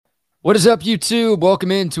What is up, YouTube? Welcome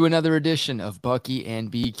into another edition of Bucky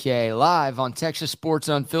and BK live on Texas Sports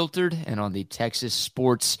Unfiltered and on the Texas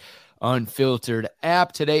Sports Unfiltered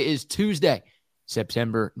app. Today is Tuesday,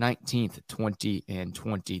 September 19th,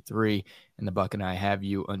 2023, and the Buck and I have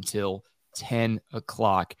you until 10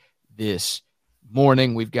 o'clock this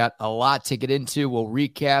morning. We've got a lot to get into. We'll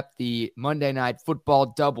recap the Monday Night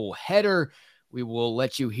Football doubleheader. We will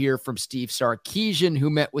let you hear from Steve Sarkisian, who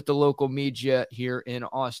met with the local media here in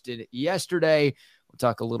Austin yesterday. We'll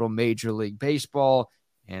talk a little Major League Baseball,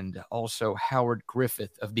 and also Howard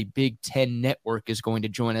Griffith of the Big Ten Network is going to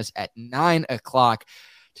join us at 9 o'clock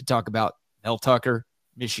to talk about Mel Tucker,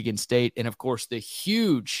 Michigan State, and, of course, the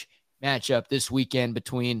huge matchup this weekend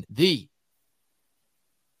between the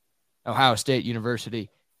Ohio State University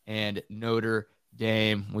and Notre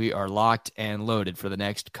Dame. We are locked and loaded for the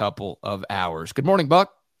next couple of hours. Good morning,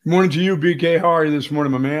 Buck. Good morning to you, BK. How are you this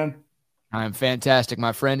morning, my man? I'm fantastic,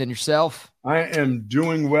 my friend. And yourself? I am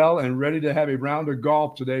doing well and ready to have a round of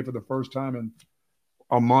golf today for the first time in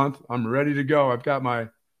a month. I'm ready to go. I've got my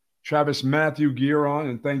Travis Matthew gear on,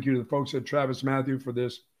 and thank you to the folks at Travis Matthew for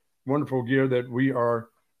this wonderful gear that we are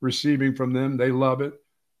receiving from them. They love it.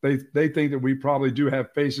 They think that we probably do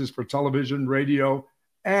have faces for television, radio,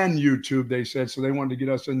 and YouTube, they said. So they wanted to get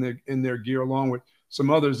us in their gear along with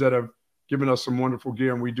some others that have given us some wonderful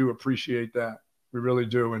gear, and we do appreciate that. We really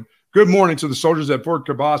do. And good morning to the soldiers at Fort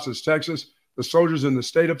Cavazos, Texas, the soldiers in the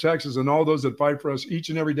state of Texas, and all those that fight for us each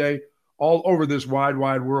and every day all over this wide,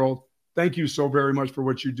 wide world. Thank you so very much for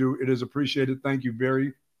what you do. It is appreciated. Thank you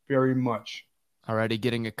very, very much. Already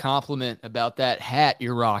getting a compliment about that hat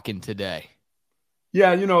you're rocking today.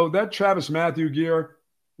 Yeah, you know, that Travis Matthew gear,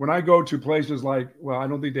 when I go to places like, well, I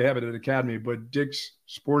don't think they have it at Academy, but Dick's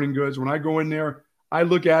Sporting Goods, when I go in there, I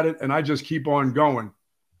look at it and I just keep on going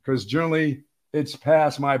because generally it's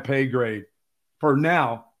past my pay grade for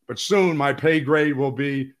now. But soon my pay grade will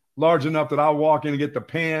be large enough that I'll walk in and get the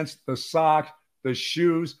pants, the socks, the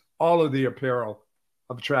shoes, all of the apparel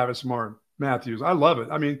of Travis Matthews. I love it.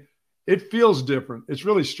 I mean, it feels different. It's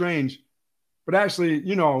really strange. But actually,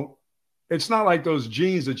 you know, it's not like those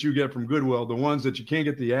jeans that you get from Goodwill, the ones that you can't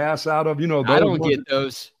get the ass out of. You know, I don't get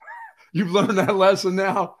those. You've learned that lesson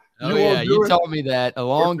now? Oh, yeah. You taught me that a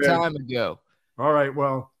long time ago. All right.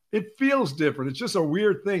 Well, it feels different. It's just a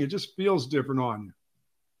weird thing. It just feels different on you.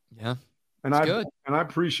 Yeah. And I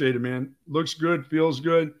appreciate it, man. Looks good, feels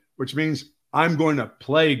good, which means I'm going to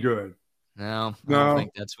play good. No, I don't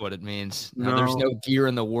think that's what it means. No, there's no gear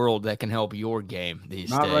in the world that can help your game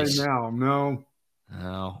these days. Not right now, no.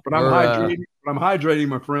 No. But I'm hydrating,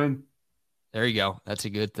 my friend. There you go. That's a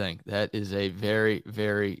good thing. That is a very,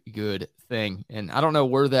 very good thing. And I don't know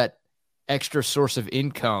where that extra source of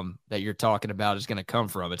income that you're talking about is going to come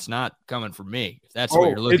from. It's not coming from me. If that's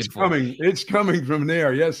what you're looking for. It's coming from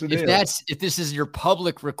there. Yes, it is. If this is your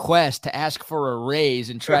public request to ask for a raise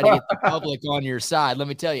and try to get the public on your side, let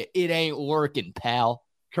me tell you, it ain't working, pal.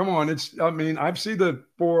 Come on. I've seen the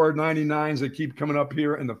 $4.99s that keep coming up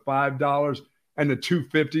here and the $5 and the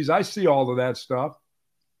 $2.50s. I see all of that stuff.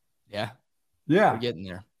 Yeah. Yeah. We're getting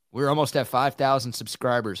there. We're almost at 5,000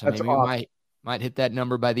 subscribers. That's we awesome. might hit that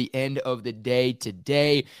number by the end of the day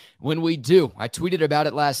today. When we do, I tweeted about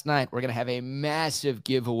it last night. We're going to have a massive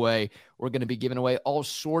giveaway. We're going to be giving away all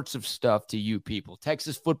sorts of stuff to you people.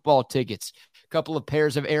 Texas football tickets, a couple of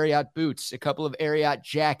pairs of Ariat boots, a couple of Ariat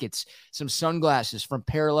jackets, some sunglasses from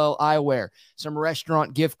Parallel Eyewear, some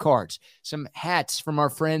restaurant gift cards, some hats from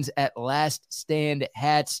our friends at Last Stand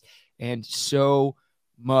Hats, and so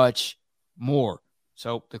much more.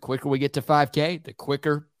 So the quicker we get to 5K, the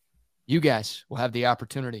quicker you guys will have the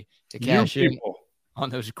opportunity to cash in on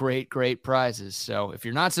those great, great prizes. So if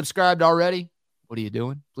you're not subscribed already, what are you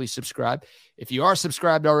doing? Please subscribe. If you are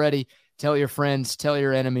subscribed already, tell your friends, tell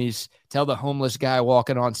your enemies, tell the homeless guy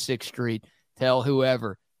walking on 6th Street, tell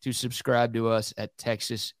whoever to subscribe to us at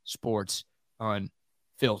Texas Sports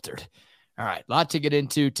Unfiltered. All right, a lot to get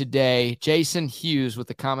into today. Jason Hughes with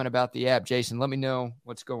a comment about the app. Jason, let me know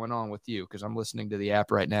what's going on with you because I'm listening to the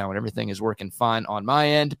app right now and everything is working fine on my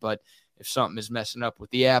end. But if something is messing up with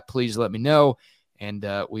the app, please let me know, and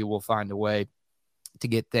we will find a way to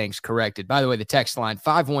get things corrected. By the way, the text line,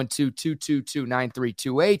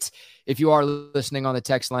 512-222-9328. If you are listening on the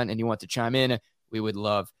text line and you want to chime in, we would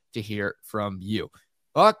love to hear from you.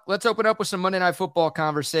 Buck, let's open up with some Monday Night Football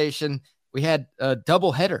conversation. We had a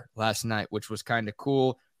doubleheader last night, which was kind of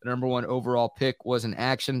cool. The number one overall pick was in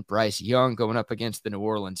action, Bryce Young going up against the New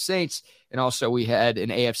Orleans Saints. And also we had an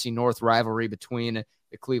AFC North rivalry between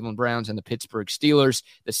the Cleveland Browns and the Pittsburgh Steelers.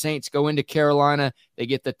 The Saints go into Carolina. They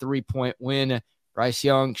get the 3-point win. Bryce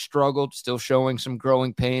Young struggled, still showing some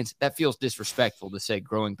growing pains. That feels disrespectful to say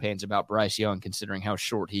growing pains about Bryce Young, considering how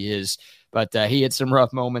short he is. But he had some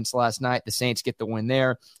rough moments last night. The Saints get the win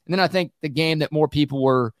there. And then I think the game that more people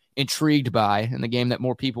were intrigued by and the game that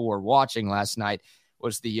more people were watching last night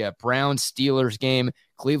was the Browns-Steelers game.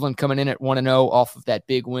 Cleveland coming in at 1-0 off of that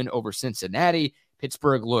big win over Cincinnati.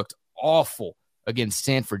 Pittsburgh looked awful against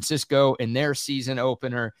San Francisco in their season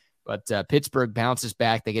opener. But Pittsburgh bounces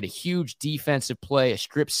back. They get a huge defensive play, a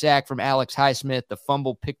strip sack from Alex Highsmith, the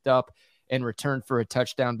fumble picked up and returned for a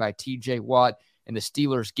touchdown by TJ Watt, and the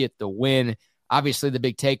Steelers get the win. Obviously, the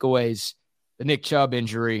big takeaways, the Nick Chubb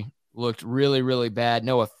injury looked really, really bad.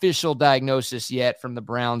 No official diagnosis yet from the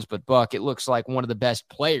Browns, but Buck, it looks like one of the best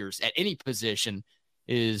players at any position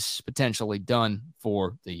is potentially done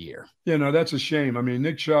for the year. Yeah, no, that's a shame. I mean,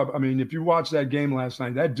 Nick Chubb, if you watched that game last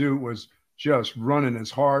night, that dude was just running as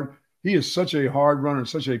hard. He is such a hard runner,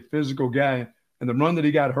 such a physical guy. And the run that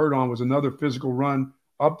he got hurt on was another physical run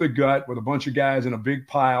up the gut with a bunch of guys in a big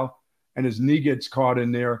pile, and his knee gets caught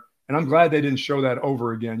in there. And I'm glad they didn't show that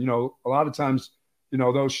over again. A lot of times,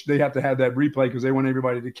 they have to have that replay because they want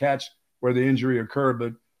everybody to catch where the injury occurred.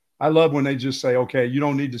 But I love when they just say, okay, you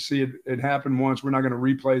don't need to see it happen once. We're not going to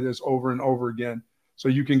replay this over and over again so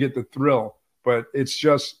you can get the thrill. But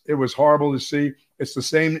it was horrible to see. It's the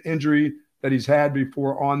same injury that he's had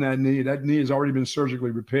before on that knee. That knee has already been surgically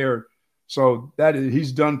repaired. So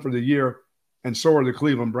he's done for the year, and so are the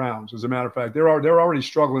Cleveland Browns. As a matter of fact, they're already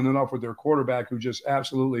struggling enough with their quarterback who just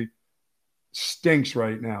absolutely stinks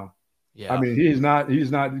right now. Yeah. I mean, he's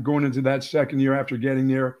not going into that second year after getting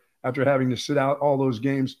there, after having to sit out all those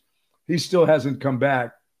games. He still hasn't come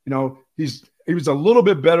back. He was a little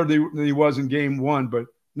bit better than he was in game one, but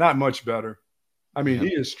not much better. I mean,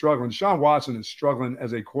 He is struggling. Deshaun Watson is struggling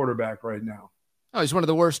as a quarterback right now. Oh, he's one of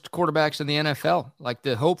the worst quarterbacks in the NFL. Like,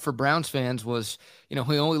 the hope for Browns fans was, he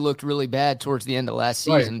only looked really bad towards the end of last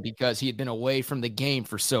season because he had been away from the game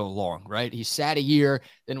for so long, right? He sat a year,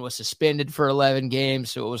 then was suspended for 11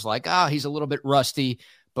 games. So it was like, he's a little bit rusty.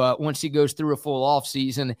 But once he goes through a full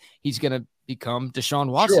offseason, he's going to become Deshaun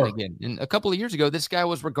Watson again. And a couple of years ago, this guy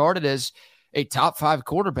was regarded as a top 5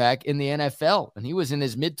 quarterback in the NFL, and he was in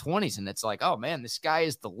his mid-20s. And it's like, oh, man, this guy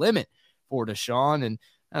is the limit for Deshaun. And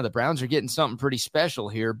the Browns are getting something pretty special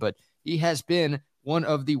here, but he has been one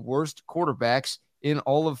of the worst quarterbacks in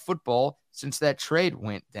all of football since that trade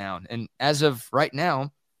went down. And as of right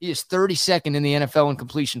now, he is 32nd in the NFL in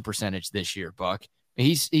completion percentage this year, Buck.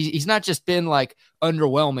 He's not just been like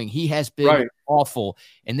underwhelming. He has been awful.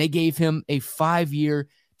 And they gave him a 5-year,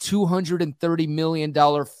 $230 million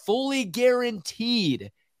fully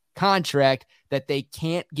guaranteed contract that they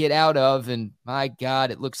can't get out of. And my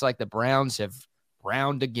God, it looks like the Browns have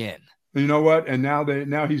browned again. You know what? And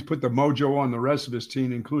now he's put the mojo on the rest of his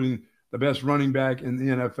team, including the best running back in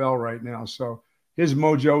the NFL right now. So his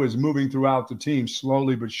mojo is moving throughout the team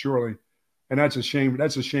slowly but surely. And that's a shame.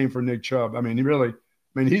 That's a shame for Nick Chubb.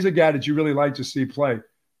 He's a guy that you really like to see play.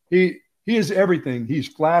 He is everything. He's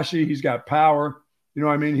flashy. He's got power.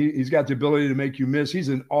 He's got the ability to make you miss. He's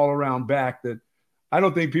an all-around back that I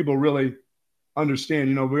don't think people really understand.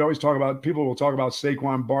 We always people will talk about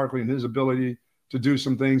Saquon Barkley and his ability to do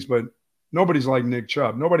some things, but nobody's like Nick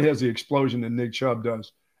Chubb. Nobody has the explosion that Nick Chubb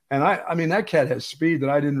does. And that cat has speed that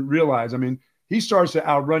I didn't realize. He starts to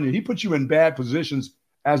outrun you. He puts you in bad positions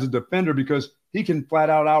as a defender because he can flat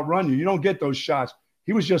out outrun you. You don't get those shots.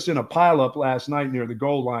 He was just in a pileup last night near the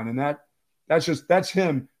goal line, and that's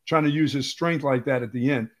him trying to use his strength like that at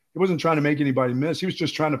the end. He wasn't trying to make anybody miss. He was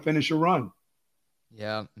just trying to finish a run.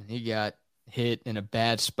 Yeah, he got hit in a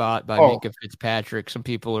bad spot by Minkah Fitzpatrick. Some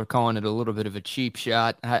people are calling it a little bit of a cheap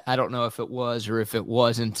shot. I don't know if it was or if it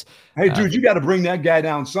wasn't. Hey, dude, you got to bring that guy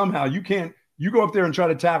down somehow. You go up there and try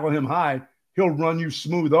to tackle him high, he'll run you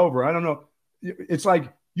smooth over. I don't know. It's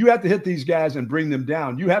like you have to hit these guys and bring them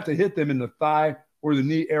down. You have to hit them in the thigh or the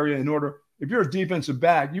knee area in order. If you're a defensive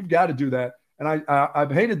back, you've got to do that. And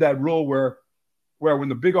I've hated that rule where when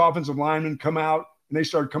the big offensive linemen come out and they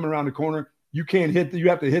start coming around the corner, you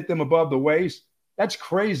have to hit them above the waist. That's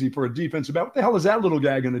crazy for a defensive back. What the hell is that little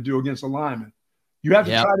guy going to do against a lineman? You have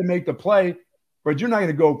to try to make the play, but you're not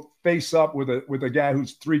going to go face up with a guy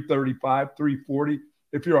who's 335, 340.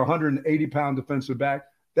 If you're a 180-pound defensive back,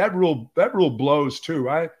 that rule blows too.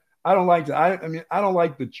 I don't like that. I don't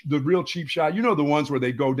like the real cheap shot. The ones where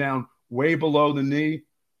they go down way below the knee.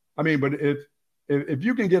 But if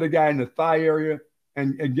you can get a guy in the thigh area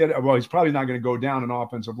and get it, well, he's probably not going to go down an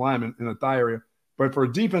offensive lineman in the thigh area. But for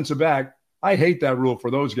a defensive back, I hate that rule for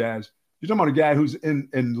those guys. You're talking about a guy who's in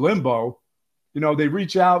limbo. They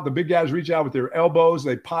reach out, the big guys reach out with their elbows.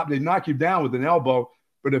 They knock you down with an elbow.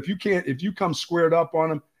 But if you come squared up on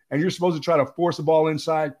them and you're supposed to try to force the ball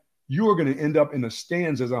inside, you are going to end up in the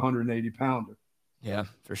stands as a 180-pounder. Yeah,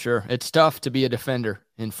 for sure. It's tough to be a defender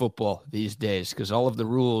in football these days because all of the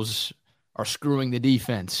rules are screwing the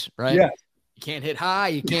defense, right? Yeah. You can't hit high,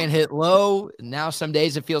 you can't hit low. Now some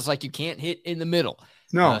days it feels like you can't hit in the middle,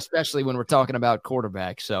 especially when we're talking about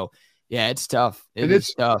quarterbacks. So, yeah, it's tough.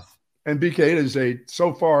 It's tough. And BK, it is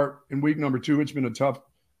so far in week number 2, it's been a tough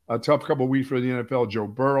couple of weeks for the NFL. Joe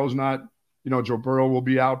Burrow's not, Joe Burrow will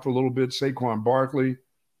be out for a little bit. Saquon Barkley,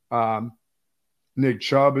 Nick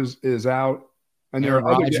Chubb is out. And Aaron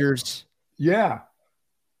Rodgers. Yeah.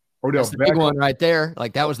 That's the big one right there.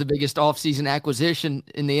 Like, that was the biggest offseason acquisition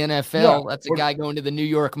in the NFL. Yeah. That's a guy going to the New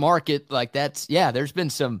York market. Like, there's been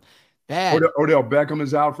some bad. Odell Beckham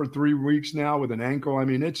is out for 3 weeks now with an ankle. I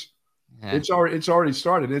mean, it's already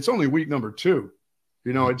started. It's only week number 2.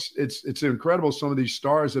 It's incredible, some of these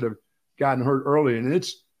stars that have gotten hurt early. And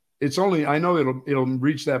it's only, I know it'll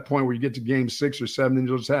reach that point where you get to game 6 or 7 and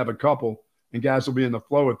you'll just have a couple and guys will be in the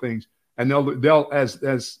flow of things. And they'll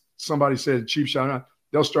as somebody said, cheap shot,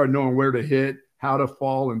 they'll start knowing where to hit, how to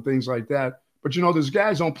fall, and things like that. But those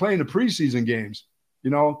guys don't play in the preseason games. They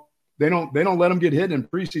don't let them get hit in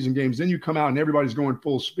preseason games. Then you come out and everybody's going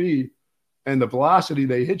full speed, and the velocity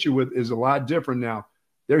they hit you with is a lot different now.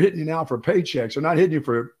 They're hitting you now for paychecks. They're not hitting you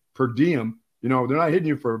for per diem. They're not hitting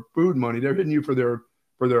you for food money. They're hitting you for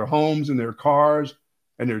their homes and their cars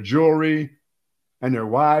and their jewelry and their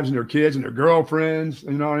wives and their kids and their girlfriends.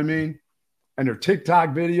 You know what I mean? And their TikTok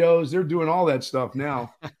videos. They're doing all that stuff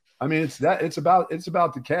now. I mean, it's about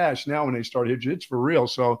the cash now when they start hitting you. It's for real.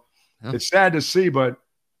 So It's sad to see, but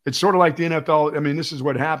it's sort of like the NFL. I mean, this is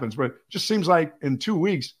what happens, but it just seems like in 2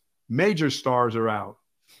 weeks, major stars are out.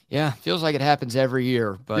 Yeah, feels like it happens every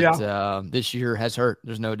year, but this year has hurt.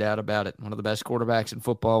 There's no doubt about it. One of the best quarterbacks in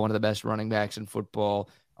football, one of the best running backs in football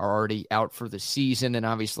are already out for the season, and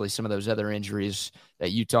obviously some of those other injuries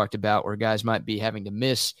that you talked about where guys might be having to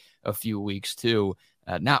miss a few weeks too.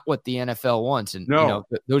 Not what the NFL wants. And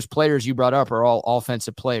those players you brought up are all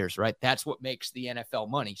offensive players, right? That's what makes the NFL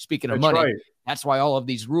money. Speaking of money, that's why all of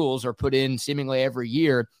these rules are put in seemingly every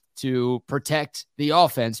year to protect the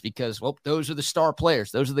offense because, well, those are the star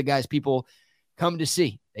players. Those are the guys people come to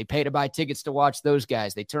see. They pay to buy tickets to watch those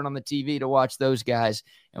guys. They turn on the TV to watch those guys.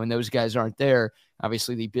 And when those guys aren't there,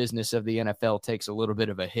 obviously the business of the NFL takes a little bit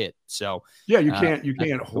of a hit. So yeah, you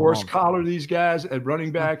can't horse collar these guys at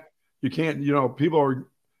running back. You can't, people are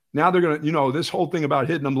now they're going to, this whole thing about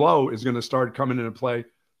hitting them low is going to start coming into play.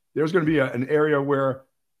 There's going to be an area where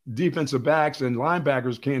defensive backs and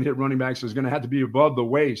linebackers can't hit running backs. Is going to have to be above the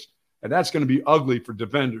waist. And that's going to be ugly for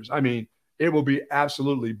defenders. I mean, it will be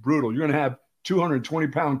absolutely brutal. You're going to have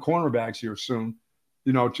 220-pound cornerbacks here soon,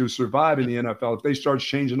 to survive in the NFL if they start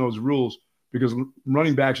changing those rules because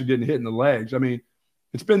running backs are getting hit in the legs. I mean,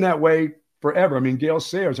 it's been that way forever. I mean, Gale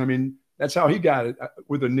Sayers, that's how he got it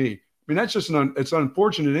with a knee. I mean, that's just it's an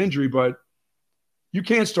unfortunate injury, but you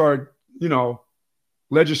can't start,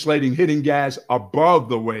 legislating hitting guys above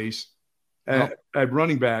the waist at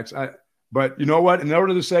running backs. But you know what? In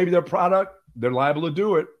order to save their product, they're liable to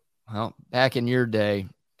do it. Well, back in your day,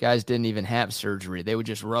 guys didn't even have surgery. They would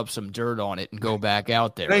just rub some dirt on it and go back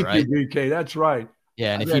out there, Thank right? you, BK. That's right.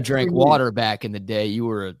 Yeah, and if you drank water back in the day, you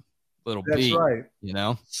were a little beat. That's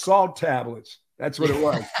right. Salt tablets. That's what it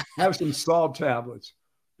was. Have some salt tablets.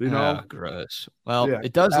 Gross. Well,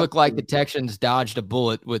 it does look like the Texans dodged a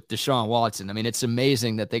bullet with Deshaun Watson. I mean, it's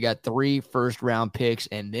amazing that they got 3 first-round picks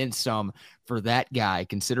and then some for that guy,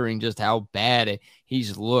 considering just how bad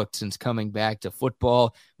he's looked since coming back to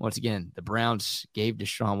football. Once again, the Browns gave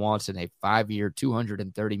Deshaun Watson a 5-year,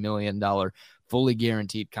 $230 million fully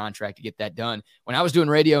guaranteed contract to get that done. When I was doing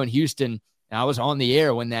radio in Houston, I was on the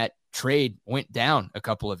air when that trade went down a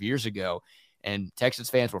couple of years ago. And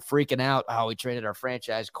Texans fans were freaking out. Oh, we traded our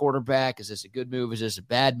franchise quarterback. Is this a good move? Is this a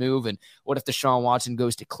bad move? And what if Deshaun Watson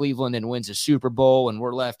goes to Cleveland and wins a Super Bowl and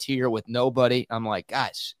we're left here with nobody? I'm like,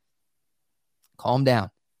 guys, calm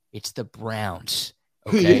down. It's the Browns.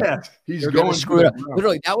 Okay. Yeah, he's going to screw it up.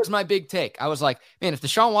 Literally, that was my big take. I was like, man, if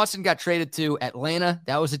Deshaun Watson got traded to Atlanta,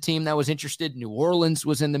 that was a team that was interested. New Orleans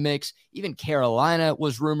was in the mix. Even Carolina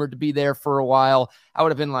was rumored to be there for a while. I would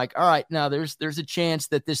have been like, all right, now there's a chance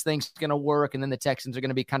that this thing's going to work, and then the Texans are going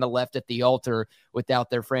to be kind of left at the altar without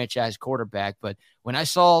their franchise quarterback. But when I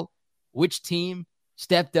saw which team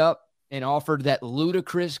stepped up and offered that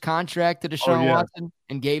ludicrous contract to Deshaun Watson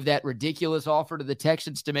and gave that ridiculous offer to the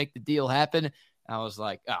Texans to make the deal happen, I was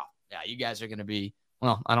like, oh, yeah, you guys are going to be,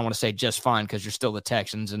 well, I don't want to say just fine because you're still the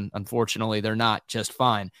Texans, and unfortunately they're not just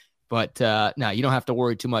fine. But no, you don't have to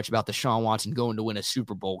worry too much about Deshaun Watson going to win a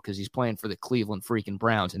Super Bowl because he's playing for the Cleveland freaking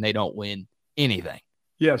Browns, and they don't win anything.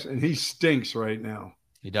 Yes, and he stinks right now.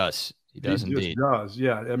 He does. He does indeed. Just does.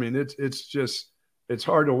 Yeah. I mean, it's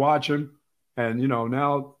hard to watch him. And,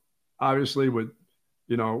 now obviously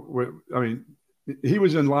he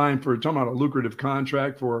was in line for talking about a lucrative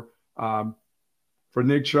contract for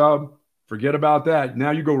Nick Chubb. Forget about that.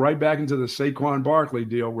 Now you go right back into the Saquon Barkley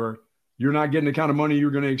deal where you're not getting the kind of money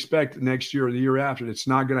you're going to expect next year or the year after. It's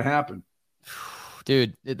not going to happen.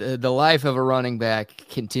 Dude, the life of a running back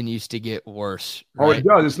continues to get worse. Right? Oh, it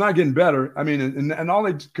does. It's not getting better. I mean, and all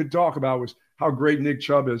they could talk about was how great Nick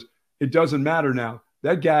Chubb is. It doesn't matter now.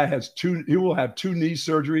 That guy he will have 2 knee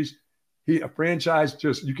surgeries. A franchise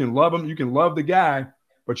you can love him. You can love the guy,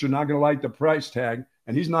 but you're not going to like the price tag.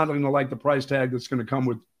 And he's not going to like the price tag that's going to come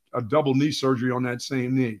with a double knee surgery on that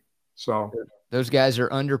same knee. So those guys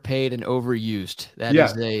are underpaid and overused. That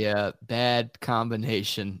is a bad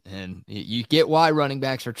combination. And you get why running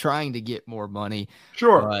backs are trying to get more money.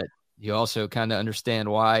 Sure. But you also kind of understand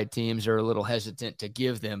why teams are a little hesitant to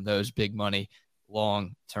give them those big money,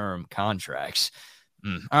 long-term contracts.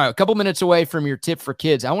 All right, a couple minutes away from your tip for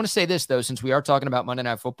kids. I want to say this, though, since we are talking about Monday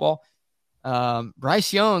Night Football.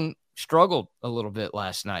 Bryce Young struggled a little bit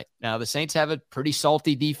last night. Now, the Saints have a pretty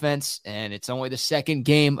salty defense, and it's only the second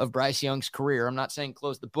game of Bryce Young's career. I'm not saying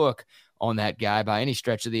close the book on that guy by any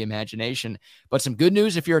stretch of the imagination, but some good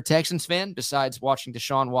news if you're a Texans fan, besides watching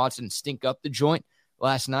Deshaun Watson stink up the joint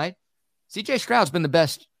last night. C.J. Stroud's been the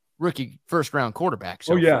best rookie first-round quarterback.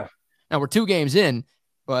 So yeah. Now, we're 2 games in,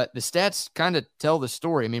 but the stats kind of tell the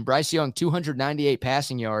story. I mean, Bryce Young, 298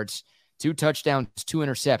 passing yards, 2 touchdowns, 2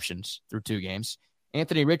 interceptions through 2 games.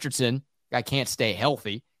 Anthony Richardson, guy can't stay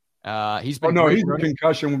healthy. He's been he's a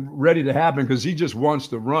concussion ready to happen because he just wants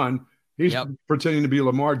to run. He's pretending to be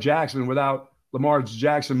Lamar Jackson without Lamar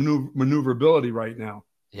Jackson maneuverability right now.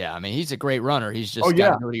 Yeah, I mean, he's a great runner. He's just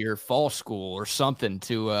got to go to your fall school or something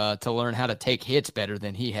to learn how to take hits better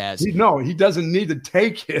than he has. He doesn't need to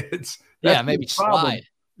take hits. That's maybe slide.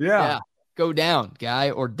 Yeah. Go down,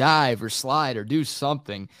 guy, or dive or slide or do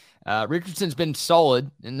something. Richardson's been solid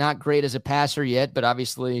and not great as a passer yet, but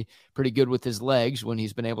obviously pretty good with his legs when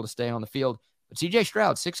he's been able to stay on the field. But C.J.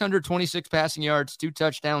 Stroud, 626 passing yards, 2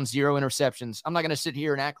 touchdowns, 0 interceptions. I'm not going to sit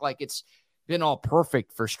here and act like it's been all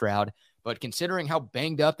perfect for Stroud, but considering how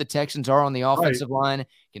banged up the Texans are on the offensive line,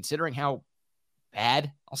 considering how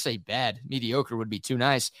bad, I'll say bad, mediocre would be too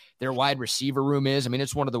nice, their wide receiver room is. I mean,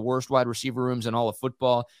 it's one of the worst wide receiver rooms in all of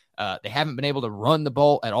football. They haven't been able to run the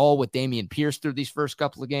ball at all with Dameon Pierce through these first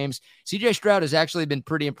couple of games. C.J. Stroud has actually been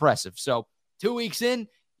pretty impressive. So 2 weeks in,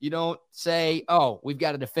 you don't say, oh, we've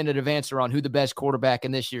got a definitive answer on who the best quarterback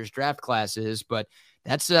in this year's draft class is, but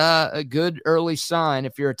that's a good early sign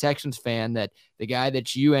if you're a Texans fan that the guy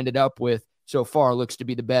that you ended up with so far looks to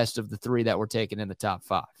be the best of the 3 that were taken in the top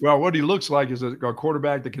 5. Well, what he looks like is a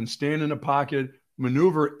quarterback that can stand in the pocket,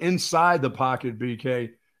 maneuver inside the pocket,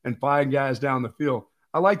 BK, and find guys down the field.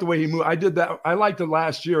 I like the way he moved. I did that. I liked it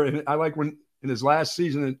last year, and I like when in his last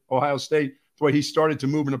season at Ohio State, the way he started to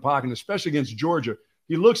move in the pocket, especially against Georgia.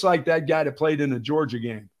 He looks like that guy that played in the Georgia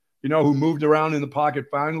game, who moved around in the pocket,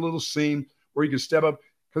 found a little seam where he could step up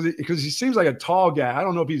because he seems like a tall guy. I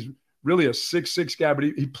don't know if he's really a 6'6" guy, but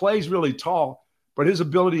he plays really tall. But his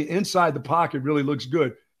ability inside the pocket really looks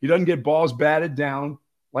good. He doesn't get balls batted down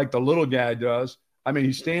like the little guy does. I mean,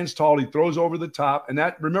 he stands tall. He throws over the top.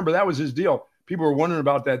 And remember, that was his deal. People were wondering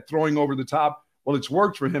about that throwing over the top. Well, it's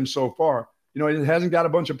worked for him so far. He hasn't got a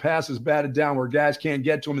bunch of passes batted down where guys can't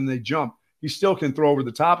get to him and they jump. He still can throw over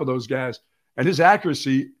the top of those guys. And his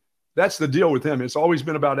accuracy, that's the deal with him. It's always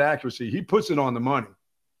been about accuracy. He puts it on the money.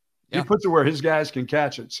 Yeah. He puts it where his guys can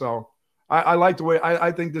catch it. So I like the way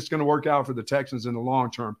I think this is going to work out for the Texans in the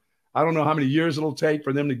long term. I don't know how many years it'll take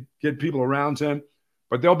for them to get people around him,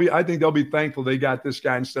 but I think they'll be thankful they got this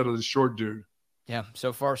guy instead of the short dude. Yeah,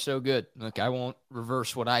 so far so good. Look, I won't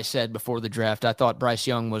reverse what I said before the draft. I thought Bryce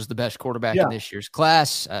Young was the best quarterback in this year's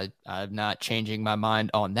class. I'm not changing my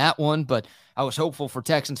mind on that one, but I was hopeful for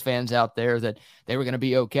Texans fans out there that they were going to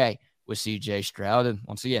be okay with C.J. Stroud. And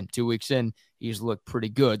once again, 2 weeks in, he's looked pretty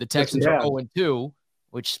good. The Texans are 0-2,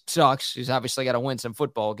 which sucks. He's obviously got to win some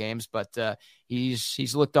football games, but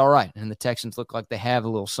he's looked all right. And the Texans look like they have a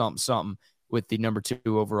little something with the number 2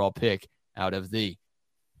 overall pick out of the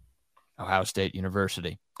Ohio State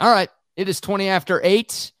University. All right. It is 20 after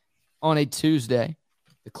 8 on a Tuesday.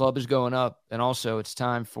 The club is going up. And also it's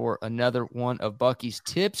time for another one of Bucky's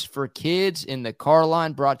tips for kids in the car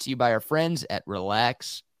line, brought to you by our friends at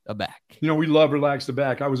Relax the Back. We love Relax the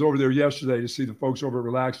Back. I was over there yesterday to see the folks over at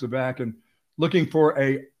Relax the Back and looking for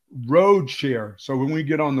a road chair. So when we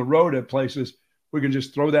get on the road at places, we can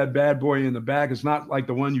just throw that bad boy in the back. It's not like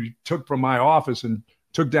the one you took from my office and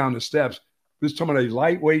took down the steps. This is talking about a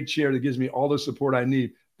lightweight chair that gives me all the support I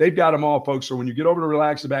need. They've got them all, folks. So when you get over to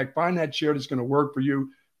Relax the Back, find that chair that's going to work for you.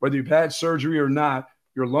 Whether you've had surgery or not,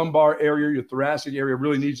 your lumbar area, your thoracic area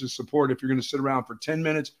really needs the support if you're going to sit around for 10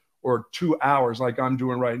 minutes or 2 hours like I'm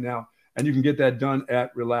doing right now. And you can get that done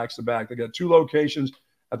at Relax the Back. They got 2 locations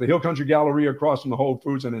at the Hill Country Galleria across from the Whole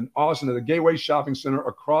Foods, and in Austin at the Gateway Shopping Center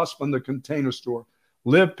across from the Container Store.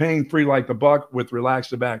 Live pain-free like the Buck with Relax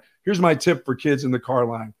the Back. Here's my tip for kids in the car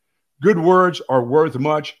line. Good words are worth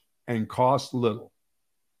much and cost little.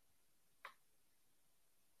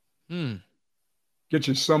 Get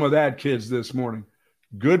you some of that, kids, this morning.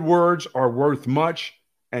 Good words are worth much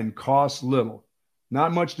and cost little.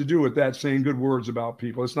 Not much to do with that saying good words about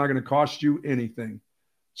people. It's not going to cost you anything.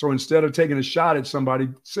 So instead of taking a shot at somebody,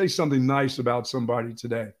 say something nice about somebody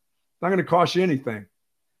today. It's not going to cost you anything.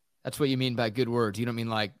 That's what you mean by good words. You don't mean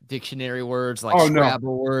like dictionary words, like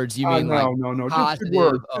Scrabble words. You mean no. Positive, just good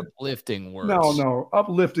words. Uplifting words. No,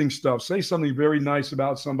 uplifting stuff. Say something very nice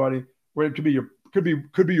about somebody. Where it could be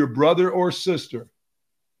your brother or sister.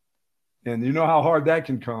 And you know how hard that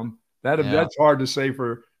can come. That's hard to say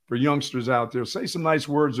for youngsters out there. Say some nice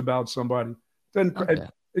words about somebody. Then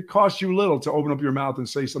it costs you little to open up your mouth and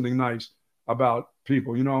say something nice about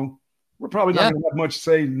people. You know, we're probably not going to have much to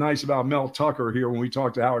say nice about Mel Tucker here when we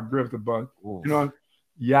talk to Howard Griffith, but you know,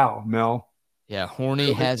 Mel. Yeah,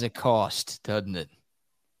 horny has a cost, doesn't it?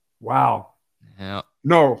 Wow. Yeah.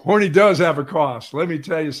 No, horny does have a cost. Let me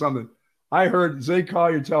tell you something. I heard Zay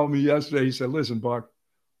Collier tell me yesterday, he said, listen, Buck,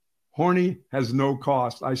 horny has no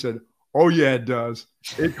cost. I said, oh, yeah, it does.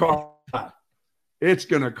 It costs a lot. It's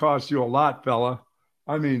going to cost you a lot, fella.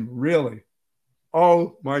 I mean, really.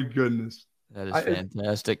 Oh, my goodness. That is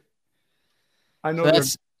fantastic. I know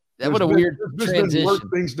what a weird transition. Been worse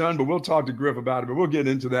things done, but we'll talk to Griff about it. But we'll get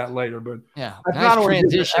into that later. But yeah, nice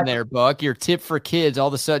transition there, Buck. Your tip for kids. All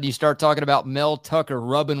of a sudden, you start talking about Mel Tucker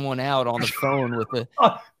rubbing one out on the phone with the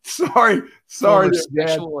sorry,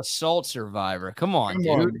 sexual assault survivor. Come on,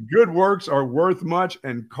 dude. Good works are worth much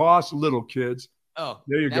and cost little, kids. Oh,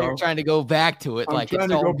 there you go. You're trying to go back to it. I'm trying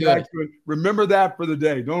to go back to it. Remember that for the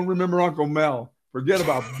day. Don't remember Uncle Mel. Forget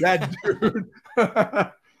about that dude.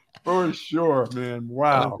 For sure, man.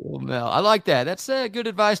 Wow. Oh, Mel. I like that. That's good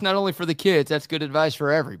advice, not only for the kids. That's good advice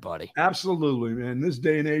for everybody. Absolutely, man. In this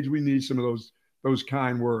day and age, we need some of those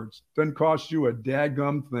kind words. Doesn't cost you a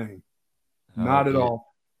daggum thing. Not at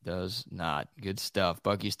all. Does not. Good stuff.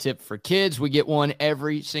 Bucky's tip for kids. We get one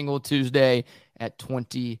every single Tuesday at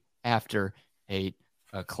 20 after 8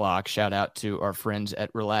 o'clock. Shout out to our friends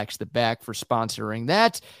at Relax the Back for sponsoring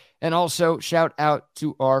that. And also shout out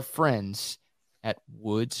to our friends at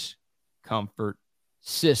Woods Comfort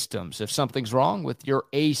Systems. If something's wrong with your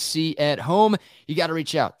AC at home, you got to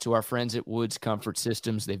reach out to our friends at Woods Comfort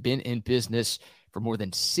Systems. They've been in business for more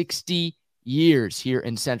than 60 years here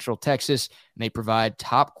in Central Texas, and they provide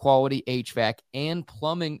top quality HVAC and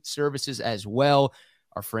plumbing services as well.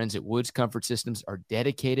 Our friends at Woods Comfort Systems are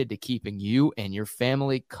dedicated to keeping you and your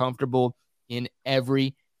family comfortable in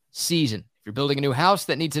every season. If you're building a new house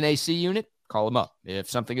that needs an AC unit, call them up. If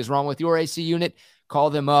something is wrong with your AC unit, call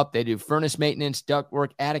them up. They do furnace maintenance,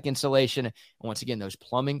 ductwork, attic insulation, and once again, those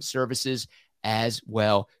plumbing services as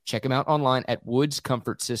well. Check them out online at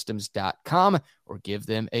woodscomfortsystems.com or give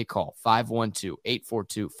them a call,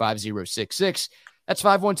 512-842-5066. That's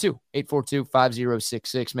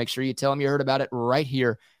 512-842-5066. Make sure you tell them you heard about it right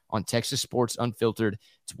here on Texas Sports Unfiltered.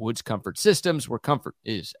 It's Woods Comfort Systems, where comfort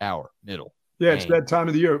is our middle. Yeah, it's that time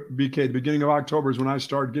of the year, BK. The beginning of October is when I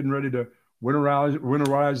start getting ready to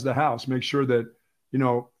winterize the house. Make sure that, you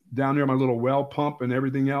know, down there my little well pump and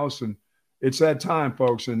everything else. And it's that time,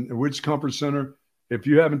 folks. And Woods Comfort Center, if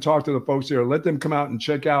you haven't talked to the folks there, let them come out and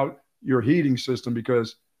check out your heating system,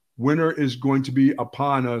 because winter is going to be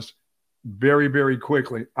upon us very, very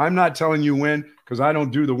quickly. I'm not telling you when, because I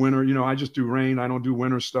don't do the winter. You know, I just do rain. I don't do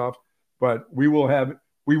winter stuff. But we will have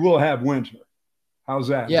winter. How's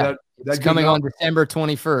that? Yeah, it's coming on December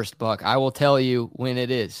 21st, Buck. I will tell you when it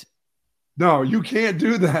is. No, you can't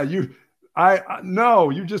do that. You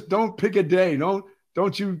just don't pick a day.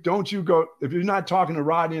 Don't you go, if you're not talking to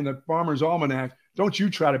Rodney in the Farmer's Almanac, don't you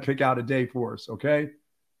try to pick out a day for us, okay?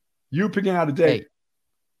 You picking out a day. Hey,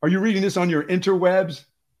 are you reading this on your interwebs?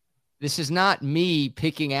 This is not me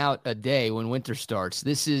picking out a day when winter starts.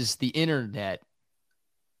 This is the internet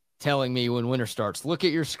telling me when winter starts. Look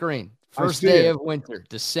at your screen. First day of winter,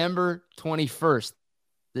 December 21st.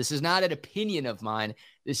 This is not an opinion of mine.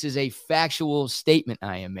 This is a factual statement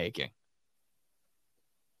I am making.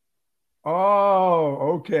 Oh,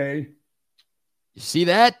 Okay. You see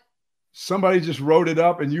that? Somebody just wrote it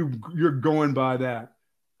up and you're going by that.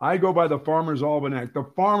 I go by the Farmer's Almanac. The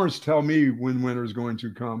farmers tell me when winter is going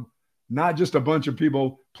to come, not just a bunch of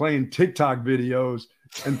people playing TikTok videos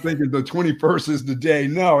and thinking the 21st is the day.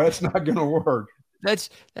 No, that's not going to work. That's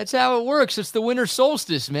how it works. It's the winter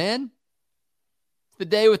solstice, man. It's the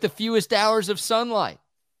day with the fewest hours of sunlight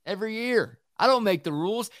every year. I don't make the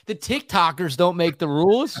rules. The TikTokers don't make the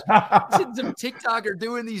rules. Some TikToker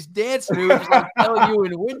doing these dance moves like tell you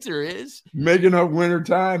when winter is. Making up winter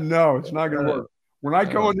time? No, it's not going to work. When I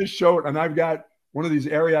go on this show and I've got one of these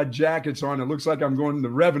Ariat jackets on, it looks like I'm going to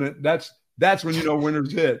the Revenant. That's when you know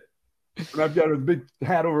winter's hit. When I've got a big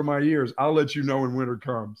hat over my ears, I'll let you know when winter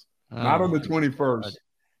comes. Not on the 21st. God.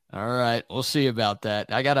 All right. We'll see about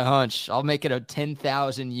that. I got a hunch. I'll make it a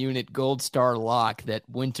 10,000 unit gold star lock that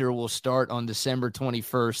winter will start on December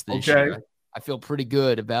 21st this year. I feel pretty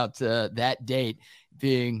good about that date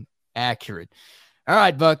being accurate. All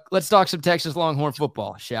right, Buck, let's talk some Texas Longhorn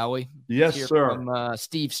football, shall we? Yes, sir. From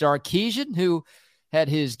Steve Sarkisian, who had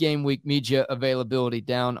his game week media availability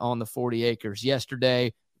down on the 40 acres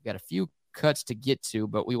yesterday. We've got a few cuts to get to,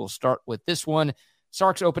 but we will start with this one.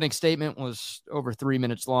 Sark's opening statement was over 3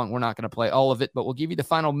 minutes long. We're not going to play all of it, but we'll give you the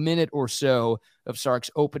final minute or so of Sark's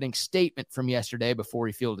opening statement from yesterday before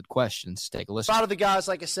he fielded questions. Take a listen. A lot of the guys,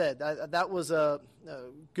 like I said, that was a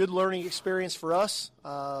good learning experience for us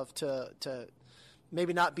to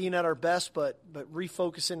maybe not being at our best, but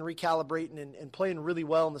refocusing, recalibrating, and playing really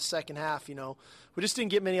well in the second half. You know, we just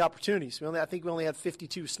didn't get many opportunities. I think we only had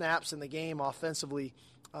 52 snaps in the game offensively,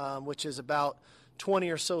 which is about 20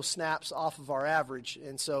 or so snaps off of our average.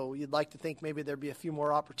 And so you'd like to think maybe there'd be a few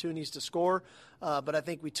more opportunities to score, but I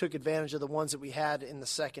think we took advantage of the ones that we had in the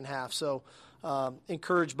second half. So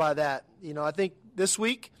encouraged by that. You know, I think this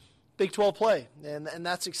week, Big 12 play, and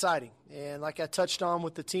that's exciting. And like I touched on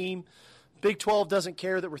with the team, Big 12 doesn't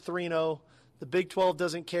care that we're 3-0. The Big 12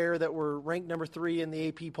 doesn't care that we're ranked number 3 in the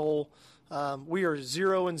AP poll. We are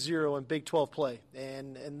 0-0 in Big 12 play,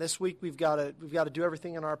 and this week we've got to do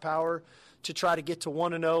everything in our power to try to get to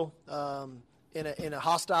 1-0 in a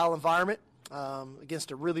hostile environment against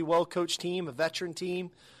a really well coached team, a veteran team,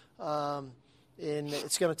 and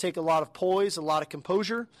it's going to take a lot of poise, a lot of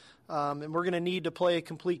composure, and we're going to need to play a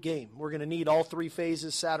complete game. We're going to need all 3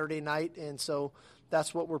 phases Saturday night, and so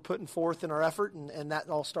that's what we're putting forth in our effort, and that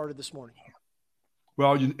all started this morning.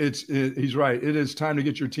 Well, he's right. It is time to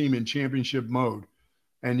get your team in championship mode.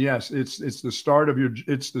 And yes, it's the start of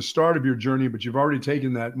your journey, but you've already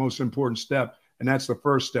taken that most important step, and that's the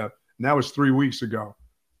first step. And that was 3 weeks ago.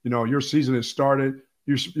 You know, your season has started.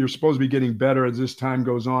 You're supposed to be getting better as this time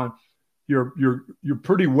goes on. You're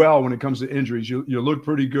pretty well when it comes to injuries. You look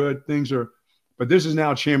pretty good. But this is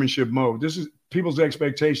now championship mode. This is people's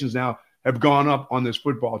expectations now have gone up on this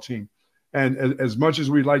football team. And as much as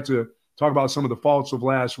we'd like to talk about some of the faults of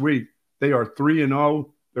last week, they are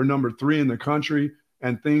 3-0. They're number 3 in the country.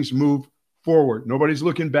 And things move forward. Nobody's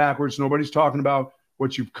looking backwards. Nobody's talking about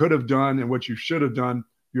what you could have done and what you should have done.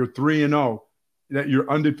 You're 3-0. That you're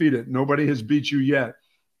undefeated. Nobody has beat you yet.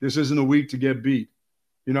 This isn't a week to get beat.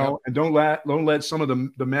 You know, and don't let some of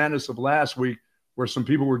the madness of last week where some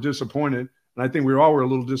people were disappointed. And I think we all were a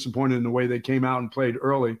little disappointed in the way they came out and played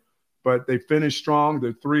early. But they finished strong.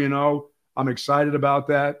 They're 3-0. I'm excited about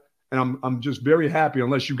that. And I'm just very happy,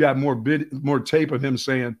 unless you got more tape of him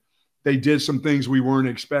saying they did some things we weren't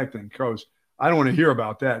expecting, because I don't want to hear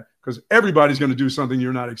about that, because everybody's going to do something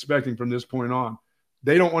you're not expecting from this point on.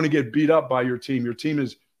 They don't want to get beat up by your team. Your team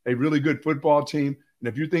is a really good football team. And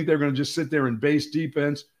if you think they're going to just sit there and base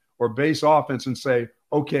defense or base offense and say,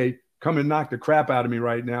 okay, come and knock the crap out of me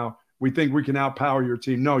right now, we think we can outpower your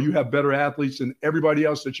team. No, you have better athletes than everybody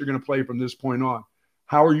else that you're going to play from this point on.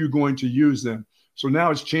 How are you going to use them? So now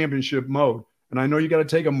it's championship mode. And I know you got to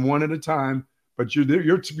take them one at a time, but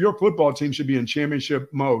your football team should be in championship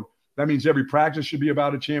mode. That means every practice should be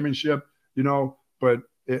about a championship, you know, but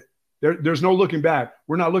there's no looking back.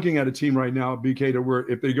 We're not looking at a team right now, BK, that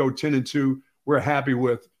if they go 10-2, we're happy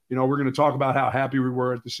with. You know, we're going to talk about how happy we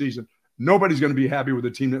were at the season. Nobody's going to be happy with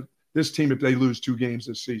this team if they lose 2 games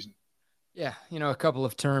this season. Yeah, you know, a couple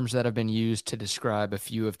of terms that have been used to describe a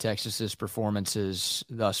few of Texas's performances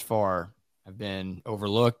thus far have been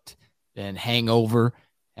overlooked, been hangover,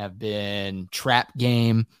 have been trap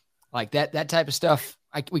game, like that type of stuff.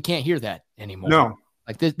 We can't hear that anymore. No.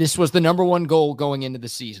 Like this was the number one goal going into the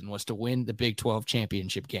season, was to win the Big 12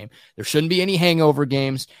 championship game. There shouldn't be any hangover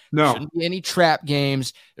games. No. There shouldn't be any trap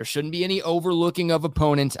games. There shouldn't be any overlooking of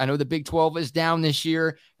opponents. I know the Big 12 is down this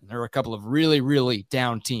year, and there are a couple of really, really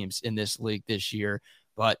down teams in this league this year.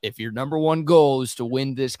 But if your number one goal is to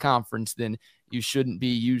win this conference, then you shouldn't be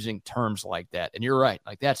using terms like that. And you're right.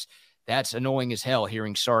 Like that's annoying as hell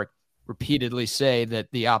hearing Sark repeatedly say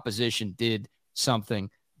that the opposition did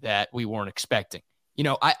something that we weren't expecting. You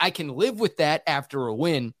know, I can live with that after a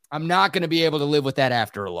win. I'm not going to be able to live with that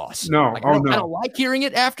after a loss. No, I don't like hearing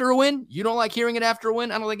it after a win. You don't like hearing it after a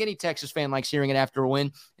win. I don't think any Texas fan likes hearing it after a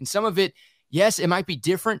win. And some of it, yes, it might be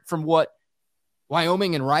different from what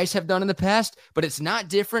Wyoming and Rice have done in the past, but it's not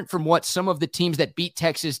different from what some of the teams that beat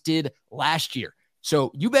Texas did last year.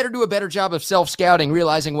 So you better do a better job of self-scouting,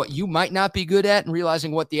 realizing what you might not be good at and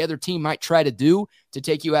realizing what the other team might try to do to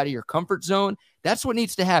take you out of your comfort zone. That's what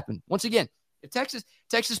needs to happen. Once again, if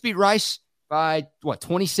Texas beat Rice by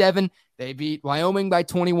 27, they beat Wyoming by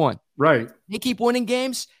 21. Right. They keep winning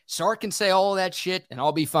games. Sark can say all of that shit and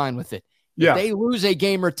I'll be fine with it. Yeah. If they lose a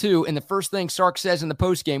game or two, and the first thing Sark says in the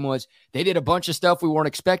postgame was they did a bunch of stuff we weren't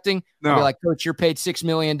expecting, I'll be like, Coach, you're paid $6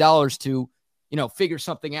 million to, figure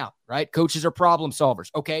something out, right? Coaches are problem solvers.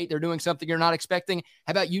 Okay, they're doing something you're not expecting.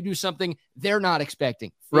 How about you do something they're not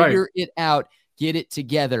expecting? Figure it out. Get it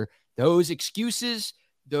together. Those excuses,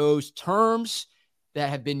 those terms that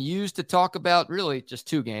have been used to talk about really just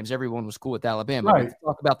two games. Everyone was cool with Alabama. Right. To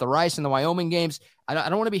talk about the Rice and the Wyoming games, I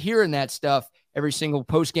don't want to be hearing that stuff every single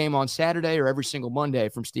post game on Saturday or every single Monday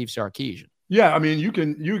from Steve Sarkisian. Yeah, I mean, you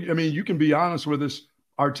can be honest with us.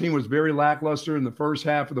 Our team was very lackluster in the first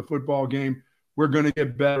half of the football game. We're going to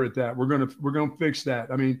get better at that. We're going to fix that.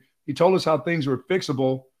 I mean, he told us how things were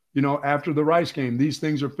fixable, after the Rice game. These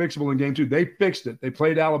things are fixable in game 2. They fixed it. They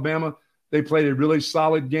played Alabama. They played a really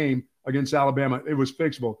solid game against Alabama. It was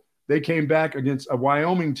fixable. They came back against a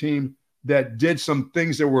Wyoming team that did some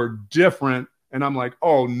things that were different. And I'm like,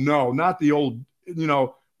 oh, no, not the old,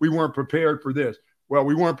 we weren't prepared for this. Well,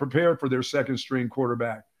 we weren't prepared for their second string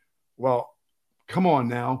quarterback. Well, come on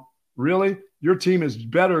now. Really? Your team is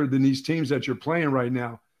better than these teams that you're playing right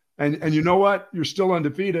now. And you know what? You're still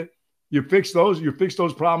undefeated. You fix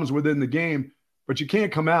those problems within the game, but you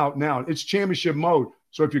can't come out now. It's championship mode.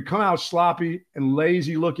 So if you come out sloppy and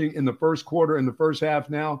lazy looking in the first quarter and the first half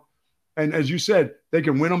now, and as you said, they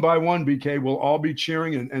can win them by 1, BK. We'll all be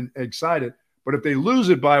cheering and excited. But if they lose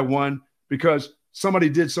it by 1 because somebody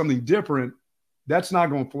did something different, that's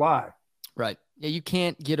not going to fly. Right. Yeah, you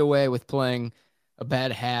can't get away with playing a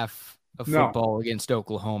bad half of football against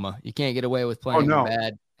Oklahoma. You can't get away with playing a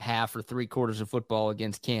bad half or 3/4 of football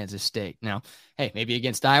against Kansas State. Now, hey, maybe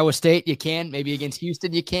against Iowa State you can, maybe against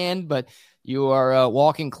Houston you can, but you are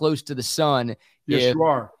walking close to the sun. Yes, you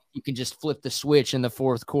are. You can just flip the switch in the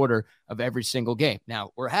fourth quarter of every single game.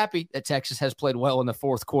 Now, we're happy that Texas has played well in the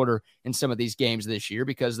fourth quarter in some of these games this year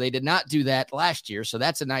because they did not do that last year. So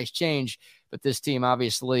that's a nice change. But this team,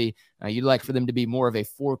 obviously, you'd like for them to be more of a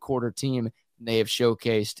 4-quarter team than they have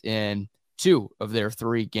showcased in 2 of their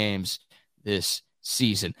 3 games this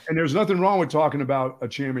season. And there's nothing wrong with talking about a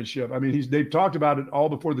championship. I mean, they've talked about it all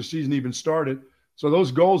before the season even started. So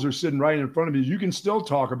those goals are sitting right in front of you. You can still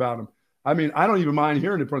talk about them. I mean, I don't even mind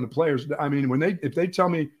hearing it from the players. I mean, if they tell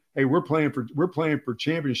me, hey, we're playing for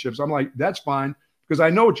championships, I'm like, that's fine, because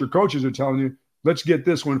I know what your coaches are telling you. Let's get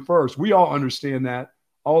this one first. We all understand that.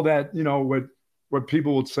 All that, what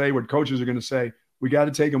people will say, what coaches are going to say. We got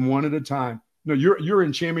to take them one at a time. No, you're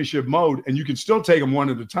in championship mode, and you can still take them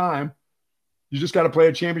one at a time. You just got to play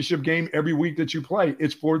a championship game every week that you play.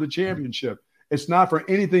 It's for the championship. It's not for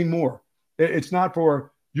anything more. It's not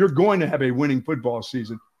for – you're going to have a winning football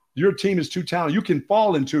season. Your team is too talented. You can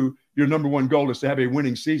fall into your number one goal is to have a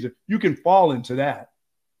winning season. You can fall into that.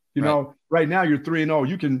 Right now you're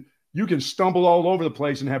 3-0. You can stumble all over the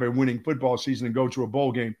place and have a winning football season and go to a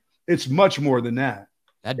bowl game. It's much more than that.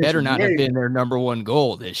 That better not have been their number one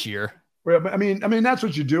goal this year. Well, I mean, that's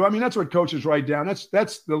what you do. I mean, that's what coaches write down. That's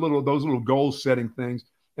those little goal setting things.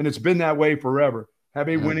 And it's been that way forever. Have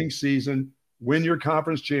a winning season, win your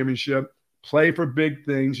conference championship, play for big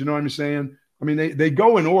things. You know what I'm saying? I mean, they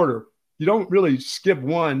go in order. You don't really skip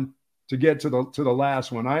one to get to the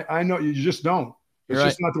last one. I know you just don't. It's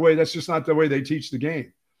just not the way. That's just not the way they teach the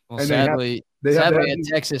game. Well, and sadly at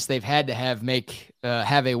Texas, they've had to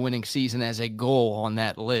have a winning season as a goal on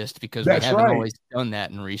that list because we haven't always done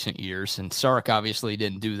that in recent years. And Sark obviously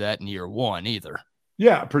didn't do that in year 1 either.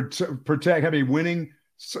 Yeah, protect, have a winning,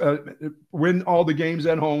 win all the games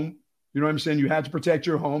at home. You know what I'm saying? You have to protect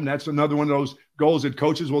your home. That's another one of those goals that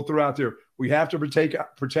coaches will throw out there. We have to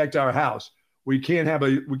protect our house. We can't have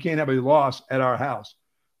a loss at our house.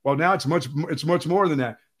 Well, now it's much more than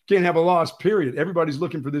that. You can't have a loss, period. Everybody's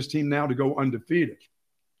looking for this team now to go undefeated.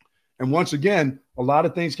 And once again, a lot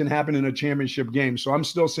of things can happen in a championship game. So I'm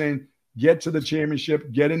still saying get to the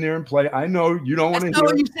championship, get in there and play. I know you don't want to hear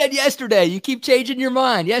what you said yesterday. You keep changing your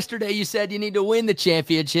mind. Yesterday you said you need to win the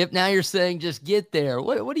championship. Now you're saying just get there.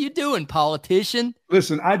 What are you doing, politician?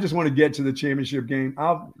 Listen, I just want to get to the championship game.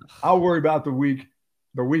 I'll worry about the week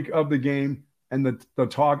of the game and the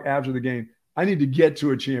talk after the game. I need to get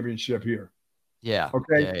to a championship here. Yeah.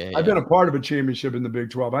 Okay. Yeah. I've been a part of a championship in the Big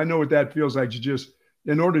 12. I know what that feels like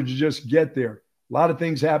in order to just get there. A lot of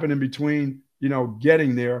things happen in between,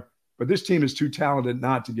 getting there, but this team is too talented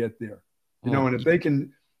not to get there. And if they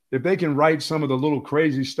can right some of the little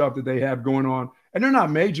crazy stuff that they have going on, and they're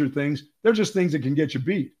not major things, they're just things that can get you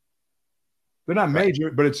beat. They're not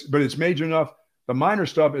major, but it's major enough. The minor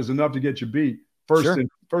stuff is enough to get you beat.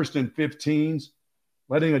 First and 15s,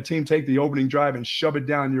 letting a team take the opening drive and shove it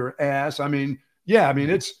down your ass.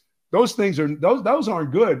 It's those things those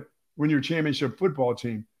aren't good when you're a championship football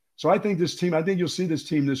team. So I think you'll see this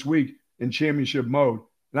team this week in championship mode.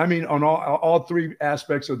 And I mean on all three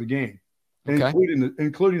aspects of the game,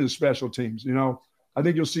 including the special teams. I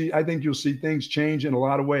think you'll see things change in a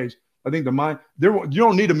lot of ways. I think you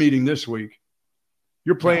don't need a meeting this week.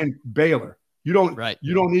 You're playing Baylor. You don't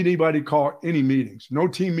need anybody to call any meetings. No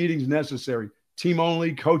team meetings necessary. Team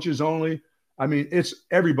only, coaches only. It's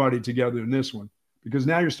everybody together in this one because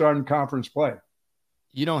now you're starting conference play.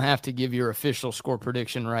 You don't have to give your official score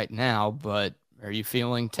prediction right now, but are you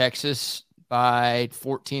feeling Texas by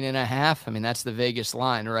 14.5? That's the Vegas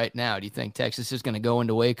line right now. Do you think Texas is going to go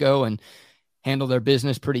into Waco and handle their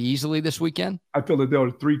business pretty easily this weekend? I feel that they're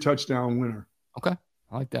a 3-touchdown winner. Okay.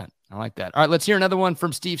 I like that. All right, let's hear another one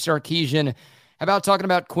from Steve Sarkisian. How about talking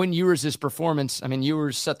about Quinn Ewers' performance?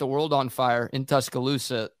 Ewers set the world on fire in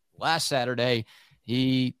Tuscaloosa last Saturday.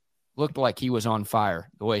 He looked like he was on fire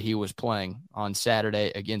the way he was playing on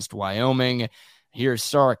Saturday against Wyoming. Here's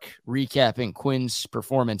Sark recapping Quinn's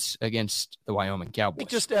performance against the Wyoming Cowboys. I think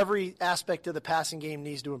just every aspect of the passing game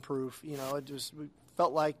needs to improve. We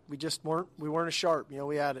felt like we weren't as sharp.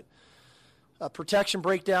 We had a protection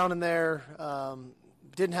breakdown in there.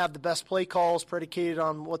 Didn't have the best play calls predicated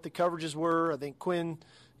on what the coverages were. I think Quinn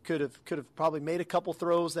could have probably made a couple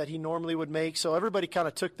throws that he normally would make. So everybody kind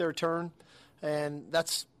of took their turn, and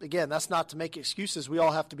that's not to make excuses. We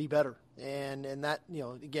all have to be better, and that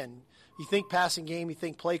again, you think passing game, you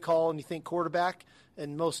think play call, and you think quarterback,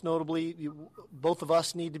 and most notably, both of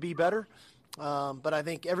us need to be better. But I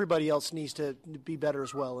think everybody else needs to be better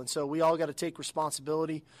as well, and so we all got to take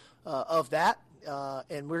responsibility of that.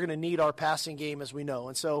 And we're going to need our passing game, as we know.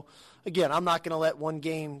 And so, again, I'm not going to let one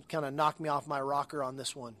game kind of knock me off my rocker on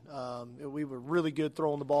this one. We were really good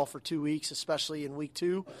throwing the ball for 2 weeks, especially in week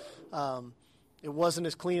 2. It wasn't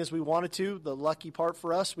as clean as we wanted to. The lucky part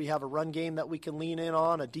for us, we have a run game that we can lean in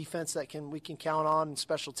on, a defense that we can count on, and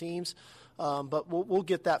special teams. But we'll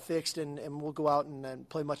get that fixed, and we'll go out and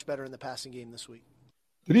play much better in the passing game this week.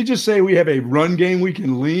 Did he just say we have a run game we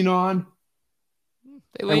can lean on?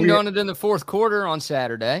 They leaned on it in the fourth quarter on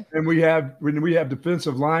Saturday. And we have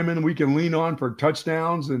defensive linemen we can lean on for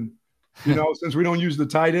touchdowns. And, since we don't use the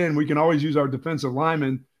tight end, we can always use our defensive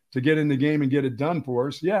linemen to get in the game and get it done for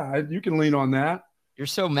us. Yeah, you can lean on that. You're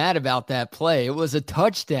so mad about that play. It was a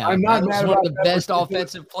touchdown. I'm not mad about one of the best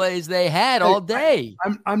offensive plays they had all day.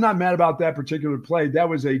 I'm not mad about that particular play. That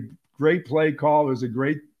was a great play call. It was a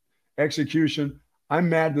great execution. I'm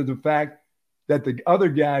mad at the fact that the other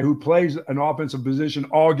guy who plays an offensive position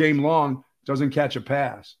all game long doesn't catch a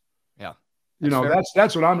pass. Yeah.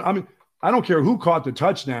 That's what I don't care who caught the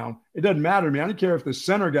touchdown. It doesn't matter to me. I don't care if the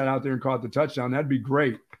center got out there and caught the touchdown. That'd be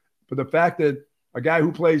great. But the fact that a guy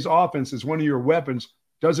who plays offense is one of your weapons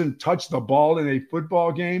doesn't touch the ball in a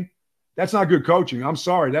football game, that's not good coaching. I'm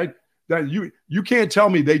sorry. That you can't tell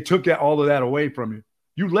me they took all of that away from you.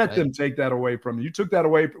 You let them take that away from you. You took that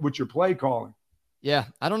away with your play calling. Yeah,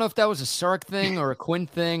 I don't know if that was a Sark thing or a Quinn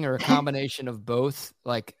thing or a combination of both.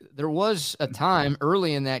 Like, there was a time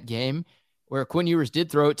early in that game where Quinn Ewers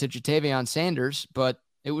did throw it to Jatavion Sanders, but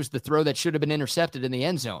it was the throw that should have been intercepted in the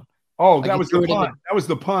end zone. Oh, that was the punt. That was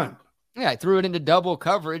the punt. Yeah, I threw it into double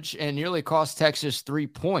coverage and nearly cost Texas 3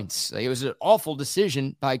 points. It was an awful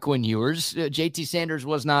decision by Quinn Ewers. JT Sanders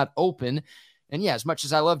was not open. And yeah, as much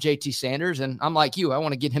as I love JT Sanders, and I'm like you, I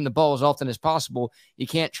want to get him the ball as often as possible. You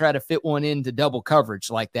can't try to fit one into double coverage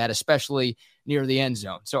like that, especially near the end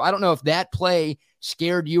zone. So I don't know if that play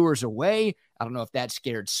scared Ewers away. I don't know if that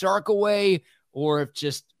scared Sark away, or if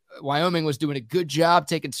just Wyoming was doing a good job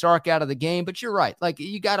taking Sark out of the game. But you're right. Like,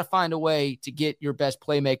 you got to find a way to get your best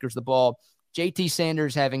playmakers the ball. JT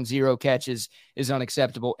Sanders having 0 catches is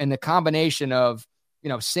unacceptable. And the combination of,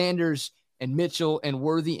 Sanders and Mitchell and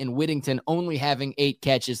Worthy and Whittington only having 8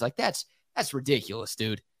 catches, like that's ridiculous,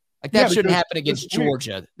 dude. Like that shouldn't because happen against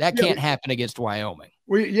Georgia. That can't happen against Wyoming.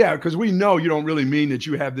 Because we know you don't really mean that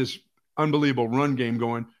you have this unbelievable run game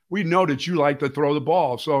going. We know that you like to throw the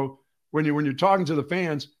ball. So when you're talking to the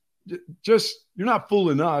fans, just you're not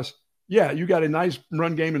fooling us. Yeah, you got a nice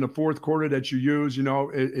run game in the fourth quarter that you use. You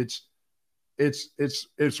know, it's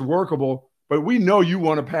workable. But we know you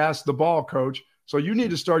want to pass the ball, coach. So you need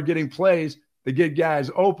to start getting plays to get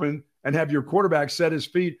guys open and have your quarterback set his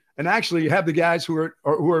feet and actually have the guys who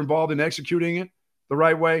are involved in executing it the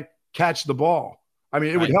right way catch the ball. I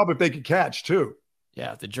mean, it would help if they could catch too.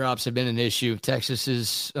 Yeah, the drops have been an issue. Texas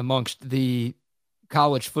is amongst the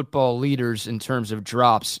college football leaders in terms of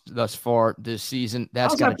drops thus far this season.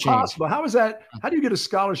 That's got to change. Possible? How is that? How do you get a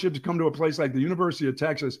scholarship to come to a place like the University of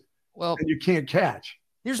Texas and you can't catch?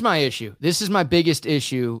 Here's my issue. This is my biggest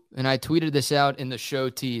issue, and I tweeted this out in the show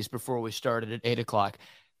tease before we started at 8 o'clock.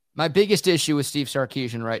 My biggest issue with Steve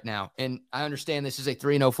Sarkisian right now, and I understand this is a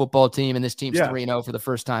 3-0 football team, and this team's 3-0 for the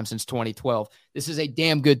first time since 2012. This is a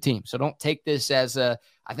damn good team, so don't take this as I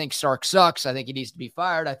think Sark sucks. I think he needs to be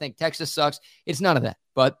fired. I think Texas sucks. It's none of that,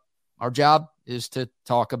 but our job is to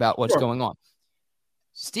talk about what's going on.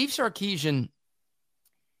 Steve Sarkisian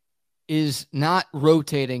is not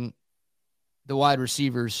rotating the wide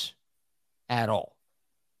receivers at all.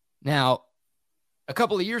 Now, a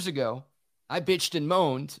couple of years ago, I bitched and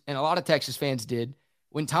moaned, and a lot of Texas fans did,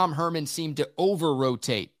 when Tom Herman seemed to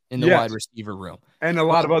over-rotate in the wide receiver room. And a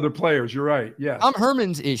lot of other players, you're right, Tom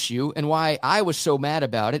Herman's issue, and why I was so mad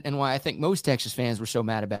about it, and why I think most Texas fans were so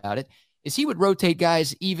mad about it, is he would rotate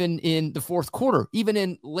guys even in the fourth quarter, even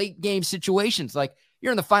in late-game situations. Like,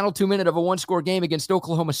 you're in the final 2 minutes of a one-score game against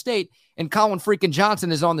Oklahoma State, and Colin freaking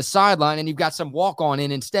Johnson is on the sideline, and you've got some walk-on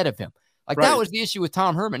in instead of him. Like, that was the issue with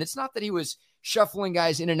Tom Herman. It's not that he was shuffling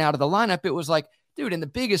guys in and out of the lineup. It was like, dude, in the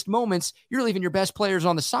biggest moments, you're leaving your best players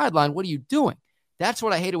on the sideline. What are you doing? That's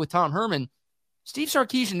what I hated with Tom Herman. Steve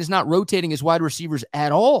Sarkisian is not rotating his wide receivers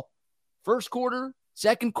at all. First quarter,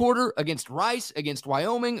 second quarter, against Rice, against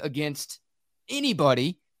Wyoming, against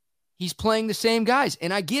anybody, he's playing the same guys.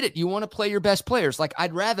 And I get it. You want to play your best players. Like,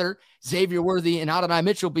 I'd rather Xavier Worthy and Adonai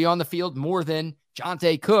Mitchell be on the field more than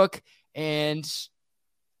Jonte Cook and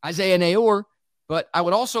Isaiah Nayor. But I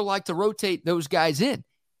would also like to rotate those guys in.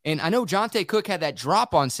 And I know Jonte Cook had that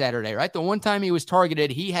drop on Saturday, right? The one time he was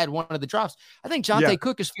targeted, he had one of the drops. I think Jonte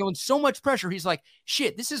Cook is feeling so much pressure. He's like,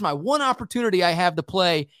 shit, this is my one opportunity I have to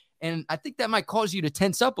play. And I think that might cause you to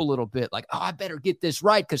tense up a little bit. Like, oh, I better get this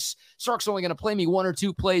right because Sark's only going to play me 1 or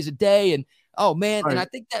 2 plays a day. And, oh, man. Right. And I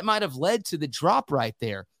think that might have led to the drop right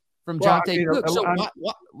there from Jonte Cook. So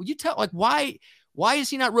why is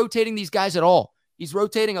he not rotating these guys at all? He's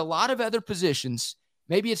rotating a lot of other positions.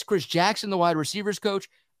 Maybe it's Chris Jackson, the wide receivers coach.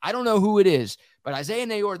 I don't know who it is, but Isaiah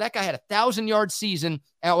Nayor, that guy had a 1,000-yard season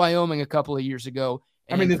at Wyoming a couple of years ago.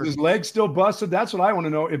 I mean, is his leg still busted? That's what I want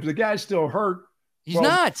to know. If the guy's still hurt. He's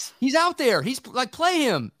not. He's out there. He's like, play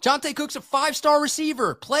him. Jonte Cook's a 5-star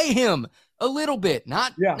receiver. Play him a little bit.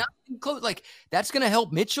 Not close. Like, that's going to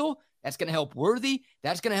help Mitchell. That's going to help Worthy.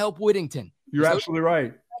 That's going to help Whittington. You're absolutely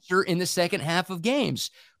right. In the second half of games.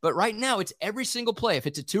 But right now, it's every single play. If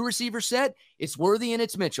it's a 2-receiver set, it's Worthy and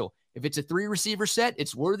it's Mitchell. If it's a 3-receiver set,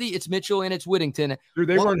 it's Worthy, it's Mitchell, and it's Whittington. Dude,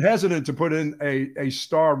 they weren't hesitant to put in a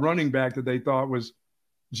star running back that they thought was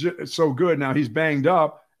so good. Now he's banged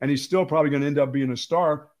up, and he's still probably going to end up being a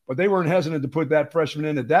star. But they weren't hesitant to put that freshman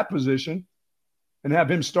in at that position and have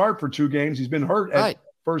him start for 2 games. He's been hurt at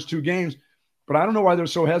first 2 games. But I don't know why they're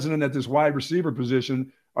so hesitant at this wide receiver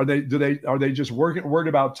position. Are they just worried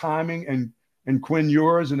about timing and Quinn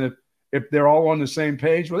Ewers? And if they're all on the same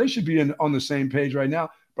page, well, they should be on the same page right now.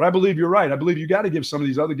 But I believe you're right. I believe you got to give some of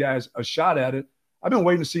these other guys a shot at it. I've been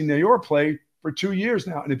waiting to see Nayor play for 2 years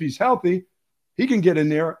now. And if he's healthy, he can get in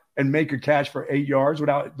there and make a catch for 8 yards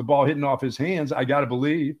without the ball hitting off his hands, I got to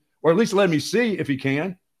believe. Or at least let me see if he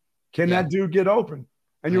can. Can that dude get open?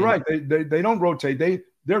 And you're right. They don't rotate.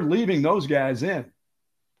 They're leaving those guys in.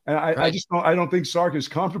 And I don't think Sark is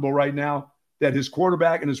comfortable right now that his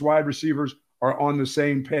quarterback and his wide receivers are on the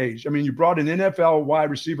same page. I mean, you brought an NFL wide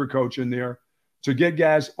receiver coach in there to get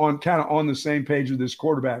guys on the same page with this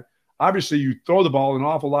quarterback. Obviously, you throw the ball an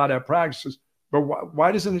awful lot at practices, but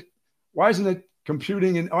why isn't it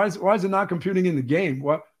computing? And why is it not computing in the game?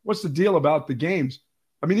 What's the deal about the games?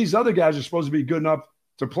 I mean, these other guys are supposed to be good enough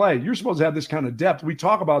to play. You're supposed to have this kind of depth. We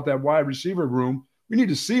talk about that wide receiver room. We need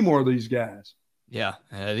to see more of these guys. Yeah,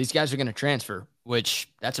 these guys are going to transfer, which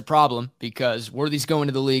that's a problem because Worthy's going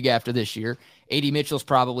to the league after this year. A.D. Mitchell's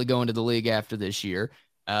probably going to the league after this year.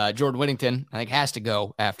 Jordan Whittington, I think, has to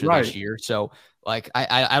go after this year. So, like,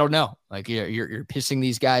 I don't know. Like, you're pissing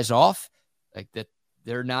these guys off. Like,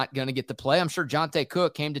 they're not going to get to play. I'm sure Jonte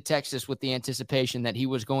Cook came to Texas with the anticipation that he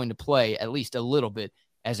was going to play at least a little bit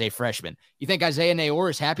as a freshman. You think Isaiah Nayor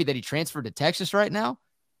is happy that he transferred to Texas right now?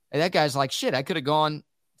 And that guy's like, shit, I could have gone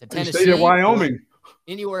to Tennessee, stayed at Wyoming,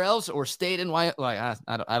 anywhere else, or stayed in Wyoming. Like,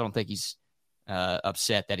 I don't think he's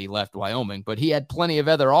upset that he left Wyoming, but he had plenty of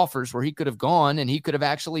other offers where he could have gone and he could have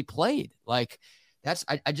actually played. Like,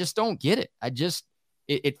 I just don't get it.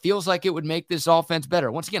 It feels like it would make this offense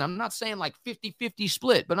better. Once again, I'm not saying like 50-50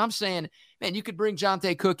 split, but I'm saying, man, you could bring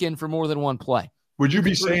Jonte Cook in for more than one play. Would you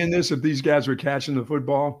be saying this if these guys were catching the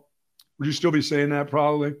football? Would you still be saying that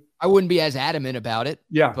probably? I wouldn't be as adamant about it.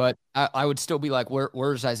 Yeah. But I would still be like,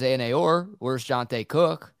 where's Isaiah Nayor? Where's Jonte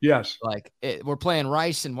Cook? Yes. Like, we're playing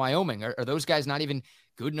Rice and Wyoming. Are those guys not even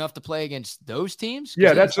good enough to play against those teams?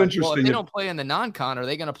 Yeah, that's like, interesting. Well, if they don't play in the non-con, are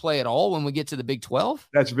they going to play at all when we get to the Big 12?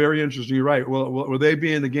 That's very interesting. You're right. Will they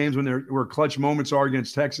be in the games where clutch moments are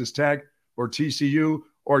against Texas Tech or TCU,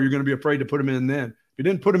 or you're going to be afraid to put them in then? If you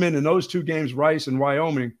didn't put them in those two games, Rice and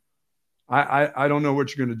Wyoming, I don't know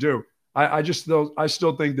what you're going to do. I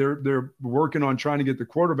still think they're working on trying to get the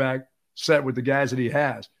quarterback set with the guys that he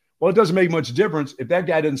has. Well, it doesn't make much difference if that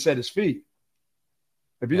guy doesn't set his feet.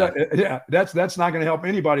 That's not going to help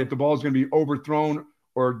anybody if the ball is going to be overthrown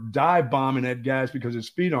or dive bombing at guys because his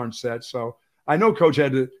feet aren't set. So I know Coach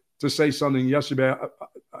had to say something yesterday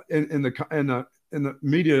in the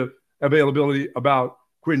media availability about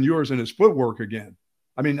Quinn Ewers and his footwork again.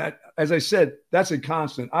 I mean, as I said, that's a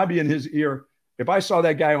constant. I'd be in his ear. If I saw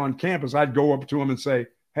that guy on campus, I'd go up to him and say,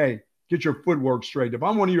 "Hey, get your footwork straight." If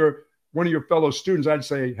I'm one of your fellow students, I'd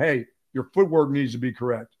say, "Hey, your footwork needs to be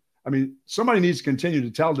correct." I mean, somebody needs to continue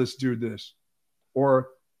to tell this dude this, or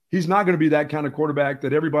he's not going to be that kind of quarterback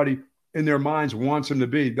that everybody in their minds wants him to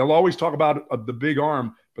be. They'll always talk about the big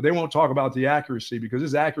arm, but they won't talk about the accuracy, because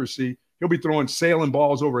his accuracy, he'll be throwing sailing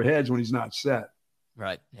balls over heads when he's not set.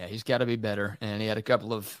 Right. Yeah, he's got to be better. And he had a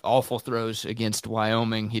couple of awful throws against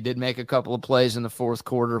Wyoming. He did make a couple of plays in the fourth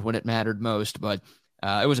quarter when it mattered most, but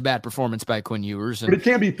it was a bad performance by Quinn Ewers. But it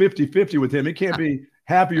can't be 50-50 with him. It can't be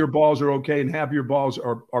half of your balls are okay and half of your balls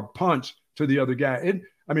are punched to the other guy.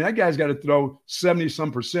 That guy's got to throw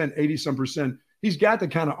 70-some percent, 80-some percent. He's got the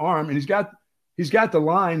kind of arm, and he's got the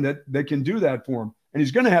line that can do that for him. And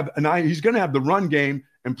he's going to have the run game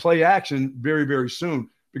and play action very, very soon.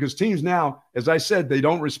 Because teams now, as I said, they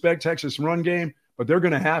don't respect Texas run game, but they're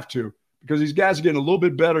going to have to, because these guys are getting a little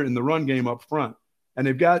bit better in the run game up front. And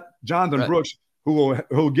they've got Jonathan Brooks, who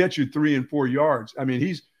will get you 3 and 4 yards. I mean,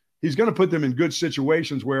 he's going to put them in good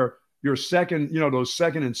situations where your second, those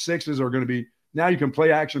 2nd and 6s are going to be, now you can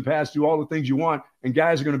play action pass, do all the things you want, and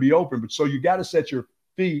guys are going to be open. But so you got to set your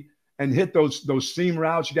feet and hit those seam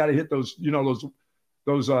routes. You got to hit those,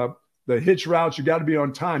 the hitch routes. You got to be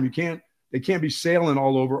on time. They can't be sailing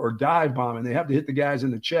all over or dive bombing. They have to hit the guys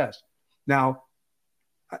in the chest. Now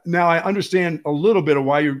I understand a little bit of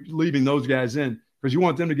why you're leaving those guys in, because you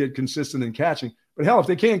want them to get consistent in catching. But hell, if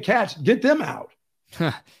they can't catch, get them out.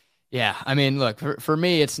 Yeah. I mean, look, for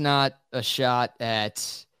me, it's not a shot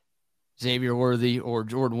at Xavier Worthy or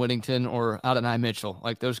Jordan Whittington or Adonai Mitchell.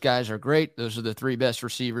 Like, those guys are great. Those are the 3 best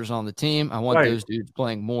receivers on the team. I want those dudes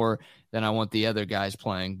playing more than I want the other guys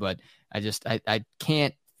playing. But I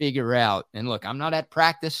can't figure out. And look, I'm not at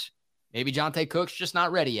practice. Maybe Jonte Cook's just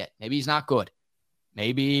not ready yet. Maybe he's not good.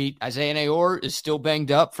 Maybe Isaiah Nayor is still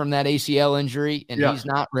banged up from that ACL injury and he's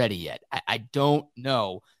not ready yet. I don't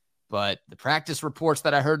know. But the practice reports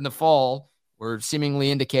that I heard in the fall were seemingly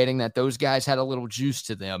indicating that those guys had a little juice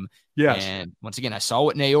to them. Yes. And once again, I saw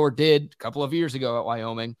what Nayor did a couple of years ago at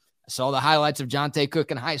Wyoming. I saw the highlights of Jonte Cook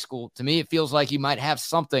in high school. To me, it feels like you might have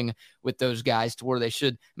something with those guys to where they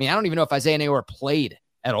should. I mean, I don't even know if Isaiah Nayor played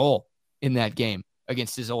at all in that game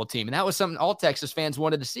against his old team. And that was something all Texas fans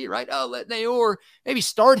wanted to see, right? Oh, let Nayor maybe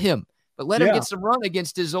start him, but let him get some run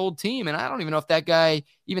against his old team. And I don't even know if that guy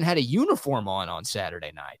even had a uniform on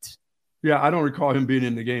Saturday night. Yeah, I don't recall him being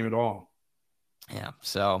in the game at all. Yeah,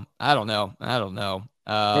 so I don't know.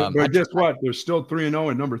 But guess what? They're still 3-0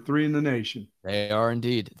 and number 3 in the nation. They are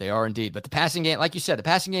indeed. But the passing game, like you said, the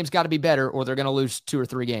passing game's got to be better, or they're going to lose 2 or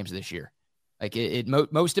 3 games this year. Like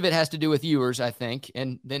most of it has to do with Ewers, I think,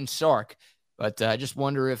 and then Sark. But I just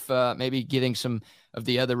wonder if maybe getting some of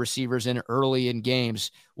the other receivers in early in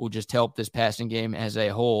games will just help this passing game as a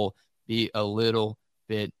whole be a little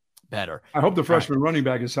bit better. I hope the freshman running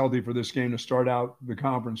back is healthy for this game to start out the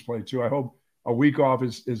conference play too. I hope a week off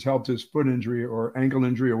has helped his foot injury or ankle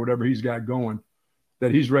injury or whatever he's got going,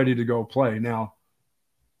 that he's ready to go play. Now,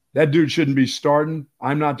 that dude shouldn't be starting.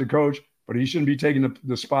 I'm not the coach, but he shouldn't be taking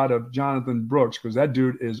the spot of Jonathan Brooks, because that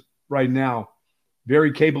dude is right now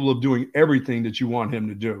very capable of doing everything that you want him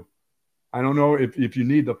to do. I don't know if you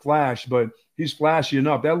need the flash, but he's flashy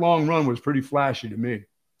enough. That long run was pretty flashy to me. Yep.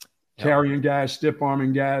 Carrying guys, stiff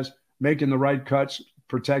arming guys, making the right cuts,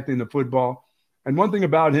 protecting the football. And one thing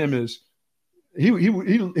about him is he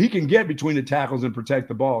can get between the tackles and protect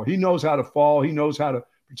the ball. He knows how to fall. He knows how to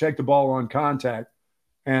protect the ball on contact.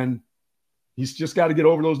 And he's just got to get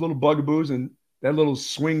over those little bugaboos and that little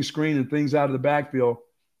swing screen and things out of the backfield.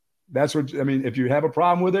 That's what, I mean, if you have a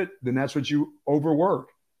problem with it, then that's what you overwork.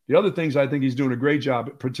 The other things, I think he's doing a great job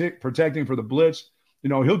at protecting for the blitz. You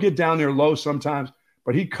know, he'll get down there low sometimes,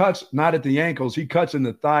 but he cuts not at the ankles. He cuts in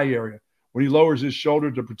the thigh area when he lowers his shoulder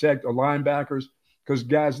to protect the linebackers. Because,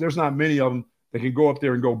 guys, there's not many of them that can go up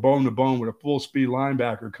there and go bone to bone with a full-speed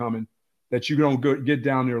linebacker coming that you don't get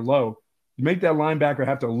down there low. You make that linebacker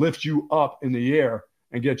have to lift you up in the air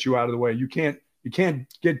and get you out of the way. You can't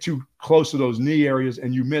get too close to those knee areas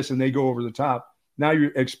and you miss and they go over the top. Now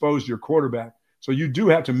you're exposed to your quarterback. So you do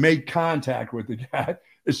have to make contact with the guy.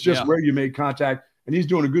 It's just where you make contact, and he's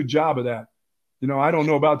doing a good job of that. You know, I don't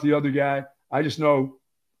know about the other guy. I just know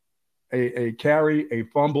a carry, a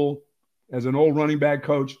fumble, as an old running back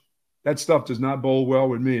coach, that stuff does not bode well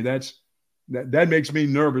with me. That makes me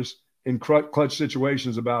nervous in clutch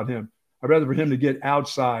situations about him. I'd rather for him to get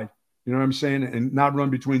outside, you know what I'm saying, and not run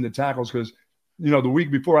between the tackles because, you know, the week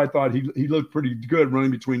before I thought he looked pretty good running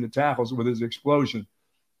between the tackles with his explosion.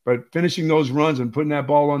 But finishing those runs and putting that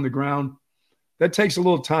ball on the ground, that takes a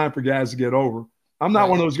little time for guys to get over. I'm not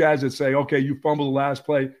one of those guys that say, okay, you fumble the last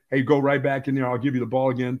play. Hey, go right back in there. I'll give you the ball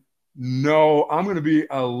again. No, I'm going to be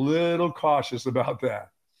a little cautious about that.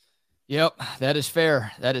 Yep, that is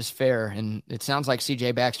fair. That is fair. And it sounds like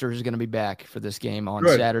C.J. Baxter is going to be back for this game on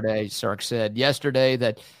Saturday. Sark said yesterday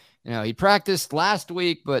that, you know, he practiced last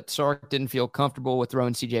week, but Sark didn't feel comfortable with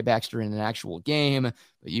throwing C.J. Baxter in an actual game.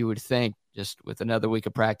 But you would think just with another week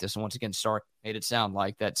of practice, and once again, Sark made it sound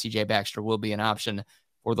like that C.J. Baxter will be an option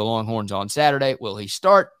for the Longhorns on Saturday. Will he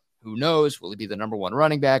start? Who knows? Will he be the number one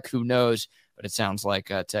running back? Who knows? But it sounds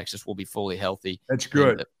like Texas will be fully healthy. That's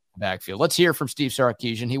good. In the backfield. Let's hear from Steve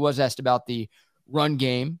Sarkisian. He was asked about the run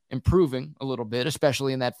game improving a little bit,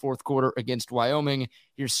 especially in that fourth quarter against Wyoming.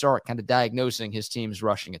 Here's Sark kind of diagnosing his team's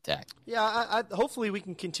rushing attack. Yeah, hopefully we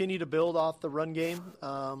can continue to build off the run game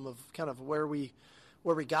of kind of where we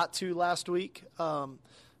got to last week. You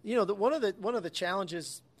know, one of the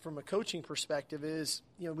challenges from a coaching perspective is,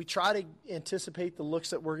 you know, we try to anticipate the looks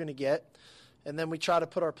that we're going to get. And then we try to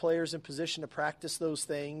put our players in position to practice those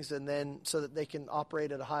things and then so that they can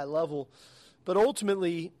operate at a high level. But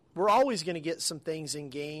ultimately, we're always going to get some things in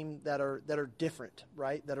game that are different,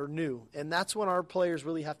 right, that are new. And that's when our players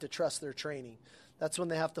really have to trust their training. That's when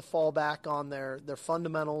they have to fall back on their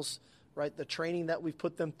fundamentals, right, the training that we've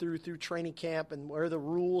put them through training camp and where the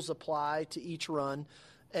rules apply to each run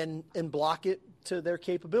and block it to their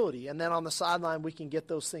capability. And then on the sideline, we can get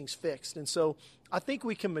those things fixed. And so I think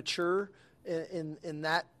we can mature in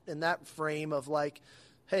that frame of like,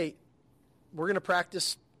 hey, we're going to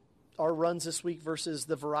practice our runs this week versus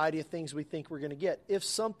the variety of things we think we're going to get. If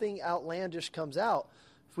something outlandish comes out,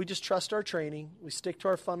 if we just trust our training, we stick to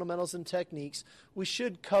our fundamentals and techniques, we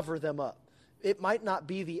should cover them up. It might not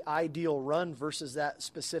be the ideal run versus that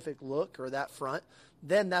specific look or that front.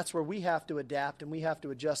 Then that's where we have to adapt and we have to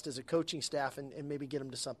adjust as a coaching staff and maybe get them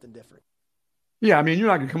to something different. Yeah, I mean, you're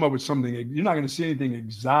not going to come up with something. You're not going to see anything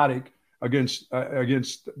exotic against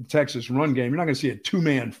Texas run game. You're not going to see a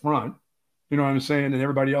two-man front, you know what I'm saying, and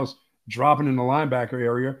everybody else dropping in the linebacker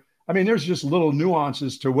area. I mean, there's just little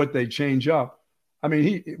nuances to what they change up. I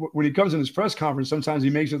mean, when he comes in his press conference, sometimes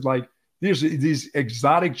he makes it like these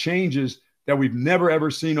exotic changes that we've never,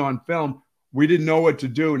 ever seen on film. We didn't know what to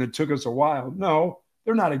do, and it took us a while. No,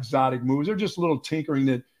 they're not exotic moves. They're just a little tinkering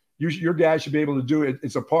that your guys should be able to do.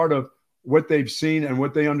 It's a part of what they've seen and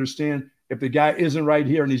what they understand. If the guy isn't right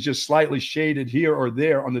here and he's just slightly shaded here or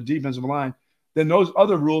there on the defensive line, then those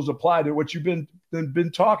other rules apply to what you've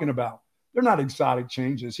been talking about. They're not exotic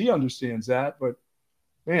changes. He understands that. But,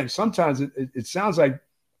 man, sometimes it sounds like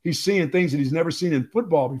he's seeing things that he's never seen in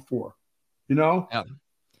football before, you know?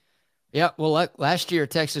 Yeah. Well, last year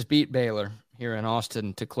Texas beat Baylor here in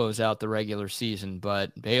Austin to close out the regular season,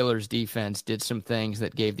 but Baylor's defense did some things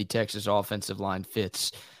that gave the Texas offensive line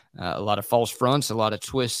fits. A lot of false fronts, a lot of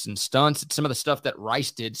twists and stunts. It's some of the stuff that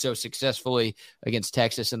Rice did so successfully against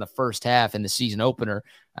Texas in the first half in the season opener.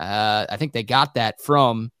 I think they got that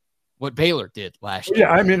from what Baylor did last year.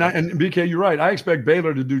 Yeah, I mean, and BK, you're right. I expect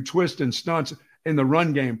Baylor to do twists and stunts in the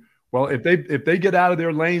run game. Well, if they get out of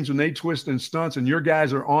their lanes when they twist and stunts and your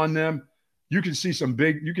guys are on them, you can see some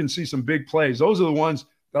big plays. Those are the ones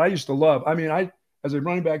that I used to love. I mean, as a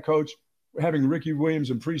running back coach, having Ricky Williams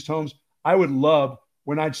and Priest Holmes, I would love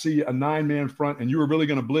when I'd see a 9-man front and you were really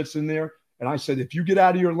going to blitz in there. And I said, if you get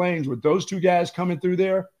out of your lanes with those two guys coming through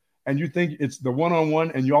there and you think it's the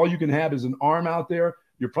one-on-one and all you can have is an arm out there,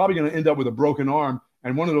 you're probably going to end up with a broken arm.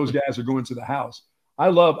 And one of those guys are going to the house. I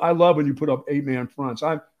love when you put up 8-man fronts.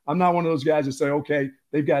 I'm not one of those guys that say, okay,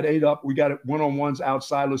 they've got 8 up. We got it one-on-ones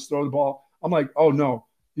outside. Let's throw the ball. I'm like, oh no,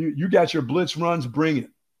 you got your blitz runs, bring it.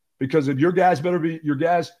 Because if your guys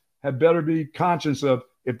have better be conscious of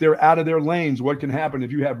if they're out of their lanes, what can happen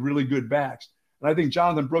if you have really good backs. And I think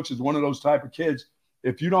Jonathan Brooks is one of those type of kids.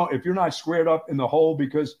 If you're not squared up in the hole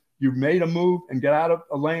because you made a move and get out of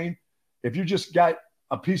a lane, if you just got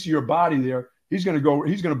a piece of your body there, he's going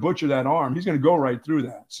to butcher that arm. He's going to go right through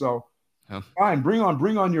that. So fine, bring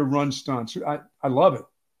on your run stunts. I love it.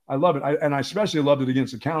 And I especially loved it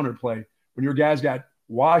against the counter play when your guys got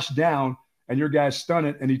washed down and your guy stunned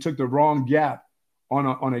it and he took the wrong gap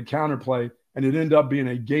on a counter play and it ended up being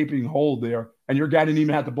a gaping hole there. And your guy didn't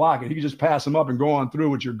even have to block it. He could just pass him up and go on through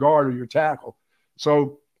with your guard or your tackle.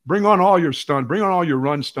 So bring on all your stunts, bring on all your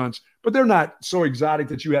run stunts, but they're not so exotic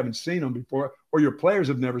that you haven't seen them before or your players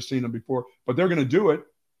have never seen them before, but they're going to do it.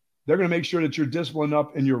 They're going to make sure that you're disciplined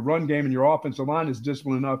enough in your run game and your offensive line is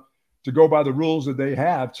disciplined enough to go by the rules that they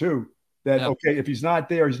have too. That, okay, if he's not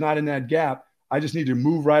there, he's not in that gap, I just need to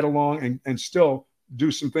move right along and still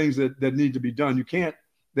do some things that need to be done. You can't,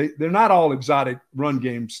 they're not all exotic run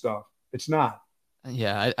game stuff. It's not.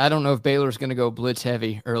 Yeah, I don't know if Baylor's going to go blitz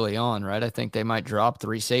heavy early on, right? I think they might drop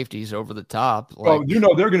 3 safeties over the top. Well, they're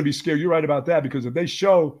going to be scared. You're right about that because if they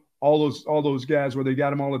show all those guys where they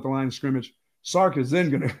got them all at the line of scrimmage, Sark is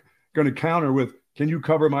then going to counter with, can you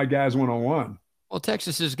cover my guys one-on-one? Well,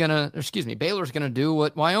 Baylor's going to do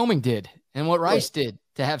what Wyoming did and what Rice did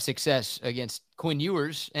to have success against Quinn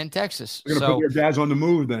Ewers and Texas. They're going to put their guys on the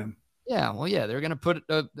move then. Yeah, well, yeah, they're going to put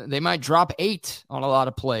they might drop 8 on a lot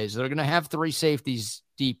of plays. They're going to have 3 safeties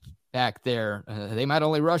deep back there. They might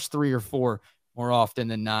only rush 3 or 4 more often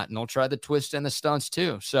than not, and they'll try the twist and the stunts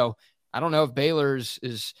too. So I don't know if Baylor's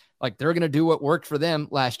is like they're going to do what worked for them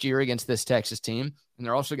last year against this Texas team, and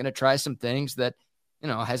they're also going to try some things that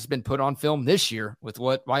has been put on film this year with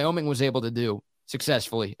what Wyoming was able to do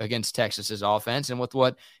successfully against Texas's offense and with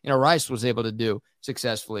what Rice was able to do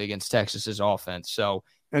successfully against Texas's offense. So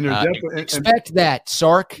and they're definitely expect that,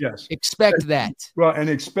 Sark. Yes, expect that. Well, and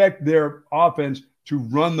expect their offense to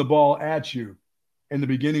run the ball at you in the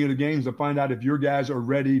beginning of the games to find out if your guys are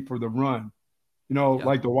ready for the run.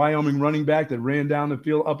 Like the Wyoming running back that ran down the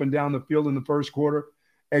field, up and down the field in the first quarter.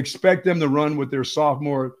 Expect them to run with their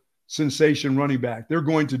sophomore sensation running back. They're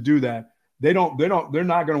going to do that. They're not going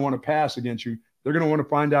to want to pass against you. They're going to want to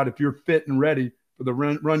find out if you're fit and ready for the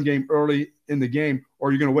run game early in the game,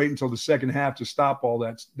 or you're going to wait until the second half to stop all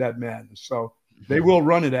that madness. So they will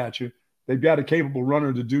run it at you. They've got a capable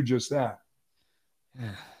runner to do just that.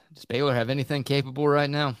 Does Baylor have anything capable right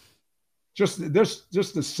now? Just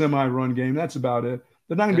the semi-run game. That's about it.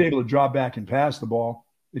 They're not going to be able to drop back and pass the ball.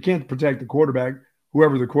 They can't protect the quarterback,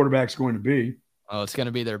 whoever the quarterback's going to be. Oh, it's going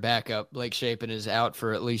to be their backup. Blake Shapen is out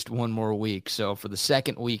for at least one more week. So for the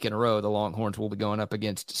second week in a row, the Longhorns will be going up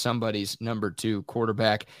against somebody's number 2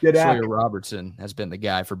 quarterback. Sawyer Robertson has been the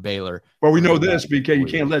guy for Baylor. Well, we know this, BK. You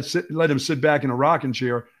can't let him sit back in a rocking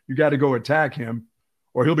chair. You got to go attack him,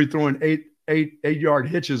 or he'll be throwing 8-yard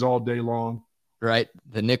hitches all day long. Right,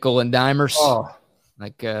 the nickel and dimers,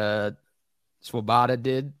 like Swoboda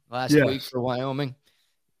did last week for Wyoming.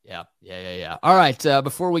 Yeah. All right,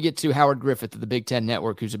 before we get to Howard Griffith of the Big Ten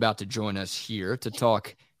Network, who's about to join us here to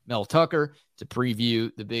talk Mel Tucker, to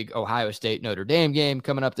preview the big Ohio State-Notre Dame game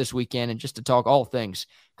coming up this weekend, and just to talk all things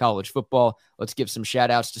college football, let's give some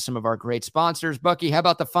shout-outs to some of our great sponsors. Bucky, how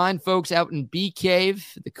about the fine folks out in Bee Cave,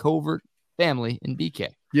 the Covert family in BK?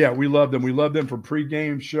 Yeah, we love them. We love them for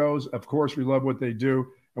pregame shows. Of course, we love what they do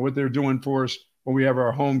and what they're doing for us when we have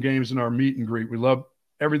our home games and our meet and greet. We love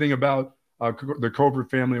everything about the Covert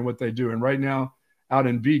family and what they do. And right now, out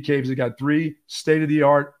in Bee Caves, they got 3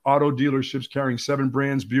 state-of-the-art auto dealerships carrying 7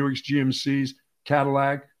 brands: Buicks, GMCs,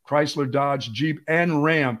 Cadillac, Chrysler, Dodge, Jeep, and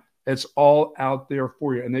Ram. It's all out there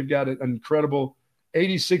for you. And they've got an incredible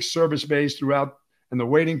 86 service bays throughout, and the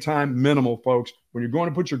waiting time minimal, folks. When you're going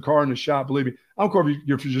to put your car in the shop, believe me, I don't care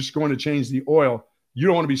if you're just going to change the oil. You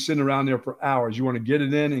don't want to be sitting around there for hours. You want to get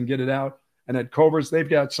it in and get it out. And at Covert's, they've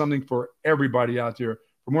got something for everybody out there.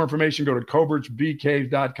 For more information, go to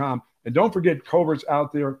covertsbcave.com. And don't forget Covert's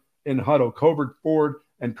out there in Hutto, Covert Ford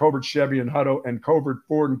and Covert Chevy in Hutto, and Covert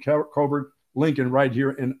Ford and Covert Lincoln right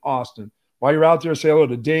here in Austin. While you're out there, say hello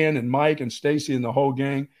to Dan and Mike and Stacy and the whole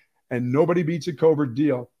gang. And nobody beats a Covert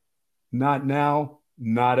deal. Not now,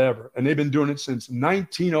 not ever. And they've been doing it since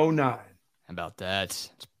 1909. How about that?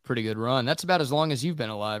 It's pretty good run. That's about as long as you've been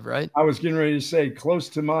alive, right? I was getting ready to say close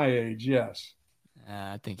to my age, yes.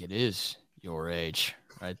 I think it is your age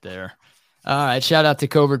right there. All right, shout out to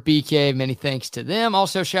Covert BK. Many thanks to them.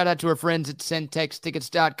 Also, shout out to our friends at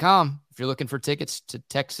sendtexttickets.com. If you're looking for tickets to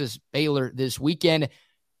Texas Baylor this weekend,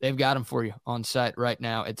 they've got them for you on site right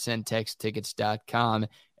now at sendtexttickets.com.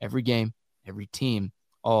 Every game, every team,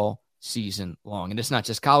 all season long. And it's not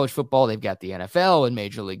just college football. They've got the NFL and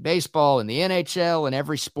Major League Baseball and the NHL and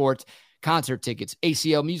every sport, concert tickets,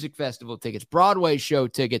 ACL Music Festival tickets, Broadway show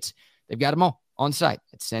tickets. They've got them all on site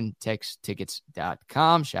at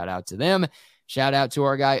sendtexttickets.com. Shout out to them. Shout out to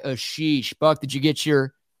our guy, Ashish. Buck, did you get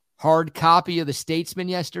your hard copy of The Statesman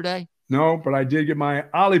yesterday? No, but I did get my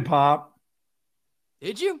Olipop.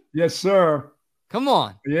 Did you? Yes, sir. Come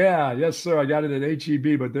on. Yeah, yes, sir. I got it at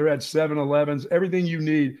HEB, but they're at 7-Elevens. Everything you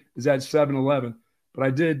need is at 7-Eleven. But I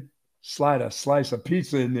did slide a slice of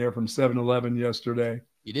pizza in there from 7-Eleven yesterday.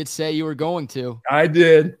 You did say you were going to. I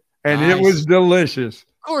did, and Nice. It was delicious.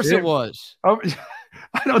 Of course it was. I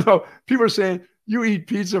don't know. People are saying, you eat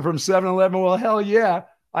pizza from 7-Eleven. Well, hell yeah.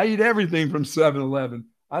 I eat everything from 7-Eleven.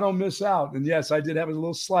 I don't miss out. And yes, I did have a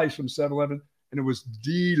little slice from 7-Eleven, and it was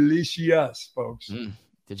delicious, folks.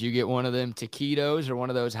 Did you get one of them taquitos or one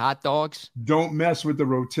of those hot dogs? Don't mess with the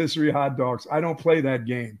rotisserie hot dogs. I don't play that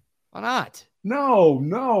game. Why not?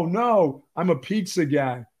 No. I'm a pizza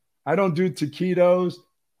guy. I don't do taquitos.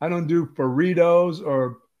 I don't do burritos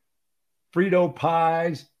or Frito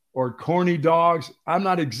pies or corny dogs. I'm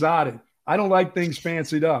not exotic. I don't like things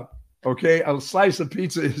fancied up. Okay. A slice of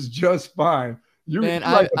pizza is just fine. You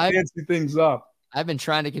like to fancy things up. I've been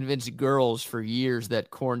trying to convince girls for years that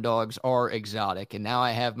corn dogs are exotic, and now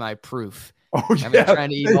I have my proof. I've been trying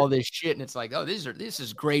to eat all this shit, and it's like, oh, this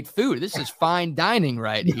is great food. This is fine dining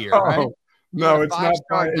right here, right? No, it's not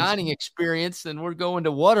five-star dining experience, and we're going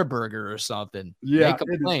to Whataburger or something. Yeah, they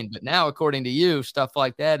complain, but now, according to you, stuff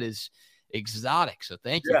like that is exotic. So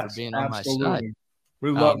thank you for being on my side.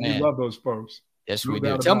 We love those folks. Yes, we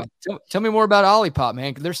do. Tell me more about Olipop,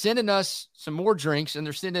 man. They're sending us some more drinks, and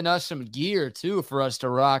they're sending us some gear too for us to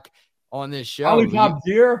rock on this show. Olipop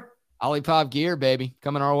gear, Olipop gear, baby,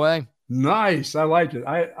 coming our way. Nice, I like it.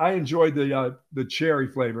 I enjoyed the cherry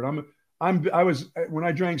flavor. I was when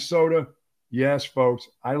I drank soda. Yes, folks,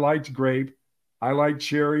 I liked grape. I liked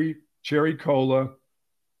cherry cola.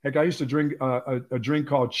 Heck, I used to drink a drink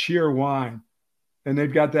called Cheer Wine. And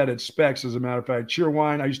they've got that at Specs, as a matter of fact. Cheer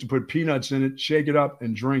Wine, I used to put peanuts in it, shake it up,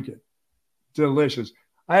 and drink it. Delicious.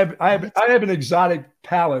 I have an exotic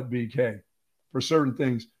palate, BK, for certain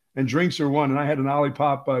things. And drinks are one. And I had an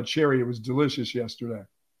Olipop cherry. It was delicious yesterday.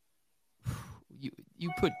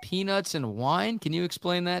 You put peanuts in wine? Can you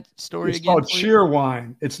explain that story again? It's called Cheer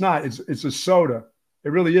Wine. It's not. It's a soda. It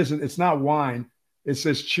really isn't. It's not wine. It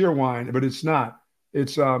says Cheer Wine, but it's not.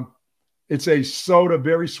 It's a soda,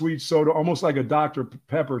 very sweet soda, almost like a Dr.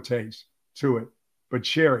 Pepper taste to it, but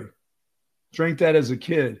cherry. Drank that as a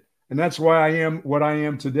kid. And that's why I am what I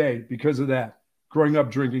am today, because of that, growing up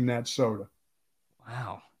drinking that soda.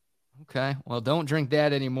 Wow. Okay. Well, don't drink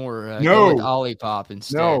that anymore. No. Go with Olipop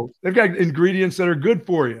instead. No. They've got ingredients that are good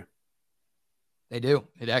for you. They do.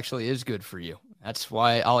 It actually is good for you. That's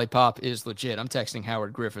why Olipop is legit. I'm texting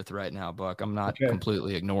Howard Griffith right now, Buck. I'm not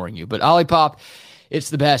completely ignoring you. But Olipop, it's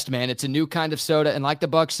the best, man. It's a new kind of soda. And like the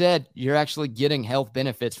Buck said, you're actually getting health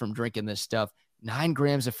benefits from drinking this stuff. 9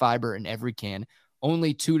 grams of fiber in every can.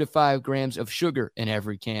 Only 2 to 5 grams of sugar in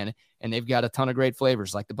every can. And they've got a ton of great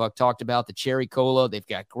flavors. Like the Buck talked about, the cherry cola. They've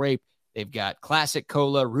got grape. They've got classic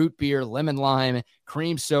cola, root beer, lemon lime,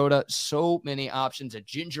 cream soda, so many options. A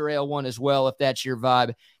ginger ale one as well, if that's your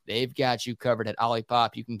vibe. They've got you covered at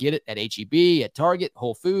Olipop. You can get it at HEB, at Target,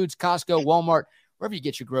 Whole Foods, Costco, Walmart, wherever you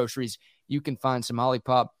get your groceries. You can find some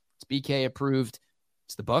Olipop. It's BK approved.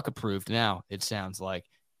 It's the Buck approved now, it sounds like.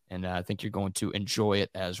 And I think you're going to enjoy it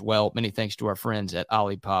as well. Many thanks to our friends at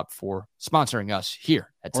Olipop for sponsoring us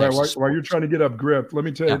here at Texas. All right, while you're trying to get up grip, let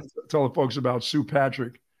me tell the folks about Sue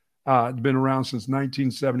Patrick. It's been around since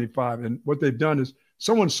 1975. And what they've done is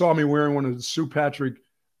someone saw me wearing one of the Sue Patrick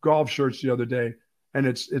golf shirts the other day. And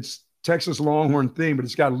it's Texas Longhorn theme, but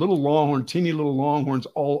it's got teeny little Longhorns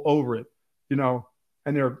all over it,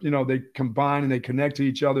 and they combine and they connect to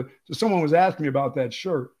each other. So someone was asking me about that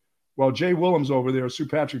shirt. Well, Jay Willems over there, Sue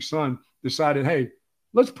Patrick's son, decided, hey,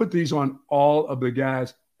 let's put these on all of the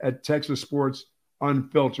guys at Texas Sports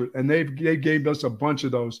Unfiltered. And they gave us a bunch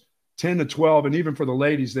of those, 10 to 12. And even for the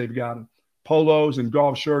ladies, they've got them, polos and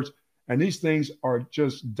golf shirts. And these things are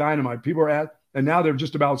just dynamite. People are and now they're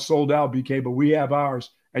just about sold out, BK, but we have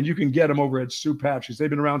ours. And you can get them over at Sue Patrick's. They've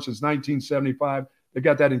been around since 1975. They've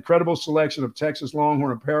got that incredible selection of Texas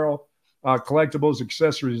Longhorn apparel. collectibles,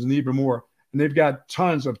 accessories, and even more. And they've got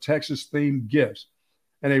tons of Texas-themed gifts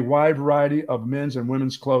and a wide variety of men's and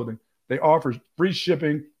women's clothing. They offer free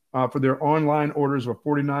shipping for their online orders of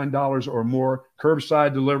 $49 or more,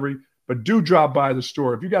 curbside delivery. But do drop by the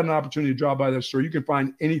store. If you got an opportunity to drop by the store, you can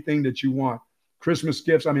find anything that you want. Christmas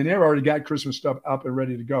gifts. I mean, they've already got Christmas stuff up and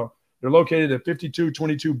ready to go. They're located at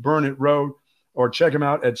 5222 Burnett Road, or check them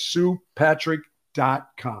out at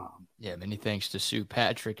SuePatrick.com. Yeah, many thanks to Sue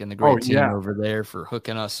Patrick and the great team over there for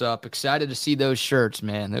hooking us up. Excited to see those shirts,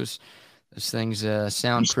 man. Those things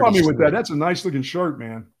sound you pretty. You with that. That's a nice looking shirt,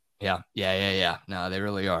 man. Yeah. No, they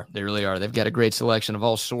really are. They've got a great selection of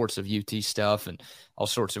all sorts of UT stuff and all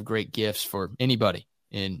sorts of great gifts for anybody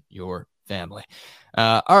in your family.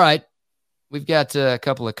 All right. We've got a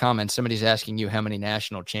couple of comments. Somebody's asking you how many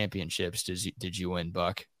national championships did you win,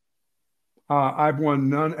 Buck? I've won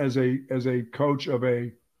none as a coach of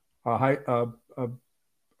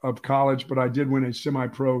of college, but I did win a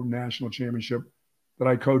semi-pro national championship that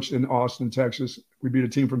I coached in Austin, Texas. We beat a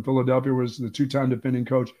team from Philadelphia. Was the two-time defending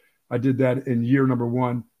coach. I did that in year number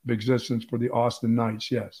 1 of existence for the Austin Knights.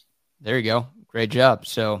 Yes. There you go. Great job.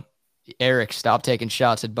 So, Eric, stop taking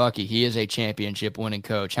shots at Bucky. He is a championship winning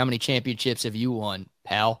coach. How many championships have you won,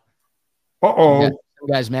 pal? Some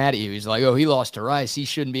guy's mad at you. He's like, oh, he lost to Rice. He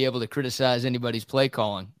shouldn't be able to criticize anybody's play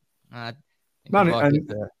calling. I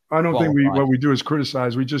don't think what we do is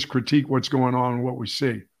criticize. We just critique what's going on and what we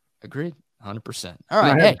see. Agreed. 100%. All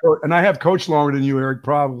right. And I have coached longer than you, Eric,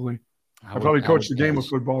 probably. I probably coached the game of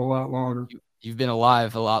football a lot longer. You've been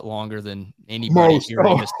alive a lot longer than anybody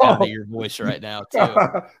hearing the sound of your voice right now, too.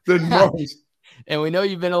 Than most. And we know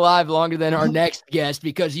you've been alive longer than our next guest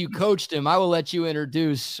because you coached him. I will let you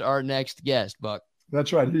introduce our next guest, Buck.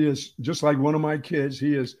 That's right. He is just like one of my kids.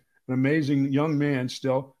 He is an amazing young man,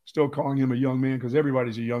 still calling him a young man because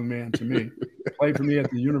everybody's a young man to me. Played for me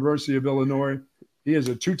at the University of Illinois. He is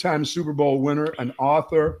a 2-time Super Bowl winner, an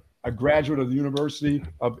author, a graduate of the University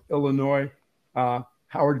of Illinois.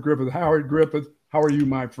 Howard Griffith, how are you,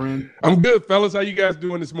 my friend? I'm good, fellas. How you guys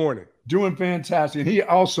doing this morning? Doing fantastic. And he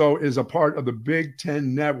also is a part of the Big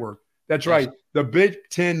Ten Network. That's right, the Big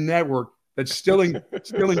Ten Network that's stealing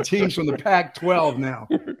teams from the Pac-12 now,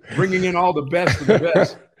 bringing in all the best of the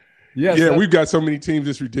best. Yes, yeah, we've got so many teams,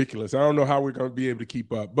 it's ridiculous. I don't know how we're going to be able to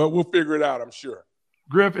keep up, but we'll figure it out, I'm sure.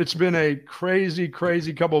 Griff, it's been a crazy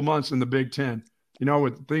couple of months in the Big Ten,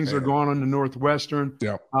 with things that are going on in the Northwestern.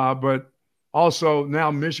 Yeah. But also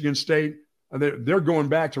now Michigan State, they're going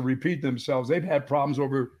back to repeat themselves. They've had problems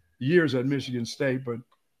over years at Michigan State, but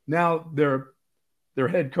now their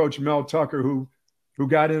head coach, Mel Tucker, who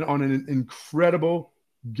got in on an incredible,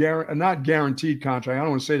 not guaranteed contract. I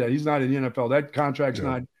don't want to say that. He's not in the NFL. That contract's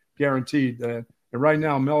not guaranteed. And right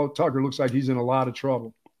now, Mel Tucker looks like he's in a lot of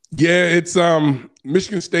trouble. Yeah, it's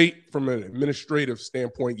Michigan State, from an administrative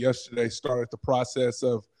standpoint, yesterday started the process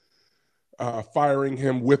of firing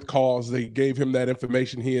him with cause. They gave him that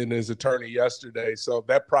information, he and his attorney, yesterday. So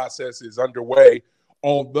that process is underway,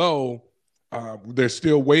 although they're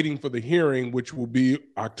still waiting for the hearing, which will be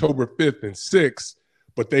October 5th and 6th.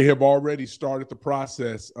 But they have already started the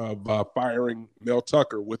process of firing Mel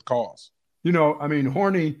Tucker with cause.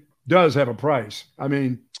 Horny does have a price.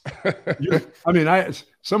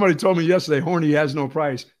 Somebody told me yesterday, Horny has no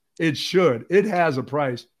price. It should. It has a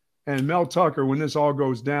price. And Mel Tucker, when this all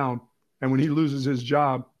goes down and when he loses his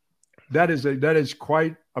job, that is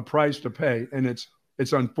quite a price to pay. And it's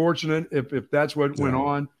unfortunate if that's what went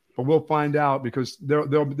on, but we'll find out because there's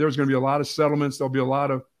going to be a lot of settlements. There'll be a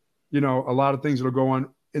lot of things that'll go on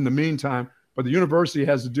in the meantime. But the university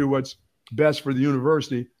has to do what's best for the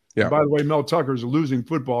university. Yeah. By the way, Mel Tucker's losing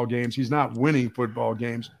football games. He's not winning football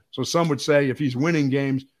games. So some would say if he's winning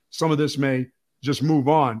games, some of this may just move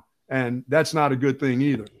on. And that's not a good thing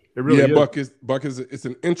either. It really is. Buck is it's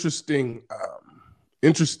an interesting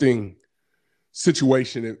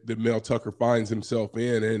situation that Mel Tucker finds himself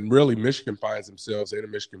in, and really Michigan finds themselves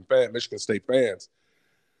in, Michigan State fans.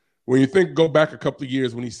 When you go back a couple of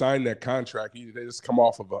years when he signed that contract, they just come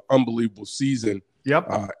off of an unbelievable season.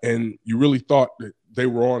 Yep. And you really thought that they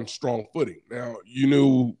were on strong footing. Now, you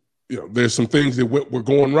knew there's some things that were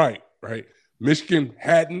going right? Michigan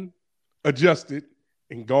hadn't adjusted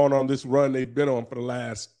and gone on this run they've been on for the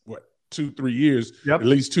last, 2-3 years, at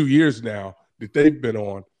least 2 years now that they've been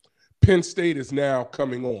on. Penn State is now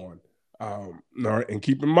coming on. And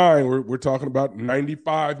keep in mind, we're talking about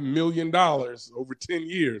 $95 million over 10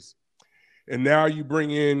 years. And now you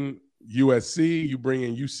bring in USC, you bring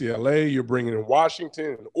in UCLA, you're bringing in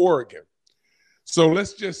Washington and Oregon. So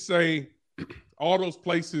let's just say all those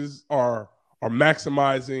places are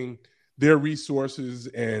maximizing their resources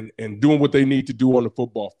and doing what they need to do on the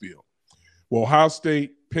football field. Well, Ohio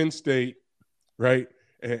State, Penn State, right,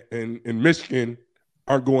 and Michigan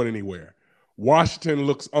aren't going anywhere. Washington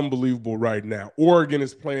looks unbelievable right now. Oregon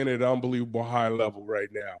is playing at an unbelievable high level right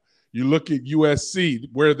now. You look at USC,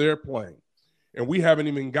 where they're playing. And we haven't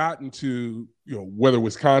even gotten to, whether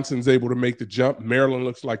Wisconsin's able to make the jump. Maryland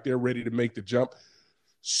looks like they're ready to make the jump.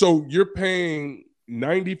 So you're paying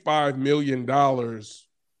 $95 million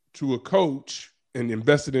to a coach and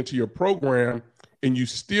invest it into your program, and you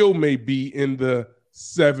still may be in the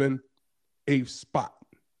 7th, 8th spot.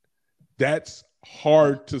 That's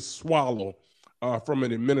hard to swallow from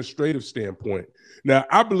an administrative standpoint. Now,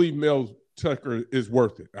 I believe Mel Tucker is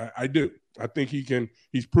worth it. I do. I think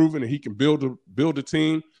he's proven that he can build a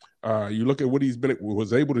team. You look at what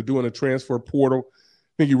was able to do in the transfer portal.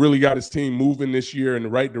 I think he really got his team moving this year in the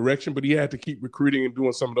right direction, but he had to keep recruiting and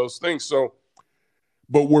doing some of those things. So,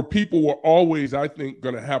 but where people were always, I think,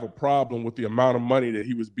 going to have a problem with the amount of money that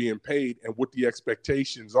he was being paid and what the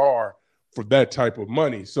expectations are for that type of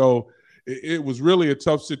money. So it was really a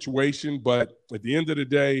tough situation, but at the end of the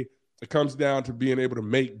day, it comes down to being able to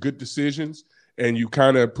make good decisions, and you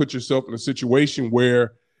kind of put yourself in a situation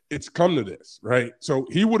where it's come to this, right? So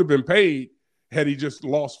he would have been paid had he just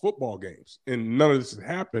lost football games, and none of this had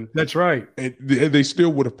happened. That's right. And they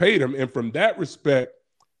still would have paid him. And from that respect,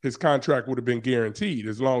 his contract would have been guaranteed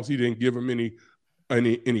as long as he didn't give him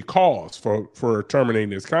any cause for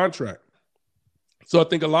terminating his contract. So I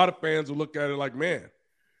think a lot of fans will look at it like, man,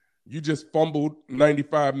 you just fumbled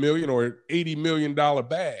 $95 million or $80 million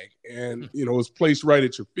bag, and it's placed right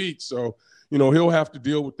at your feet. So he'll have to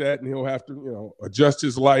deal with that, and he'll have to adjust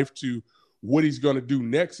his life to what he's going to do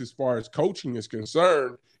next as far as coaching is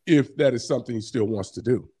concerned, if that is something he still wants to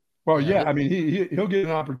do. Well, yeah, I mean he'll get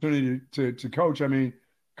an opportunity to coach. I mean,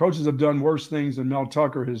 coaches have done worse things than Mel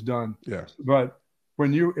Tucker has done. Yeah, but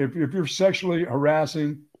when if you're sexually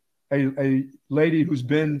harassing a lady who's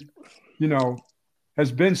been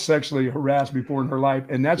has been sexually harassed before in her life,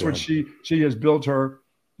 and that's what she has built her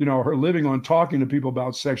her living on, talking to people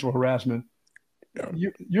about sexual harassment. Yeah.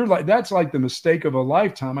 You're like, that's like the mistake of a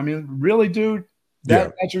lifetime. I mean, really, dude,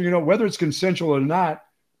 that's whether it's consensual or not,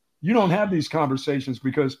 you don't have these conversations,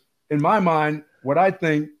 because in my mind, what I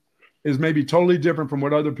think is maybe totally different from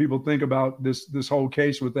what other people think about this whole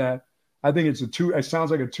case with that. I think it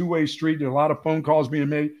sounds like a two-way street. There are a lot of phone calls being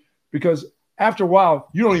made, because after a while,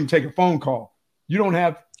 you don't even take a phone call. You don't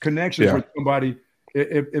have connections with somebody.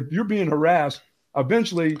 If you're being harassed,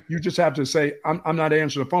 eventually you just have to say, I'm not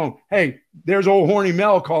answering the phone. Hey, there's old horny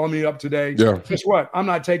Mel calling me up today. Yeah. Guess what? I'm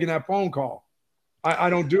not taking that phone call.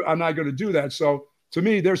 I'm not going to do that. So to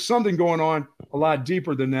me, there's something going on a lot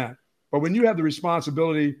deeper than that. But when you have the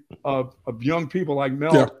responsibility of young people like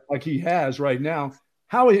Mel, like he has right now,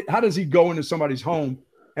 how does he go into somebody's home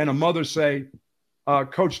and a mother say,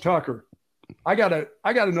 Coach Tucker, I got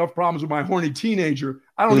enough problems with my horny teenager.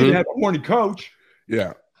 I don't even have a horny coach.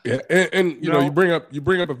 Yeah. Yeah. And you bring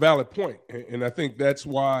up a valid point. And I think that's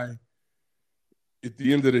why at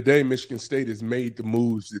the end of the day, Michigan State has made the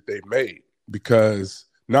moves that they've made, because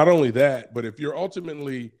not only that, but if you're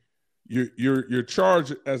ultimately you're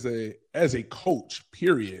charged as a coach,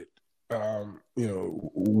 period,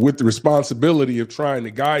 with the responsibility of trying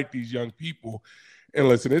to guide these young people. And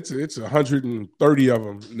listen, it's 130 of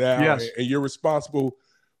them now, and you're responsible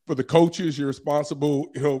for the coaches. You're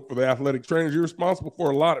responsible, for the athletic trainers. You're responsible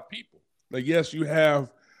for a lot of people. Like, yes, you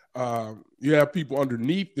have people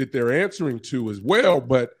underneath that they're answering to as well,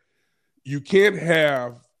 but you can't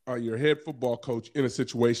have your head football coach in a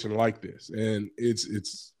situation like this. And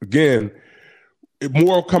it's again,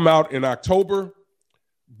 more will come out in October,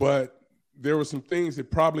 but there were some things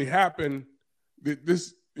that probably happened that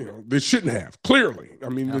they shouldn't have. Clearly, I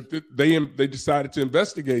mean, they decided to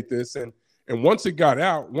investigate this, and once it got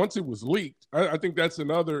out, once it was leaked, I think that's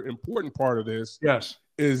another important part of this. Yes,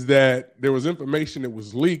 is that there was information that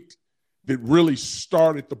was leaked that really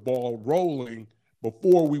started the ball rolling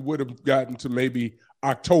before we would have gotten to maybe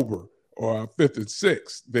October or 5th and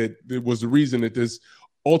 6th. That was the reason that this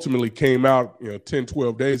ultimately came out, 10,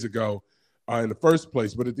 12 days ago in the first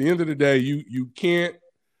place. But at the end of the day, you can't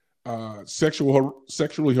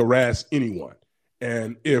sexually harass anyone.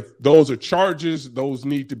 And if those are charges, those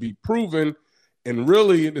need to be proven. And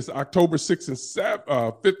really, this October 6th and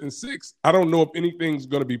 5th and 6th, I don't know if anything's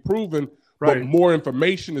going to be proven, but more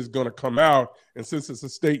information is going to come out. And since it's a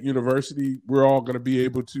state university, we're all going to be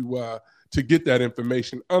able to get that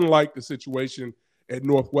information, unlike the situation at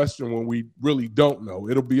Northwestern when we really don't know.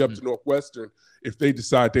 It'll be up to Northwestern if they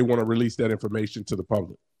decide they want to release that information to the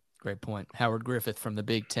public. Great point. Howard Griffith from the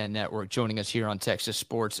Big Ten Network joining us here on Texas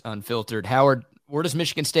Sports Unfiltered. Howard, where does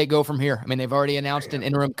Michigan State go from here? I mean, they've already announced an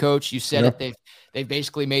interim coach. You said it. They've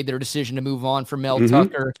basically made their decision to move on from Mel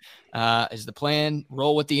Tucker. Is the plan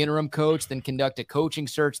roll with the interim coach, then conduct a coaching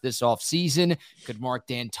search this offseason? Could Mark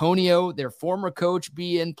D'Antonio, their former coach,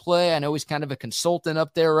 be in play? I know he's kind of a consultant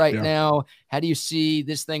up there right now. How do you see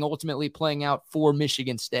this thing ultimately playing out for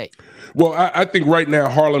Michigan State? Well, I think right now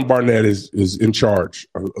Harlan Barnett is in charge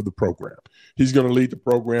of the program. He's going to lead the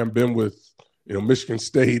program. Been with Michigan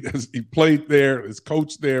State. He played there, has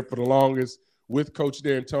coached there for the longest with Coach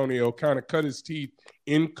D'Antonio, kind of cut his teeth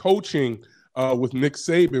in coaching with Nick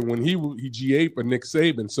Saban when he GA for Nick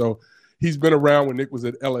Saban. So he's been around when Nick was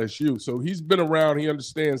at LSU. So he's been around. He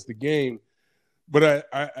understands the game. But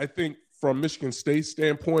I think from Michigan State's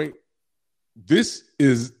standpoint, this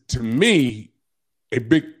is, to me,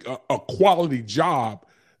 a quality job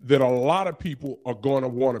that a lot of people are going to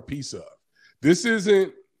want a piece of. This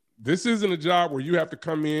isn't a job where you have to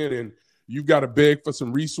come in and you've got to beg for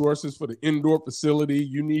some resources for the indoor facility.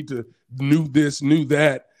 You need to new this, new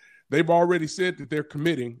that. They've already said that they're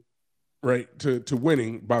committing, right, to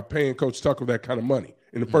winning by paying Coach Tucker that kind of money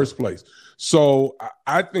in the first place. So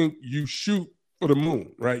I think you shoot for the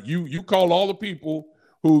moon, right? You call all the people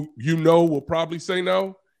who will probably say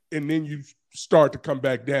no, and then you start to come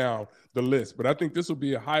back down the list. But I think this will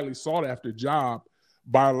be a highly sought-after job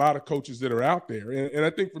by a lot of coaches that are out there. And I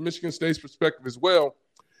think from Michigan State's perspective as well,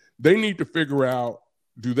 they need to figure out,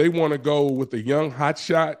 do they want to go with a young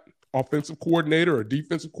hotshot offensive coordinator or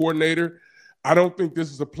defensive coordinator? I don't think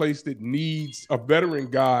this is a place that needs a veteran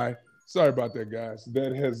guy. Sorry about that, guys.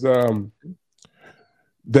 That has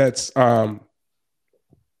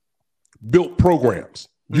built programs.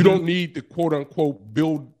 You don't need the quote unquote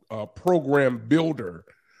program builder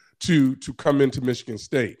to come into Michigan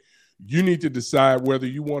State. You need to decide whether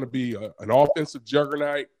you want to be an offensive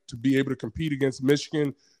juggernaut to be able to compete against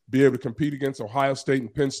Michigan, be able to compete against Ohio State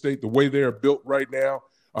and Penn State the way they're built right now.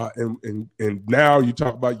 And now you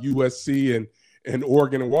talk about USC and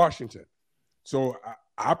Oregon and Washington. So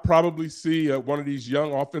I probably see one of these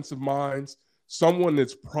young offensive minds, someone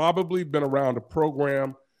that's probably been around a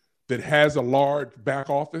program that has a large back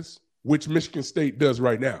office, which Michigan State does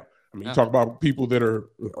right now. I mean, you talk about people that are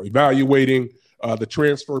evaluating the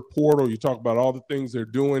transfer portal. You talk about all the things they're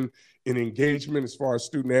doing in engagement as far as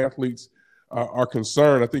student athletes are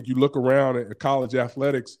concerned. I think you look around at college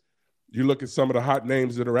athletics, you look at some of the hot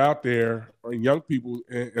names that are out there and young people,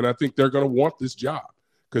 and I think they're going to want this job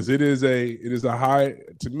because it is a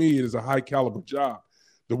high caliber job.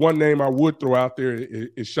 The one name I would throw out there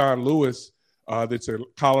is Sean Lewis. That's at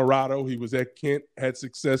Colorado. He was at Kent, had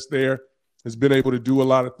success there, has been able to do a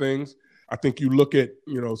lot of things. I think you look at,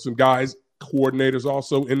 some guys, coordinators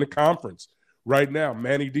also in the conference right now.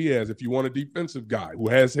 Manny Diaz, if you want a defensive guy who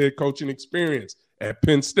has head coaching experience at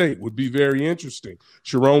Penn State, would be very interesting.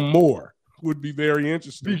 Sharon Moore would be very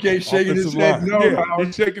interesting. BK shaking his head.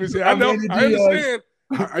 He's shaking his head. I know. I understand.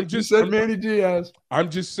 I'm just said Manny Diaz. I'm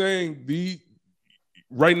just saying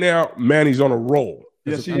right now, Manny's on a roll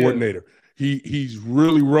as a coordinator. He's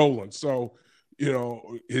really rolling. So,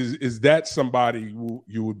 is that somebody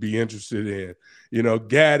you would be interested in?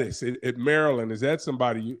 Gaddis at Maryland, is that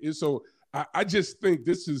somebody? So I just think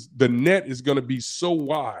the net is going to be so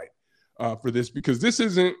wide for this because this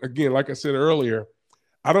isn't, again, like I said earlier,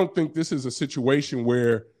 I don't think this is a situation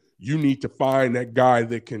where you need to find that guy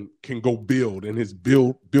that can go build and has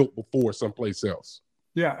built before someplace else.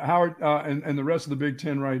 Yeah, Howard, and the rest of the Big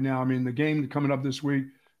Ten right now. I mean, the game coming up this week,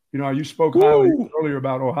 you spoke highly earlier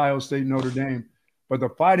about Ohio State, Notre Dame, but the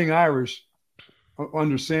Fighting Irish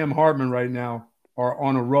under Sam Hartman right now are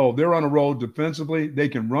on a roll. They're on a roll defensively. They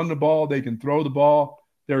can run the ball. They can throw the ball.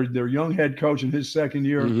 Their young head coach in his second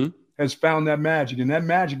year has found that magic, and that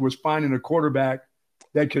magic was finding a quarterback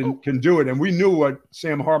that can do it. And we knew what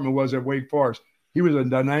Sam Hartman was at Wake Forest. He was a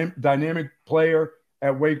dynamic player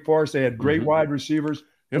at Wake Forest. They had great wide receivers.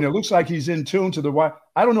 And it looks like he's in tune to the wide.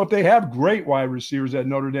 I don't know if they have great wide receivers at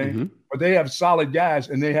Notre Dame, but they have solid guys,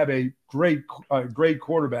 and they have a great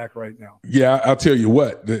quarterback right now. Yeah, I'll tell you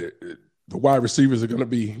what, the wide receivers are going to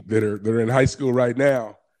be that are in high school right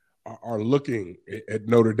now are looking at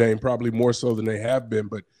Notre Dame probably more so than they have been.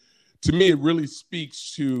 But to me, it really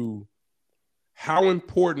speaks to how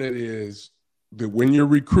important it is that when you're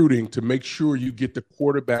recruiting to make sure you get the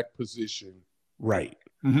quarterback position right,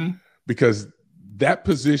 because that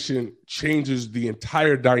position changes the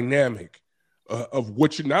entire dynamic of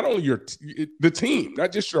what you not only the team,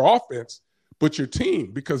 not just your offense, but your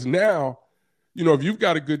team. Because now, if you've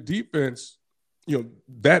got a good defense,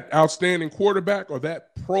 that outstanding quarterback or that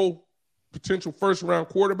potential first round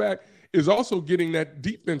quarterback is also getting that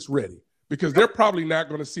defense ready because they're probably not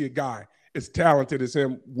going to see a guy as talented as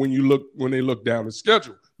him when they look down the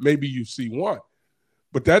schedule. Maybe you see one.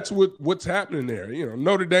 But that's what's happening there. You know,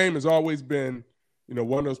 Notre Dame has always been, you know,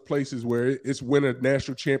 one of those places where it's win a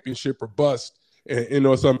national championship or bust. And you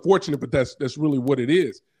know, it's unfortunate, but that's really what it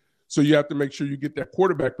is. So you have to make sure you get that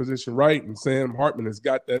quarterback position right, and Sam Hartman has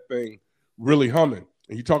got that thing really humming.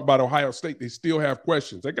 And you talk about Ohio State, they still have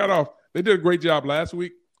questions. They did a great job last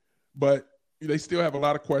week, but they still have a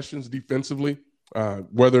lot of questions defensively,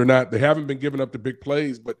 whether or not they haven't been giving up the big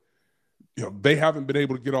plays, but you know, they haven't been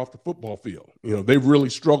able to get off the football field. You know, they've really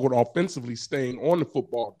struggled offensively staying on the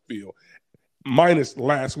football field, minus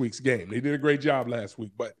last week's game. They did a great job last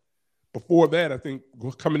week, but before that, I think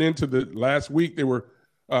coming into the last week, they were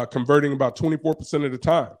converting about 24% of the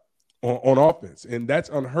time on offense, and that's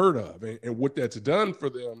unheard of. And what that's done for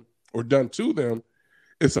them or done to them,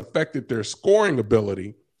 it's affected their scoring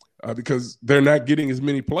ability because they're not getting as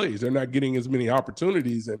many plays. They're not getting as many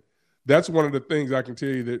opportunities, and that's one of the things I can tell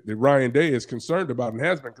you that Ryan Day is concerned about and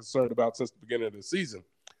has been concerned about since the beginning of the season.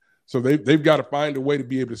 So they've got to find a way to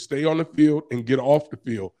be able to stay on the field and get off the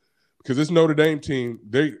field, because this Notre Dame team,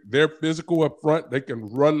 they're physical up front. They can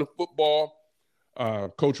run the football.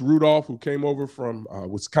 Coach Rudolph, who came over from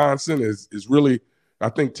Wisconsin, is really, I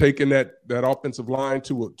think, taking that offensive line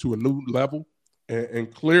to a new level.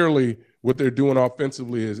 And clearly what they're doing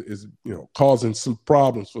offensively is you know, causing some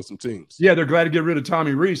problems for some teams. Yeah, they're glad to get rid of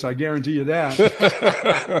Tommy Rees. I guarantee you that.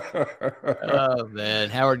 Oh, man.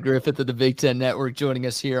 Howard Griffith of the Big Ten Network joining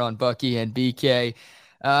us here on Bucky and BK.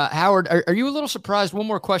 Howard, are you a little surprised? One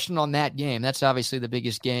more question on that game. That's obviously the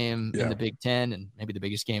biggest game in the Big Ten and maybe the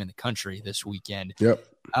biggest game in the country this weekend. Yep.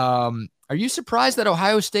 Are you surprised that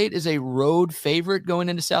Ohio State is a road favorite going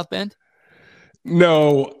into South Bend?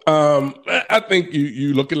 No, I think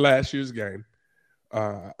you look at last year's game.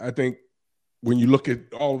 I think when you look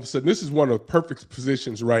at all of a sudden, this is one of the perfect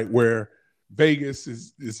positions, right, where Vegas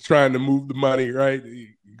is trying to move the money, right? You're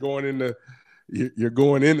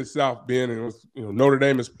going into South Bend, and you know, Notre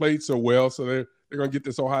Dame has played so well, so they're going to get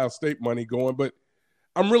this Ohio State money going. But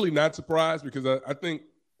I'm really not surprised, because I think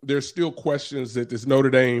there's still questions that this Notre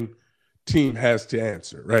Dame team has to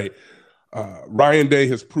answer, right? Ryan Day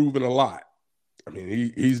has proven a lot. I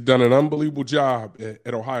mean, he's done an unbelievable job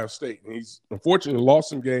at Ohio State. And he's unfortunately lost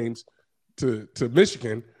some games to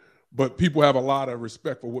Michigan, but people have a lot of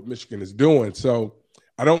respect for what Michigan is doing. So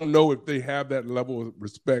I don't know if they have that level of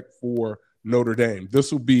respect for Notre Dame.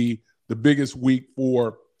 This will be the biggest week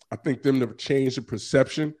for, I think, them to change the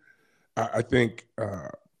perception. I think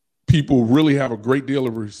people really have a great deal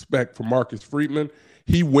of respect for Marcus Freeman.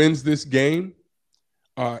 He wins this game,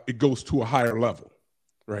 it goes to a higher level.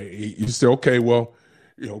 Right, you say, okay, well,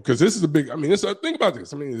 you know, because this is a big. I mean, think about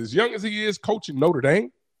this. I mean, as young as he is, coaching Notre Dame,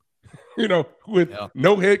 you know, with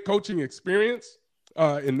no head coaching experience,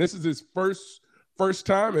 and this is his first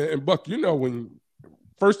time. And Buck, you know, when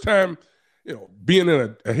first time, you know, being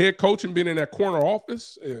in a head coach and being in that corner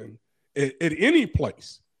office and at any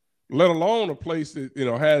place, let alone a place that, you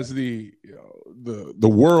know, has the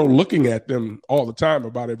world looking at them all the time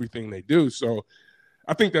about everything they do. So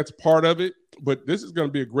I think that's part of it. But this is going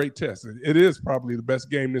to be a great test. It is probably the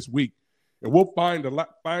best game this week, and we'll find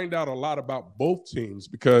out a lot about both teams,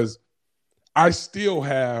 because I still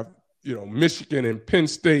have, you know, Michigan and Penn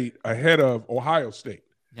State ahead of Ohio State.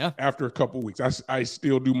 Yeah. After a couple of weeks, I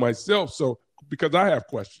still do myself. So because I have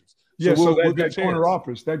questions. Yeah. So that corner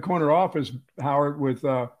office, Howard, with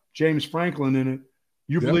James Franklin in it.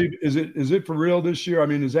 You believe is it for real this year? I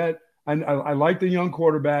mean, is that? I like the young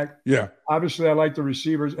quarterback. Yeah. Obviously, I like the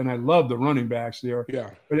receivers, and I love the running backs there. Yeah.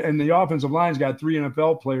 And the offensive line's got 3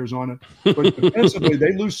 NFL players on it. But defensively,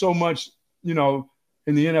 they lose so much, you know,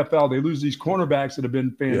 in the NFL. They lose these cornerbacks that have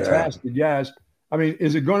been fantastic guys. I mean,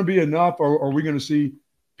 is it going to be enough, or are we going to see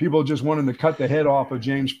people just wanting to cut the head off of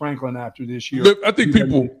James Franklin after this year? I think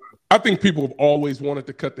people have always wanted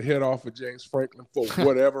to cut the head off of James Franklin for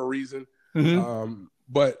whatever reason. Mm-hmm.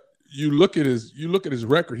 But you look at his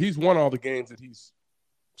record. He's won all the games that he's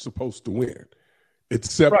supposed to win,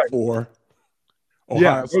 except for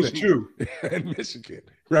Ohio State and Michigan,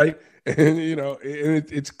 right? And you know, and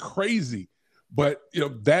it's crazy, but you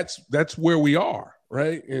know, that's where we are,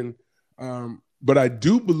 right? And but I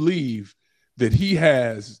do believe that he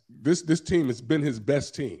has this team has been his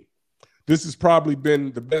best team. This has probably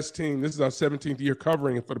been the best team. This is our 17th year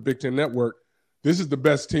covering it for the Big Ten Network. This is the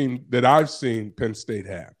best team that I've seen Penn State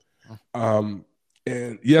have. And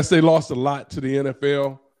yes, they lost a lot to the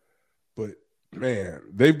NFL, but man,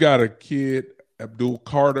 they've got a kid, Abdul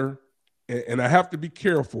Carter, and I have to be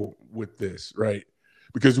careful with this, right?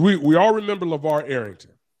 Because we all remember LeVar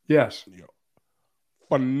Arrington. Yes. You know,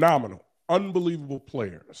 phenomenal, unbelievable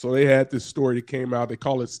player. So they had this story that came out. They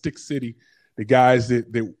call it Stick City, the guys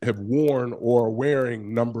that have worn or are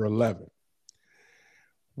wearing number 11.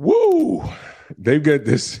 Woo! They've got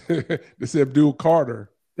this, this Abdul Carter.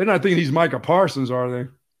 They're not thinking he's Micah Parsons, are they?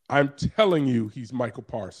 I'm telling you, he's Michael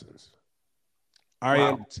Parsons. I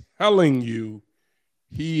Wow. am telling you,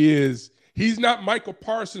 he's not Michael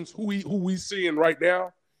Parsons, who we seeing right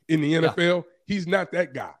now in the NFL. Yeah. He's not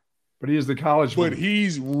that guy. But he is the college But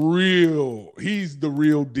he's real. He's the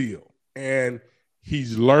real deal. And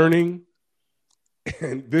he's learning.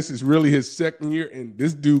 And this is really his second year. And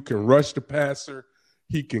this dude can rush the passer.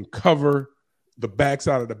 He can cover the backs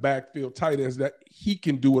out of the backfield, tight ends. That he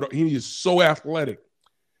can do it. He is so athletic.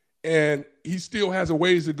 And he still has a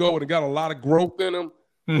ways to go and got a lot of growth in him.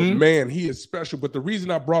 Mm-hmm. But man, he is special. But the reason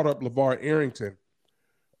I brought up LeVar Arrington,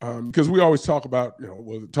 because we always talk about,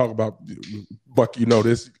 Bucky,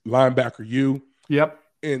 this linebacker U. Yep.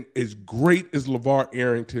 And as great as LeVar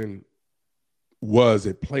Arrington was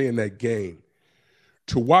at playing that game,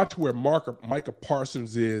 to watch where Micah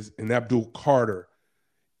Parsons is and Abdul Carter,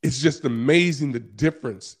 it's just amazing the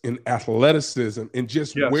difference in athleticism and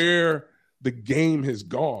just where the game has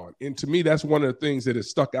gone. And to me, that's one of the things that has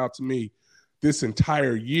stuck out to me this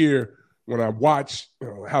entire year when I watched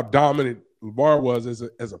how dominant LeVar was as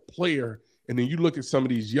a player. And then you look at some of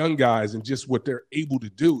these young guys and just what they're able to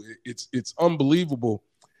do. It's unbelievable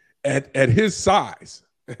at his size,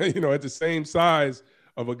 at the same size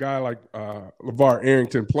of a guy like LeVar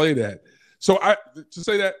Arrington played at. So to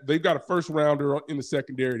say that they've got a first rounder in the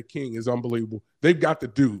secondary, the King, is unbelievable. They've got the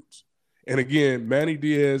dudes. And again, Manny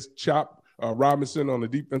Diaz, Chop Robinson on the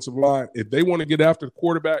defensive line, if they want to get after the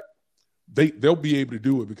quarterback, they'll be able to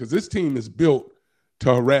do it because this team is built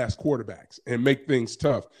to harass quarterbacks and make things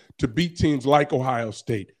tough, to beat teams like Ohio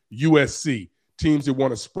State, USC, teams that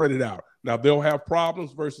want to spread it out. Now, they'll have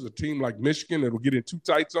problems versus a team like Michigan that will get in too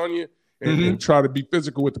tights on you and try to be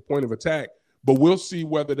physical with the point of attack. But we'll see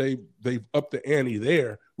whether they've upped the ante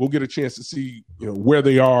there. We'll get a chance to see where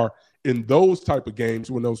they are in those type of games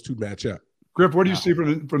when those two match up. Griff, what do you see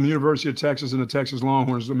from the University of Texas and the Texas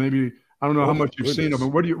Longhorns? Maybe I don't know how much you've seen of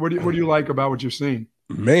them. What do you like about what you've seen?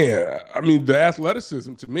 Man, I mean, the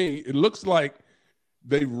athleticism to me, it looks like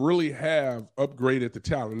they really have upgraded the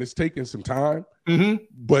talent. It's taken some time,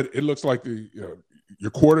 but it looks like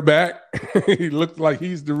your quarterback, he looks like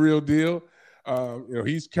he's the real deal.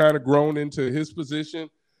 He's kind of grown into his position,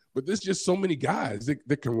 but there's just so many guys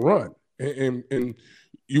that can run. And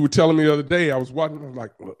you were telling me the other day, I was watching, I'm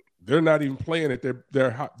like, look, they're not even playing at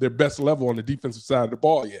their best level on the defensive side of the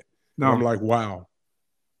ball yet. No. And I'm like, wow.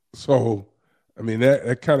 So, I mean,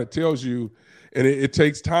 that kind of tells you, and it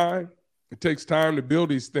takes time. It takes time to build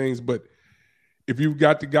these things, but if you've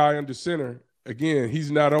got the guy under center, again, he's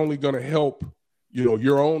not only going to help,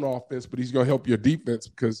 your own offense, but he's going to help your defense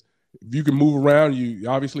because if you can move around, you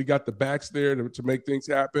obviously got the backs there to make things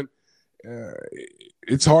happen.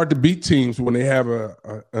 It's hard to beat teams when they have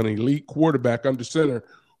an elite quarterback under center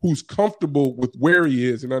who's comfortable with where he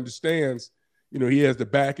is and understands, he has the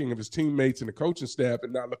backing of his teammates and the coaching staff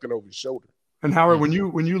and not looking over his shoulder. And Howard, when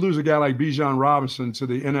you lose a guy like Bijan Robinson to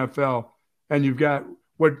the NFL and you've got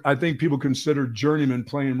what I think people consider journeyman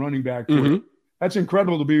playing running back for you, that's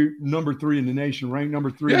incredible to be number 3 in the nation, ranked number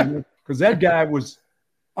 3. Because that guy was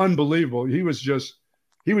unbelievable. He was just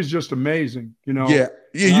amazing, Yeah,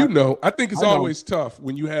 I think it's always tough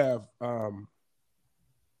when you have,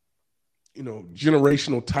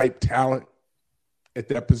 generational type talent at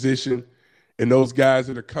that position and those guys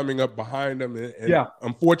that are coming up behind them. And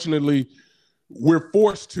unfortunately, we're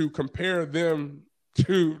forced to compare them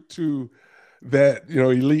to that,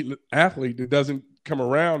 elite athlete that doesn't come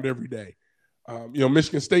around every day.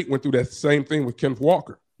 Michigan State went through that same thing with Kenneth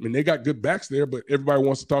Walker. I mean, they got good backs there, but everybody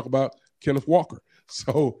wants to talk about Kenneth Walker.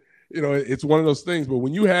 So, it's one of those things. But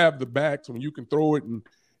when you have the backs, when you can throw it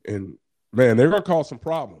and man, they're going to cause some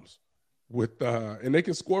problems with and they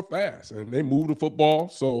can score fast and they move the football.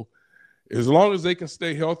 So as long as they can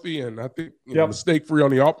stay healthy and I think mistake-free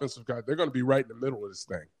on the offensive side, they're going to be right in the middle of this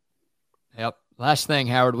thing. Yep. Last thing,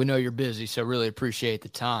 Howard, we know you're busy, so really appreciate the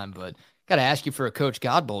time, but got to ask you for a Coach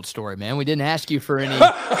Godbold story, man. We didn't ask you for any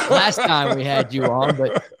last time we had you on,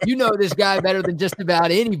 but you know this guy better than just about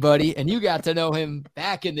anybody, and you got to know him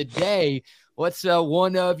back in the day. What's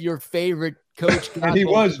one of your favorite Coach Godbold And he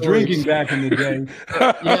was stories? drinking back in the day.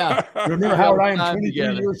 Yeah. Remember, Howard, I am 23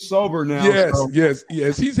 years sober now. Yes.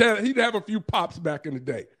 He'd have a few pops back in the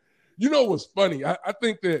day. You know what's funny? I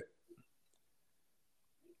think that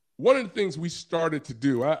one of the things we started to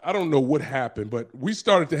do, I don't know what happened, but we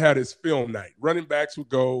started to have this film night. Running backs would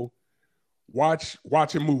go, watch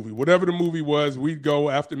a movie. Whatever the movie was, we'd go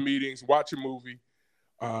after meetings, watch a movie.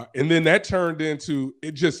 And then that turned into,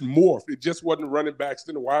 it just morphed. It just wasn't running backs,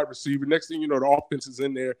 then the wide receiver. Next thing you know, the offense is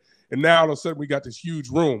in there. And now all of a sudden we got this huge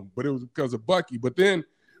room, but it was because of Bucky. But then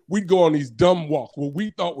we'd go on these dumb walks, what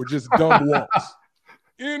we thought were just dumb walks.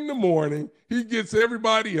 In the morning, he gets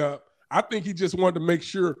everybody up. I think he just wanted to make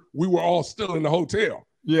sure we were all still in the hotel.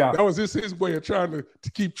 Yeah. That was just his way of trying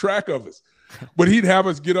to keep track of us. But he'd have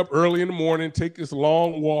us get up early in the morning, take this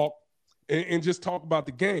long walk, and just talk about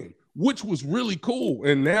the game, which was really cool.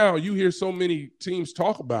 And now you hear so many teams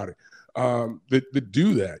talk about it that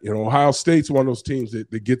do that. You know, Ohio State's one of those teams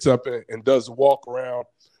that gets up and does the walk around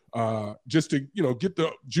just to, you know, get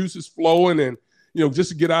the juices flowing and, you know, just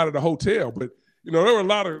to get out of the hotel. But, you know, there were a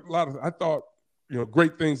lot of I thought, you know,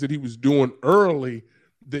 great things that he was doing early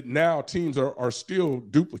that now teams are still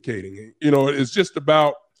duplicating. You know, it's just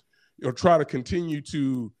about, you know, try to continue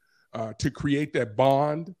to create that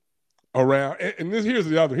bond around. And here's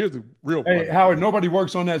the real Hey, part. Howard, nobody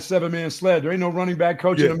works on that 7-man sled. There ain't no running back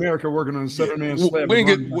coach in America working on a 7-man sled.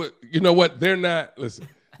 You know what? They're not, listen,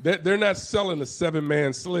 they're not selling a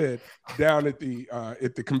 7-man sled down at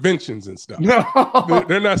the conventions and stuff. No.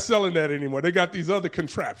 They're not selling that anymore. They got these other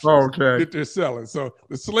contraptions that they're selling. So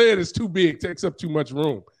the sled is too big, takes up too much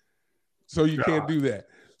room. So you can't do that.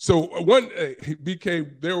 So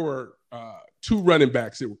BK, there were 2 running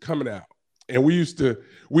backs that were coming out. And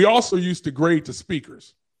we also used to grade the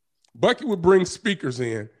speakers. Bucky would bring speakers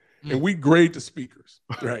in and we'd grade the speakers,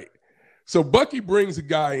 right? So Bucky brings a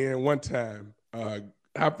guy in one time. I'm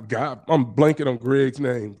blanking on Greg's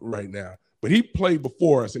name right now, but he played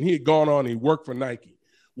before us and he had gone on and he worked for Nike.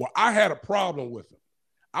 Well, I had a problem with him.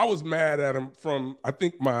 I was mad at him from, I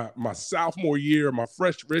think, my sophomore year, my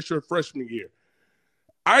freshman year.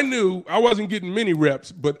 I knew I wasn't getting many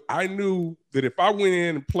reps, but I knew that if I went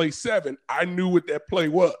in and played 7, I knew what that play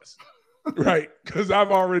was, right? Because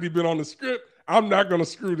I've already been on the script. I'm not going to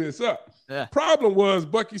screw this up. Yeah. Problem was,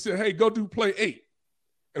 Bucky said, hey, go do play 8.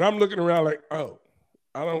 And I'm looking around like, oh,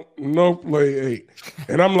 I don't know play 8.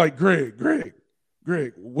 And I'm like, Greg,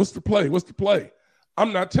 what's the play? What's the play?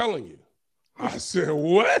 I'm not telling you. I said,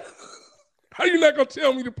 what? How you not going to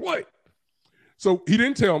tell me to play? So he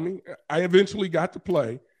didn't tell me. I eventually got to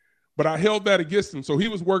play, but I held that against him. So he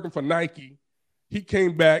was working for Nike. He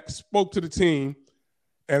came back, spoke to the team,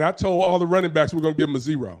 and I told all the running backs we're going to give him a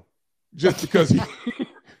 0 just because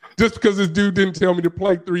this dude didn't tell me to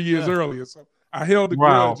play 3 years earlier. So I held a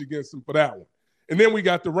grudge against him for that one. And then we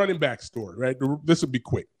got the running back story, right? This will be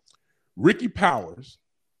quick. Ricky Powers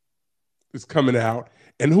is coming out.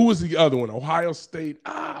 And who was the other one? Ohio State.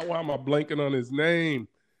 Why am I blanking on his name?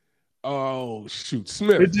 Oh, shoot,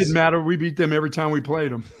 Smith. It didn't matter. We beat them every time we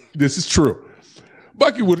played them. This is true.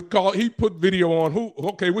 Bucky would call. He put video on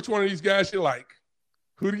which one of these guys you like?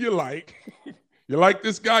 Who do you like? You like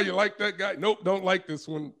this guy? You like that guy? Nope, don't like this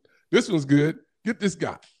one. This one's good. Get this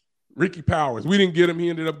guy. Ricky Powers. We didn't get him. He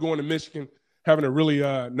ended up going to Michigan, having a really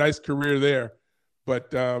nice career there.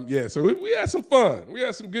 But, so we had some fun. We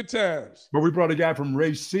had some good times. But we brought a guy from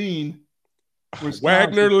Racine,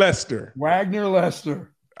 Wagner Lester.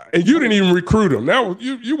 And you didn't even recruit him. Now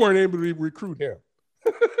you weren't able to recruit him.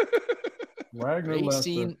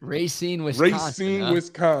 Racine, Wisconsin.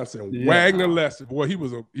 Wisconsin. Yeah. Wagner Lester. Boy, he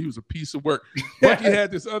was a piece of work. Bucky had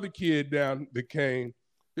this other kid down that came.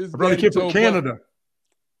 His brother kid from Canada.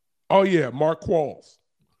 Oh yeah, Mark Qualls.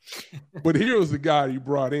 But here was the guy he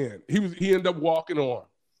brought in. He ended up walking on,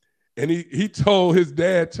 and his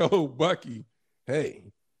dad told Bucky,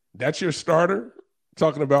 "Hey, that's your starter."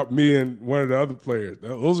 Talking about me and one of the other players.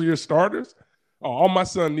 Those are your starters? Oh, all my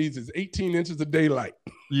son needs is 18 inches of daylight.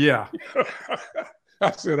 Yeah.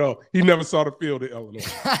 I said, he never saw the field at Illinois.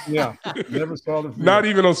 Yeah, never saw the field. Not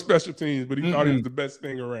even on special teams, but he thought he was the best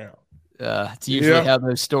thing around. It's usually how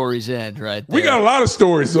those stories end, right there. We got a lot of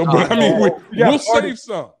stories, but I mean, we'll save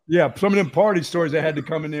some. Yeah, some of them party stories that had to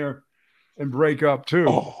come in there and break up too.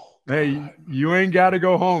 Oh, hey, you ain't got to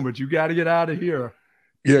go home, but you got to get out of here.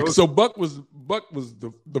 Yeah, so Buck was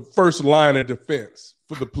the first line of defense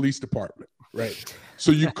for the police department, right?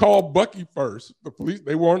 So you call Bucky first. The police,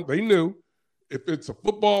 they knew if it's a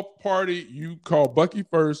football party, you call Bucky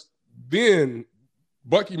first. Then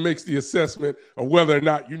Bucky makes the assessment of whether or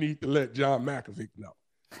not you need to let John Malkovich know.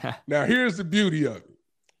 Now, here's the beauty of it.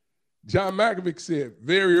 John Malkovich said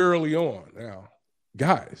very early on, now,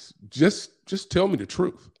 guys, just tell me the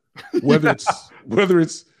truth. Whether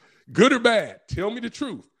it's good or bad, tell me the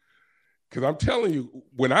truth. Because I'm telling you,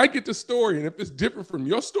 when I get the story, and if it's different from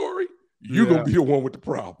your story, you're going to be the one with the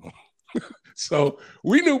problem. So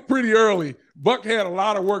we knew pretty early, Buck had a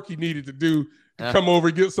lot of work he needed to do come over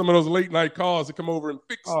and get some of those late night calls to come over and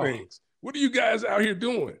fix things. What are you guys out here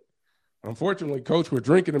doing? Unfortunately, Coach, we're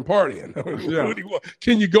drinking and partying. Yeah. What do you want?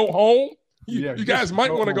 Can you go home? Yeah, You guys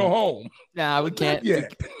might want to go home. Nah, we can't. Yeah.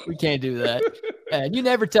 We can't do that. And you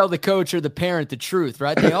never tell the coach or the parent the truth,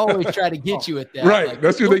 right? They always try to get you at that. Right. Like,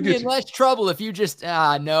 that's what they get in you. less trouble if you just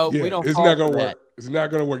no, we don't. It's fall not gonna for work. that. It's not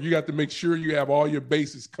gonna work. You got to make sure you have all your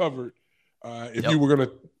bases covered. If you were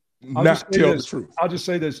gonna not tell the truth. I'll just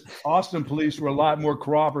say this: Austin police were a lot more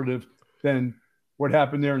cooperative than what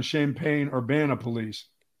happened there in Champaign Urbana police.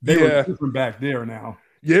 They were different back there now.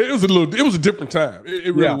 Yeah, it was a different time.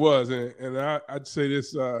 It really was. And I'd say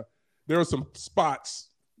this, there were some spots,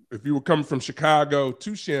 if you were coming from Chicago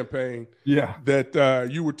to Champaign, that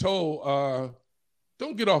you were told,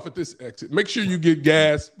 don't get off at this exit. Make sure you get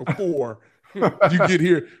gas before you get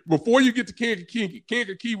here. Before you get to Kankakee.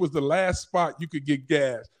 Kankakee was the last spot you could get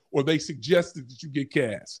gas, or they suggested that you get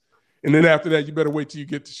gas. And then after that, you better wait till you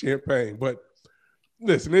get to Champaign. But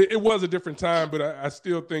listen, it was a different time, but I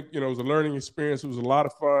still think, it was a learning experience. It was a lot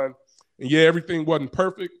of fun. And, everything wasn't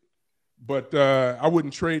perfect, but I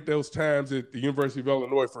wouldn't trade those times at the University of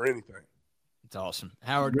Illinois for anything. It's awesome.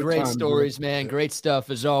 Howard, great stories, man. Great stuff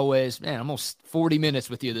as always. Man, almost 40 minutes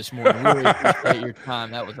with you this morning. Really appreciate your time.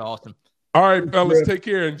 That was awesome. All right, fellas, take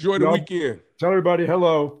care. Enjoy the weekend. Tell everybody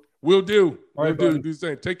hello. Will do. All Do right, the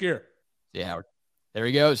same. Take care. Yeah, Howard. There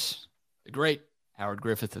he goes. The great Howard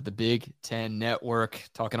Griffith of the Big Ten Network,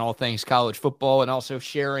 talking all things college football and also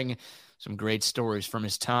sharing some great stories from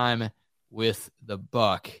his time with the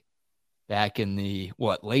Buck back in the,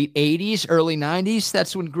 late 80s, early 90s?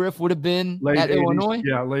 That's when Griff would have been at 80s, Illinois?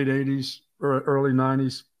 Yeah, late 80s, or early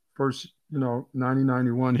 90s, first, 90,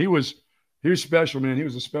 91. He was special, man. He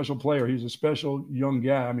was a special player. He was a special young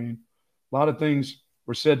guy. I mean, a lot of things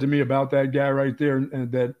were said to me about that guy right there,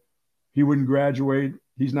 and that he wouldn't graduate.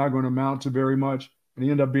 He's not going to amount to very much. And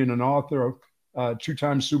he ended up being an author of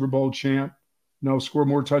two-time Super Bowl champ, scored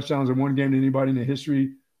more touchdowns in one game than anybody in the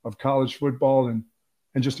history of college football, and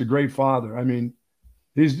just a great father. I mean,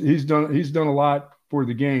 he's done a lot for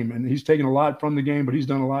the game, and he's taken a lot from the game, but he's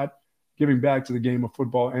done a lot giving back to the game of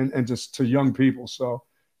football and just to young people. So,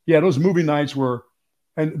 yeah, those movie nights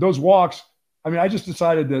and those walks. I mean, I just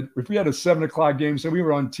decided that if we had a 7:00 game, say we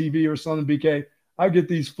were on TV or something, BK, I'd get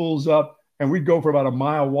these fools up and we'd go for about a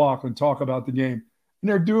mile walk and talk about the game.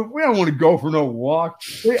 And we don't want to go for no walk.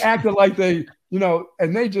 They acted like they,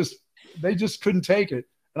 and they just couldn't take it.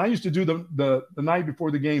 And I used to do the night before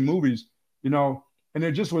the game movies, and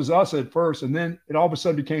it just was us at first. And then it all of a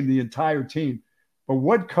sudden became the entire team. But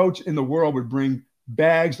what coach in the world would bring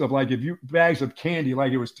bags of candy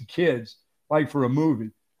like it was to kids, like for a movie?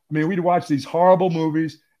 I mean, we'd watch these horrible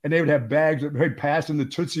movies and they would have bags that they'd pass in the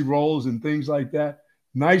Tootsie Rolls and things like that.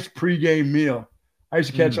 Nice pregame meal. I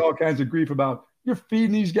used to catch all kinds of grief about, you're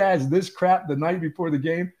feeding these guys this crap the night before the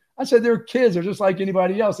game. I said, they're kids. They're just like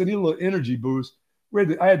anybody else. They need a little energy boost.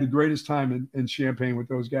 I had the greatest time in Champaign with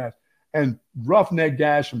those guys. And roughneck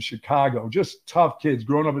guys from Chicago, just tough kids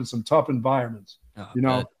growing up in some tough environments.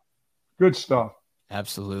 Good stuff.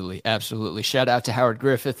 Absolutely. Absolutely. Shout out to Howard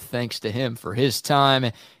Griffith. Thanks to him for his time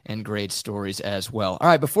and great stories as well. All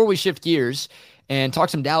right, before we shift gears and talk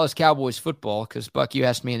some Dallas Cowboys football, because, Buck, you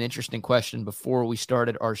asked me an interesting question before we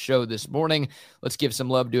started our show this morning. Let's give some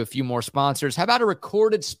love to a few more sponsors. How about a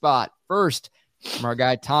recorded spot first from our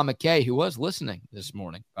guy Tom McKay, who was listening this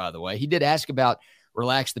morning, by the way. He did ask about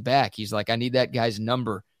Relax the Back. He's like, I need that guy's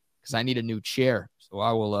number because I need a new chair. So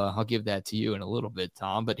I'll give that to you in a little bit,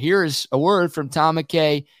 Tom. But here's a word from Tom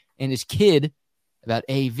McKay and his kid about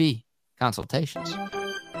AV consultations.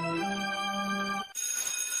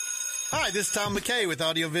 Hi, this is Tom McKay with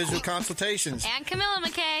Audiovisual Consultations. And Camilla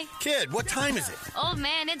McKay. Kid, what time is it? Old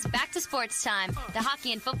man, it's back to sports time. The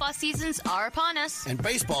hockey and football seasons are upon us. And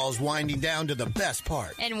baseball is winding down to the best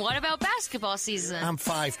part. And what about basketball season? I'm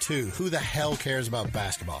 5'2". Who the hell cares about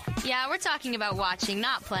basketball? Yeah, we're talking about watching,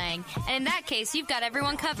 not playing. And in that case, you've got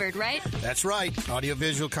everyone covered, right? That's right.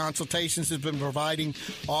 Audiovisual Consultations has been providing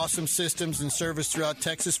awesome systems and service throughout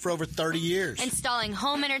Texas for over 30 years. Installing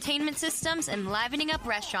home entertainment systems and livening up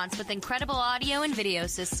restaurants with incredible audio and video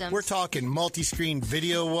systems. We're talking multi-screen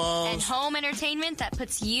video walls. And home entertainment that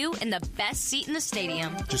puts you in the best seat in the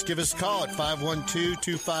stadium. Just give us a call at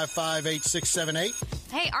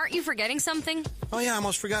 512-255-8678. Hey, aren't you forgetting something? Oh, yeah, I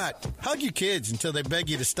almost forgot. Hug your kids until they beg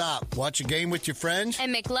you to stop. Watch a game with your friends.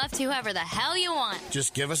 And make love to whoever the hell you want.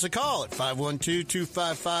 Just give us a call at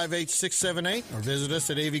 512-255-8678 or visit us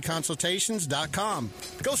at avconsultations.com.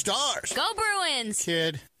 Go Stars! Go Bruins!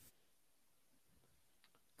 Kid.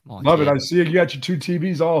 On, Love kid. it. I see you got your two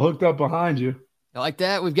TVs all hooked up behind you. I like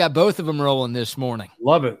that. We've got both of them rolling this morning.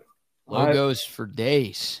 Love it. Logos for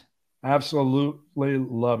days. Absolutely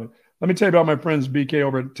love it. Let me tell you about my friends BK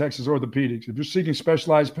over at Texas Orthopedics. If you're seeking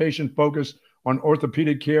specialized patient focus on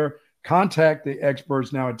orthopedic care, contact the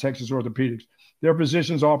experts now at Texas Orthopedics. Their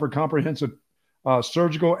physicians offer comprehensive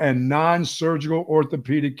surgical and non-surgical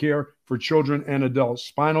orthopedic care for children and adults,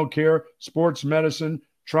 spinal care, sports medicine,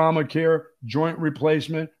 trauma care, joint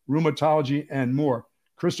replacement, rheumatology, and more.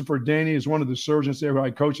 Christopher Daney is one of the surgeons there who I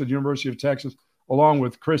coached at the University of Texas, along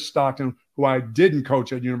with Chris Stockton, who I didn't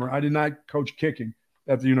coach at University. I did not coach kicking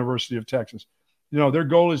at the University of Texas. You know, their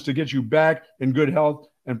goal is to get you back in good health.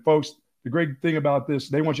 And folks, the great thing about this,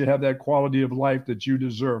 they want you to have that quality of life that you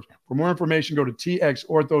deserve. For more information, go to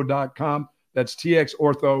txortho.com. That's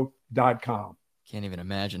txortho.com. Can't even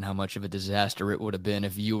imagine how much of a disaster it would have been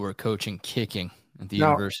if you were coaching kicking at the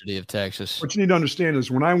University of Texas. What you need to understand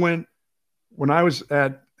is when I was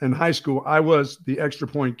in high school, I was the extra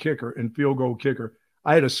point kicker and field goal kicker.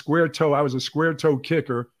 I had a square toe. I was a square toe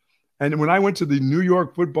kicker. And when I went to the New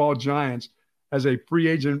York Football Giants as a free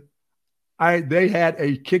agent, they had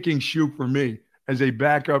a kicking shoe for me as a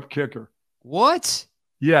backup kicker. What?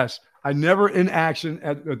 Yes. I never in action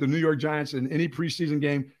at the New York Giants in any preseason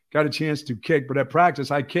game got a chance to kick, but at practice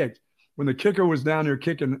I kicked. When the kicker was down there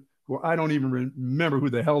kicking, well, I don't even remember who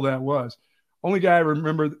the hell that was. Only guy I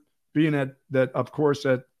remember being at that, of course,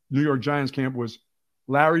 at New York Giants camp was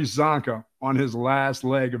Larry Zonka on his last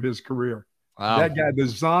leg of his career. Wow. That guy, the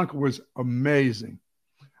Zonk, was amazing.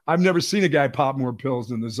 I've never seen a guy pop more pills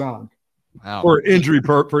than the Zonk. Wow. For injury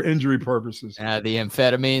purposes. The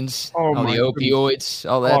amphetamines, all the opioids,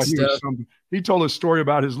 all that stuff. He told a story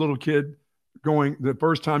about his little kid going the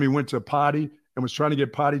first time he went to potty and was trying to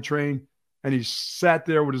get potty trained, and he sat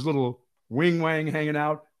there with his little wing wang hanging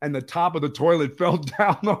out, and the top of the toilet fell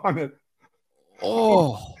down on it.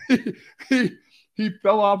 Oh, he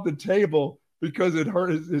fell off the table because it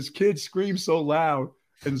hurt. His kid screamed so loud,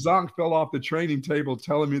 and Zonk fell off the training table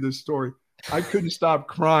telling me this story. I couldn't stop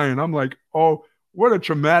crying. I'm like, oh, what a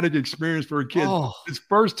traumatic experience for a kid. Oh. His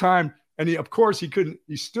first time. And he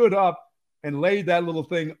stood up and laid that little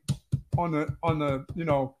thing on the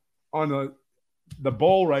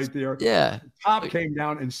bowl right there. Yeah. The top came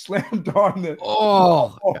down and slammed on the.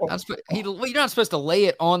 Oh. You're not supposed to lay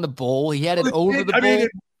it on the bowl. He had it over the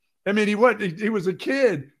bowl. He was a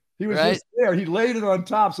kid. He was just there. He laid it on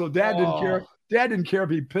top. So dad didn't care. Dad didn't care if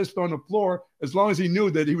he pissed on the floor as long as he knew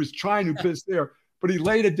that he was trying to piss there. But he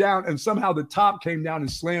laid it down, and somehow the top came down and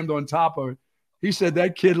slammed on top of it. He said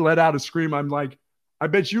that kid let out a scream. I'm like, I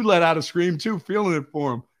bet you let out a scream too, feeling it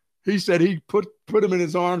for him. He said he put him in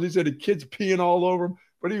his arms. He said the kid's peeing all over him,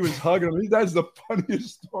 but he was hugging him. That's the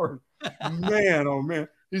funniest story. Man, oh, man.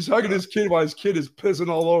 He's hugging his kid while his kid is pissing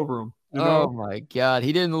all over him. You know? Oh, my God.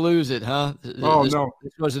 He didn't lose it, huh? No.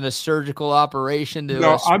 This wasn't a surgical operation.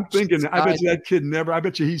 I'm thinking, I bet you that kid I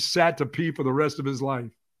bet you he sat to pee for the rest of his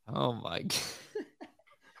life. Oh, my God.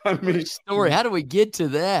 I mean, story. How do we get to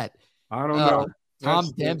that? I don't know.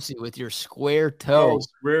 Tom Dempsey with your square toe.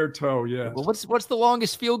 Square toe, yeah. Well, what's the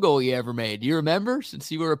longest field goal you ever made? Do you remember,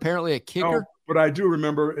 since you were apparently a kicker? No, but I do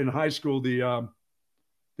remember in high school the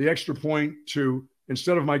extra point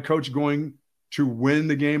instead of my coach going to win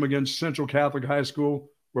the game against Central Catholic High School,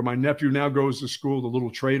 where my nephew now goes to school, the little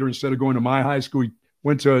traitor, instead of going to my high school, he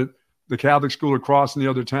went to the Catholic school across in the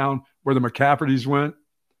other town where the McCaffertys went.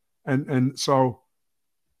 And so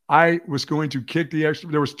I was going to kick the extra.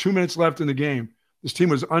 There was 2 minutes left in the game. This team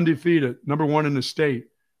was undefeated, number one in the state.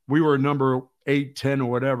 We were number 8, 10,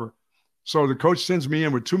 or whatever. So the coach sends me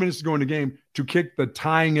in with 2 minutes to go in the game to kick the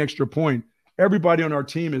tying extra point. Everybody on our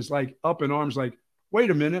team is like up in arms, like,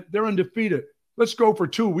 wait a minute, they're undefeated. Let's go for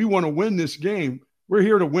 2. We want to win this game. We're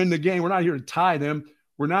here to win the game. We're not here to tie them.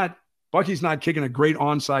 Bucky's not kicking a great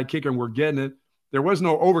onside kick, and we're getting it. There was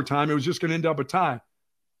no overtime. It was just going to end up a tie.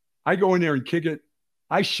 I go in there and kick it.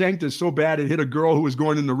 I shanked it so bad it hit a girl who was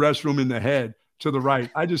going in the restroom in the head to the right.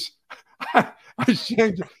 I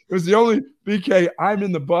shanked it. It was the only BK. I'm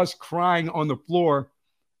in the bus crying on the floor,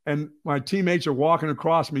 and my teammates are walking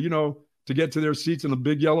across me, to get to their seats in the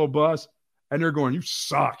big yellow bus. And they're going, you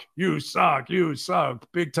suck,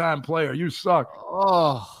 big time player, you suck.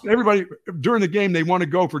 Oh, everybody during the game, they want to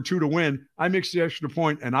go for 2 to win. I mix the extra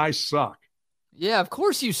point and I suck. Yeah, of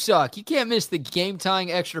course you suck. You can't miss the game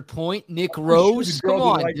tying extra point. Nick Rose, come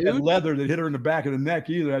on, dude. That leather that hit her in the back of the neck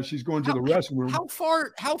either as she's going to the restroom.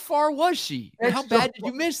 How far was she? How bad did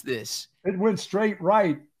you miss this? It went straight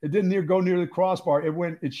right. It didn't go near the crossbar.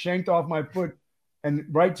 It shanked off my foot and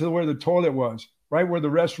right to where the toilet was. Right where the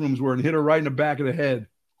restrooms were, and hit her right in the back of the head.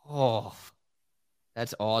 Oh,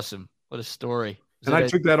 that's awesome. What a story. And I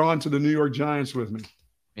took that on to the New York Giants with me.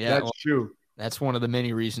 Yeah. That's true. That's one of the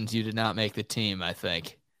many reasons you did not make the team, I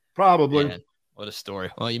think. Probably. Man, what a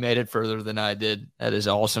story. Well, you made it further than I did. That is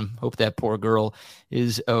awesome. Hope that poor girl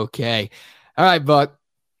is okay. All right, Buck.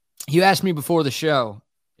 You asked me before the show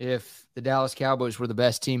if the Dallas Cowboys were the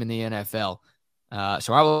best team in the NFL.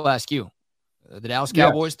 So I will ask you. The Dallas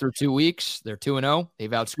Cowboys, through 2 weeks, they're 2-0. They've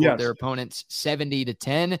outscored their opponents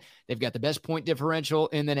 70-10. They've got the best point differential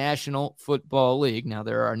in the National Football League. Now,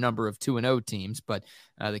 there are a number of 2-0 teams, but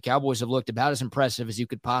the Cowboys have looked about as impressive as you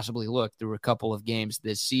could possibly look through a couple of games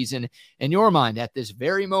this season. In your mind, at this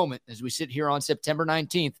very moment, as we sit here on September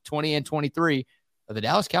 19th, 2023, are the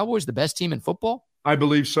Dallas Cowboys the best team in football? I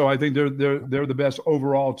believe so. I think they're the best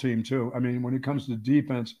overall team, too. I mean, when it comes to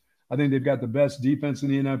defense, I think they've got the best defense in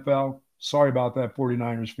the NFL. Sorry about that,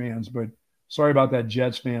 49ers fans, but sorry about that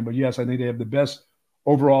Jets fan. But, yes, I think they have the best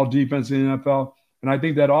overall defense in the NFL. And I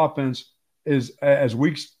think that offense is, as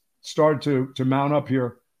weeks start to mount up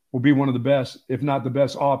here, will be one of the best, if not the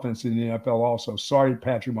best offense in the NFL also. Sorry,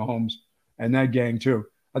 Patrick Mahomes and that gang, too.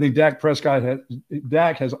 I think Dak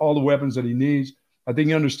has all the weapons that he needs. I think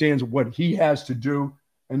he understands what he has to do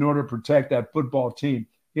in order to protect that football team.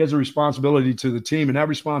 He has a responsibility to the team, and that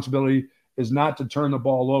responsibility is not to turn the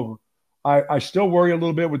ball over. I still worry a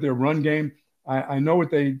little bit with their run game. I know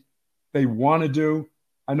what they want to do.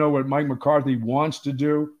 I know what Mike McCarthy wants to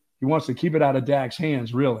do. He wants to keep it out of Dak's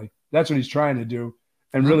hands, really. That's what he's trying to do,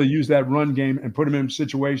 and really use that run game and put him in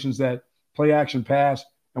situations that play action pass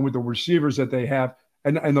and with the receivers that they have.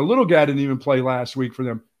 And the little guy didn't even play last week for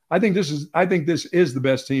them. I think this is the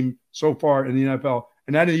best team so far in the NFL,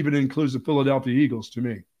 and that even includes the Philadelphia Eagles to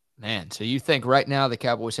me. Man, so you think right now the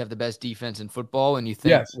Cowboys have the best defense in football, and you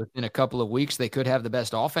think within a couple of weeks they could have the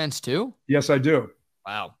best offense too? Yes, I do.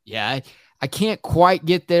 Wow. Yeah, I can't quite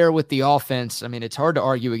get there with the offense. I mean, it's hard to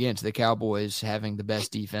argue against the Cowboys having the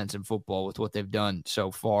best defense in football with what they've done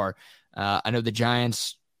so far. I know the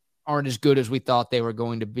Giants aren't as good as we thought they were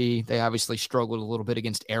going to be. They obviously struggled a little bit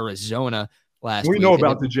against Arizona last week. We know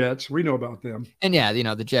about the Jets. We know about them. And yeah,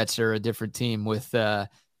 the Jets are a different team with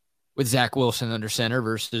Zach Wilson under center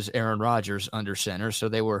versus Aaron Rodgers under center. So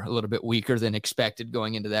they were a little bit weaker than expected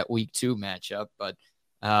going into that week 2 matchup. But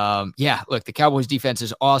look, the Cowboys defense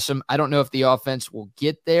is awesome. I don't know if the offense will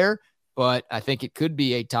get there, but I think it could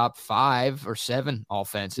be a top 5 or 7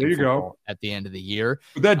 offense. There you go. At the end of the year.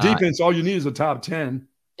 With that defense, all you need is a top 10.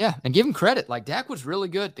 Yeah, and give him credit. Like, Dak was really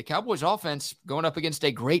good. The Cowboys offense going up against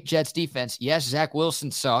a great Jets defense. Yes, Zach Wilson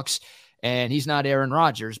sucks, and he's not Aaron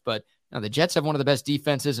Rodgers, but the Jets have one of the best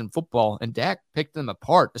defenses in football, and Dak picked them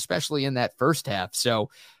apart, especially in that first half. So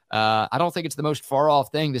I don't think it's the most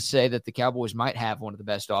far-off thing to say that the Cowboys might have one of the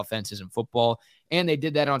best offenses in football, and they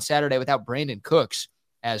did that on Saturday without Brandon Cooks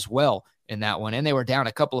as well in that one, and they were down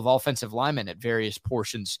a couple of offensive linemen at various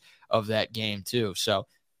portions of that game too. So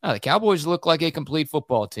the Cowboys look like a complete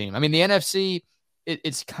football team. I mean, the NFC,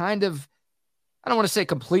 it's kind of, I don't want to say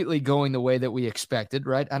completely going the way that we expected,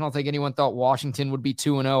 right? I don't think anyone thought Washington would be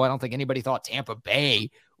 2-0. I don't think anybody thought Tampa Bay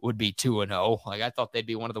would be 2-0. Like, I thought they'd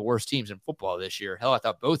be one of the worst teams in football this year. Hell, I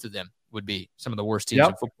thought both of them would be some of the worst teams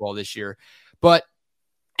in football this year. But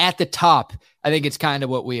at the top, I think it's kind of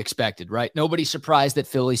what we expected, right? Nobody's surprised that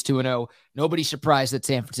Philly's 2-0. Nobody's surprised that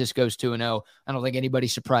San Francisco's 2-0. I don't think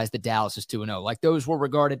anybody's surprised that Dallas is 2-0. Like, those were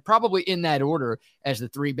regarded probably in that order as the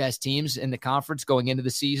 3 best teams in the conference going into the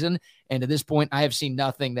season. And at this point, I have seen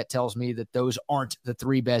nothing that tells me that those aren't the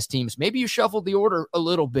 3 best teams. Maybe you shuffled the order a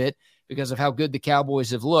little bit because of how good the Cowboys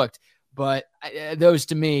have looked. But those,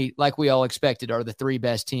 to me, like we all expected, are the 3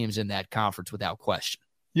 best teams in that conference without question.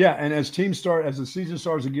 Yeah, and as the season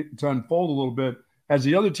starts to unfold a little bit, as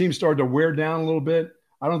the other teams start to wear down a little bit,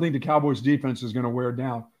 I don't think the Cowboys defense is going to wear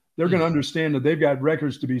down. They're going to understand that they've got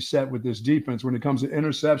records to be set with this defense when it comes to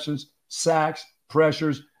interceptions, sacks,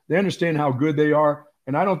 pressures. They understand how good they are,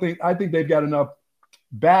 and I think they've got enough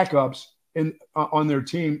backups on their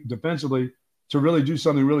team defensively to really do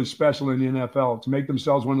something really special in the NFL, to make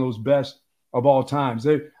themselves one of those best of all times.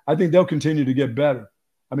 I think they'll continue to get better.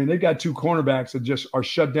 I mean, they've got 2 cornerbacks that just are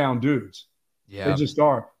shut down dudes. Yeah. They just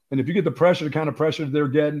are. And if you get the kind of pressure they're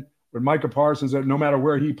getting with Micah Parsons, that no matter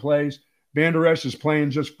where he plays, Van Der Esch is playing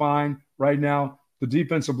just fine right now. The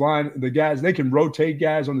defensive line, the guys, they can rotate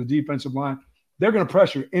guys on the defensive line. They're going to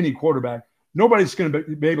pressure any quarterback. Nobody's going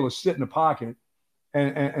to be able to sit in the pocket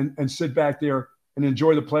and sit back there and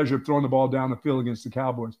enjoy the pleasure of throwing the ball down the field against the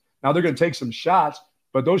Cowboys. Now, they're going to take some shots,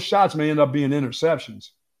 but those shots may end up being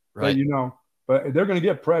interceptions. Right. But they're going to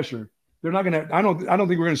get pressure. They're not going to. I don't think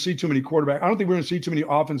we're going to see too many quarterbacks. I don't think we're going to see too many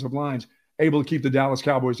offensive lines able to keep the Dallas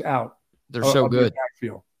Cowboys out. They're so good. I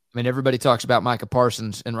mean, everybody talks about Micah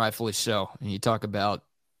Parsons, and rightfully so. And you talk about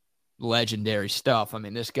legendary stuff. I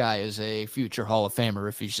mean, this guy is a future Hall of Famer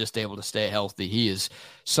if he's just able to stay healthy. He is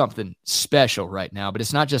something special right now. But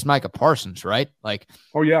it's not just Micah Parsons, right? Like,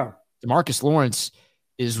 oh yeah, DeMarcus Lawrence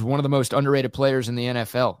is one of the most underrated players in the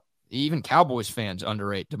NFL. Even Cowboys fans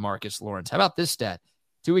underrate DeMarcus Lawrence. How about this stat?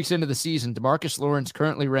 2 weeks into the season, DeMarcus Lawrence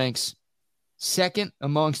currently ranks second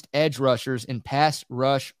amongst edge rushers in pass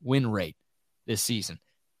rush win rate this season.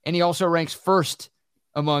 And he also ranks first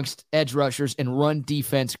amongst edge rushers in run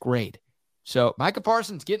defense grade. So Micah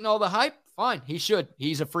Parsons getting all the hype? Fine, he should.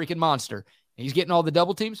 He's a freaking monster. He's getting all the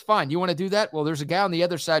double teams? Fine. You want to do that? Well, there's a guy on the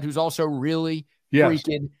other side who's also really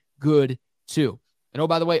freaking good too. And, oh,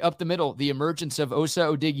 by the way, up the middle, the emergence of Osa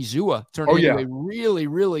Odigizua turned into a really,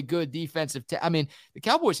 really good defensive. I mean, the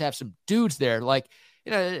Cowboys have some dudes there. Like,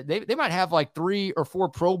 you know, they might have like 3 or 4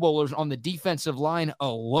 Pro Bowlers on the defensive line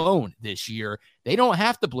alone this year. They don't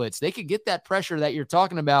have to blitz. They could get that pressure that you're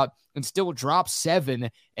talking about and still drop 7,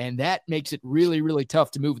 and that makes it really, really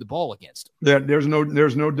tough to move the ball against them. There's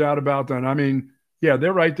no doubt about that. I mean, yeah,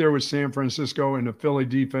 they're right there with San Francisco and the Philly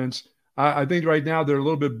defense. I think right now they're a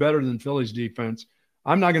little bit better than Philly's defense.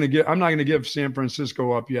 I'm not going to give San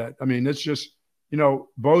Francisco up yet. I mean, it's just, you know,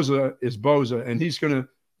 Bosa is Bosa, and he's going to,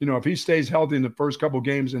 you know, if he stays healthy in the first couple of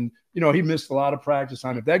games, and, you know, he missed a lot of practice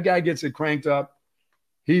time. If that guy gets it cranked up,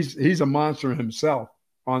 he's a monster himself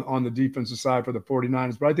on the defensive side for the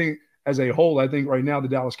 49ers. But I think as a whole, I think right now the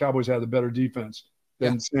Dallas Cowboys have the better defense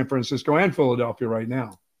than San Francisco and Philadelphia right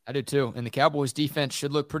now. I do too. And the Cowboys defense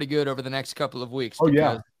should look pretty good over the next couple of weeks. Oh,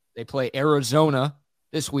 yeah. They play Arizona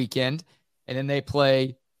this weekend, and then they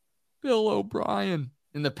play Bill O'Brien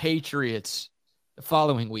and the Patriots the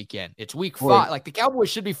following weekend. It's week 5. Like, the Cowboys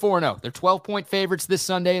should be 4-0. They're 12-point favorites this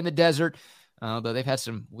Sunday in the desert, though they've had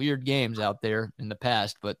some weird games out there in the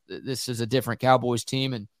past. But this is a different Cowboys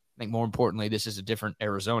team, and I think more importantly, this is a different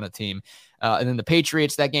Arizona team. And then the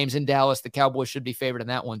Patriots, that game's in Dallas. The Cowboys should be favored in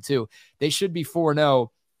that one too. They should be 4-0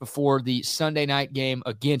 before the Sunday night game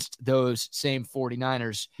against those same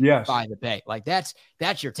 49ers by the Bay. Like, that's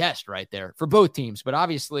your test right there for both teams. But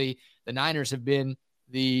obviously the Niners have been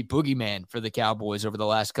the boogeyman for the Cowboys over the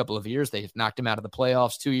last couple of years. They've knocked them out of the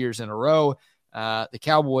playoffs 2 years in a row. The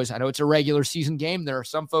Cowboys, I know it's a regular season game. There are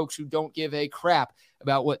some folks who don't give a crap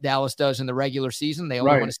about what Dallas does in the regular season. They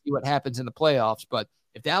only want to see what happens in the playoffs. But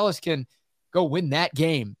if Dallas can go win that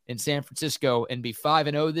game in San Francisco and be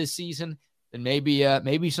 5-0 this season, then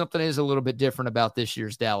maybe something is a little bit different about this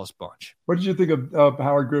year's Dallas bunch. What did you think of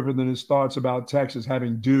Howard Griffith and his thoughts about Texas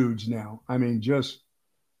having dudes now? I mean,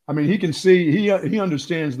 he can see, he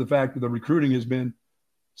understands the fact that the recruiting has been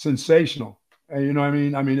sensational. And, you know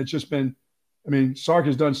what I mean? It's just been, Sark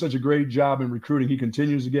has done such a great job in recruiting. He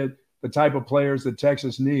continues to get the type of players that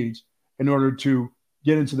Texas needs in order to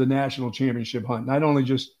get into the national championship hunt. Not only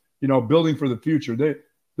just, you know, building for the future.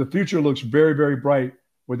 The future looks very, very bright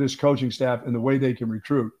with this coaching staff and the way they can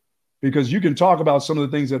recruit, because you can talk about some of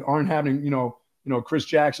the things that aren't happening. You know, Chris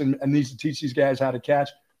Jackson needs to teach these guys how to catch,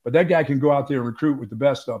 but that guy can go out there and recruit with the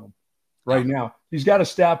best of them right now. He's got a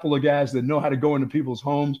staff full of guys that know how to go into people's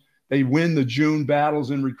homes. They win the June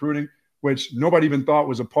battles in recruiting, which nobody even thought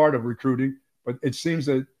was a part of recruiting. But it seems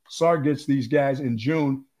that Sark gets these guys in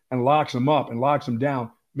June and locks them up and locks them down.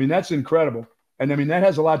 I mean, that's incredible. And I mean, that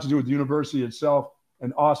has a lot to do with the university itself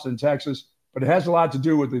in Austin, Texas, but it has a lot to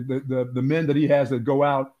do with the men that he has that go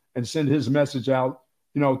out and send his message out,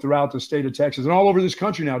 you know, throughout the state of Texas and all over this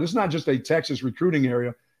country now. This is not just a Texas recruiting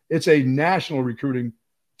area. It's a national recruiting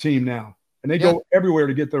team now. And they go everywhere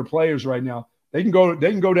to get their players right now. They can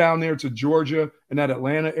go down there to Georgia and that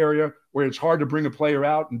Atlanta area where it's hard to bring a player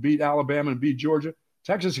out and beat Alabama and beat Georgia.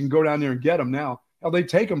 Texas can go down there and get them now. Hell, they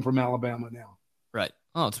take them from Alabama now. Right.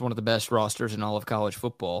 Oh, it's one of the best rosters in all of college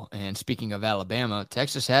football. And speaking of Alabama,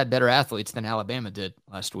 Texas had better athletes than Alabama did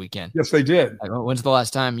last weekend. Yes, they did. Like, when's the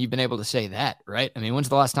last time you've been able to say that, right? I mean, when's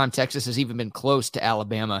the last time Texas has even been close to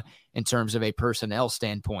Alabama in terms of a personnel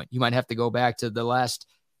standpoint? You might have to go back to the last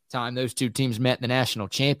time those two teams met in the national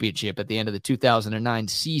championship at the end of the 2009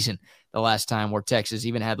 season, the last time where Texas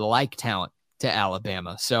even had like talent to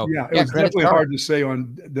Alabama. So yeah, it was definitely hard to say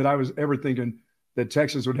on that I was ever thinking that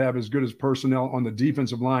Texas would have as good as personnel on the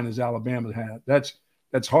defensive line as Alabama had.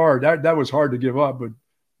 That's hard. That was hard to give up, but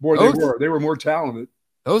boy, they were more talented.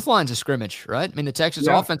 Both lines of scrimmage, right? I mean, the Texas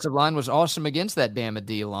offensive line was awesome against that Bama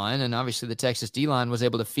D line, and obviously the Texas D line was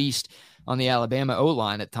able to feast on the Alabama O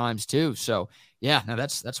line at times too. So yeah, now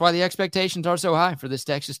that's why the expectations are so high for this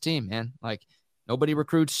Texas team, man. Like, nobody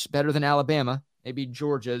recruits better than Alabama. Maybe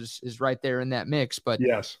Georgia is right there in that mix, but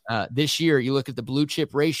yes, this year you look at the blue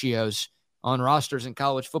chip ratios on rosters in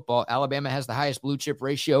college football. Alabama has the highest blue chip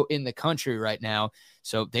ratio in the country right now.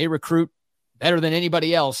 So they recruit better than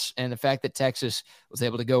anybody else. And the fact that Texas was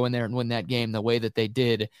able to go in there and win that game the way that they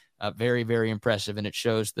did, very, very impressive. And it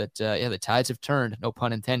shows that, the tides have turned, no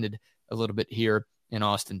pun intended, a little bit here in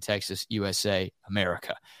Austin, Texas, USA,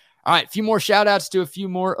 America. All right, a few more shout outs to a few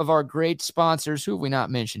more of our great sponsors. Who have we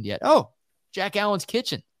not mentioned yet? Oh, Jack Allen's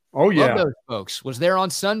Kitchen. Oh, yeah. Love those folks. Was there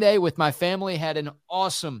on Sunday with my family, had an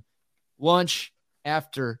awesome lunch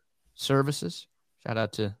after services. Shout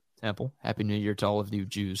out to Temple. Happy New Year to all of you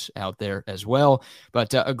Jews out there as well.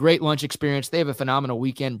 But a great lunch experience. They have a phenomenal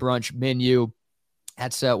weekend brunch menu.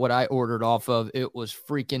 That's what I ordered off of. It was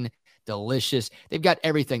freaking delicious. They've got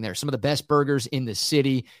everything there. Some of the best burgers in the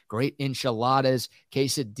city, great enchiladas,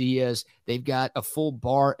 quesadillas. They've got a full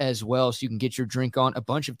bar as well, so you can get your drink on. A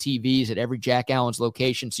bunch of TVs at every Jack Allen's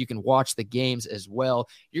location, so you can watch the games as well.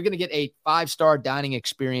 You're going to get a 5-star dining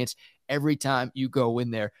experience every time you go in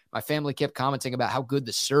there. My family kept commenting about how good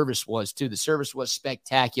the service was, too. The service was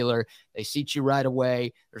spectacular. They seat you right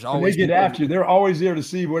away. There's always they get after you. They're always there to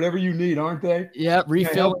see whatever you need, aren't they? Yeah,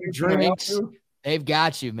 refill drinks. They've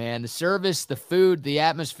got you, man. The service, the food, the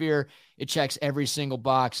atmosphere, it checks every single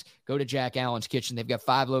box. Go to Jack Allen's Kitchen. They've got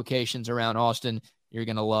 5 locations around Austin. You're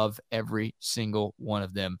going to love every single one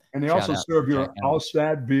of them. And they also serve your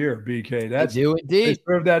Allstat beer, BK. They do indeed.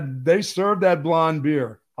 They serve that blonde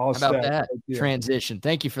beer. How about that transition?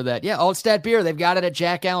 Thank you for that. Yeah, Allstat beer. They've got it at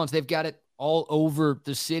Jack Allen's. They've got it all over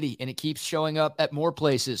the city, and it keeps showing up at more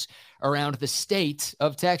places around the state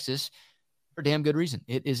of Texas for damn good reason.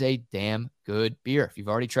 It is a damn good beer. If you've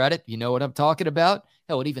already tried it, you know what I'm talking about.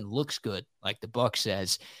 Hell, it even looks good, like the Buck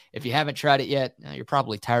says. If you haven't tried it yet, you're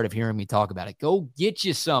probably tired of hearing me talk about it. Go get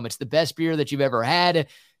you some. It's the best beer that you've ever had and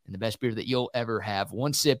the best beer that you'll ever have.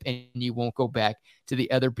 One sip and you won't go back to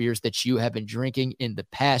the other beers that you have been drinking in the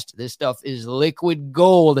past. This stuff is liquid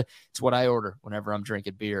gold. It's what I order whenever I'm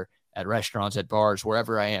drinking beer at restaurants, at bars,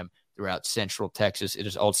 wherever I am throughout Central Texas. It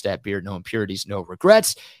is Allstat beer, no impurities, no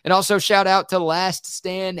regrets. And also shout out to Last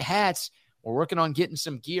Stand Hats. We're working on getting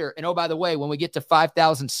some gear. And oh, by the way, when we get to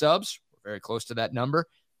 5,000 subs, we're very close to that number,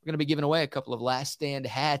 we're going to be giving away a couple of Last Stand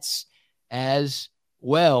hats as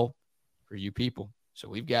well for you people. So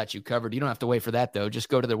we've got you covered. You don't have to wait for that, though. Just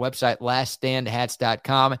go to their website,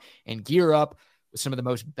 laststandhats.com, and gear up with some of the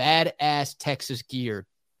most badass Texas gear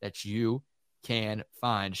that you can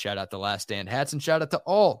find. Shout out to Last Stand Hats, and shout out to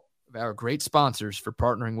all of our great sponsors for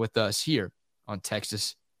partnering with us here on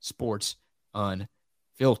Texas Sports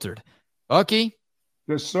Unfiltered. Bucky?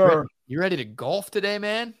 Yes, sir. You ready to golf today,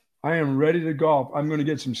 man? I am ready to golf. I'm going to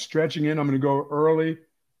get some stretching in. I'm going to go early,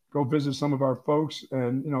 go visit some of our folks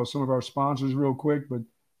and, some of our sponsors real quick, but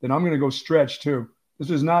then I'm going to go stretch too. This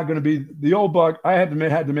is not going to be the old Buck. I had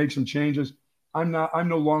to make some changes. I'm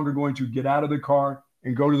no longer going to get out of the car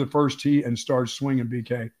and go to the first tee and start swinging,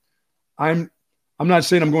 BK. I'm not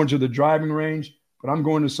saying I'm going to the driving range, but I'm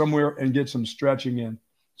going to somewhere and get some stretching in.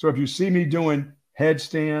 So if you see me doing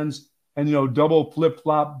headstands and, double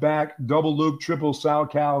flip-flop back, double loop, triple sow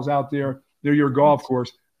cows out there near your golf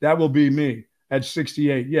course, that will be me at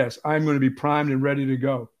 68. Yes, I'm going to be primed and ready to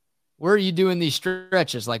go. Where are you doing these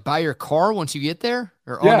stretches? Like by your car once you get there,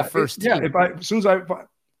 or on the first tee? Yeah,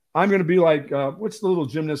 I'm going to be like, what's the little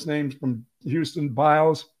gymnast name from Houston,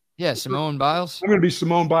 Biles? Yeah, Simone Biles. I'm going to be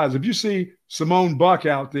Simone Biles. If you see Simone Buck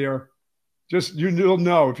out there, you'll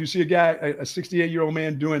know. If you see a guy, a 68-year-old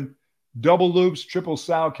man doing double loops, triple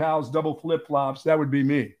sow cows, double flip-flops, that would be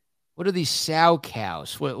me. What are these sow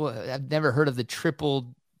cows? What I've never heard of the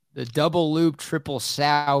double loop, triple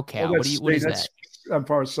sow cow. Oh, what is that?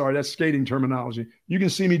 I'm sorry. That's skating terminology. You can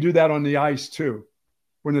see me do that on the ice too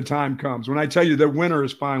when the time comes. When I tell you that winter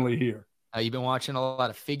is finally here. You've been watching a lot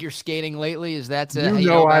of figure skating lately. Is that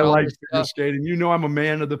I like figure skating. I'm a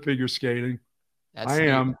man of the figure skating. I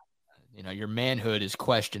am. Your manhood is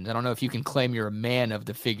questioned. I don't know if you can claim you're a man of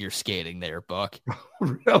the figure skating there, Buck.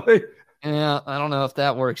 Really? Yeah, I don't know if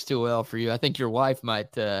that works too well for you. I think your wife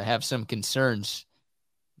might have some concerns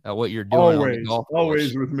about what you're doing.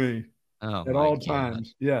 Always with me. Oh, at all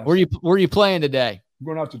times. Yeah. Where are you playing today? I'm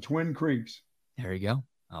going out to Twin Creeks. There you go.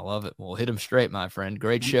 I love it. We'll hit them straight, my friend.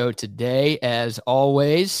 Great show today, as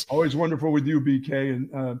always. Always wonderful with you, BK,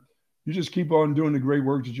 and you just keep on doing the great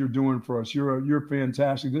work that you're doing for us. You're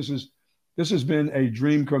fantastic. This has been a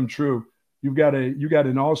dream come true. You got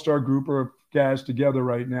an all-star group of guys together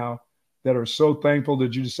right now that are so thankful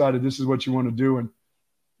that you decided this is what you want to do, and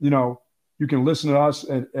you can listen to us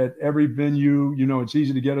at every venue. It's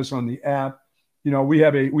easy to get us on the app. We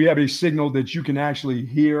have a signal that you can actually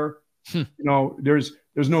hear.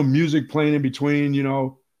 There's no music playing in between. You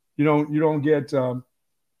don't get you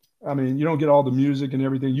don't get all the music and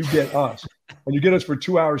everything. You get us, and you get us for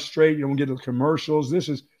 2 hours straight. You don't get the commercials. This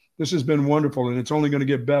This has been wonderful, and it's only going to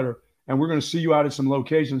get better. And we're going to see you out at some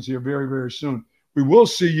locations here very, very soon. We will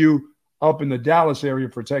see you up in the Dallas area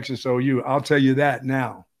for Texas OU. I'll tell you that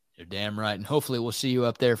now. You're damn right. And hopefully we'll see you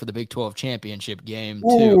up there for the Big 12 championship game,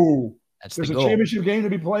 Ooh, too. That's there's the a goal. championship game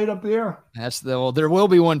to be played up there? Well, there will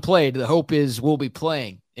be one played. The hope is we'll be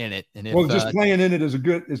playing in it. And if, just playing in it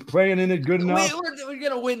is playing in it good enough? We're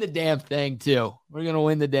going to win the damn thing, too. We're going to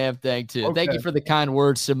win the damn thing, too. Okay. Thank you for the kind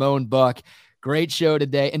words, Simone Buck. Great show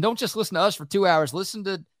today. And don't just listen to us for 2 hours. Listen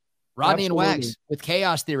to Rodney and Wags with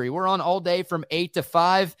Chaos Theory. We're on all day from 8 to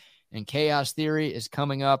 5, and Chaos Theory is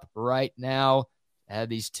coming up right now. Add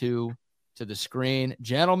these two to the screen.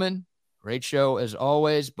 Gentlemen, great show as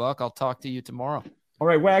always. Buck, I'll talk to you tomorrow. All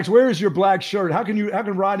right, Wags, where is your black shirt? How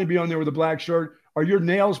can Rodney be on there with a black shirt? Are your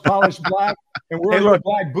nails polished black? And where are your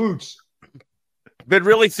black boots? Been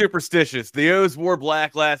really superstitious. The O's wore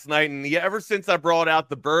black last night, and ever since I brought out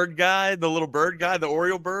the bird guy, the little bird guy, the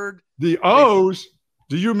Oriole bird. The O's?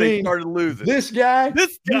 Do you mean started losing? This guy?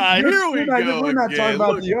 This guy. Here we go. We're not talking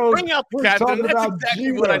about the O's. Bring out the captain. That's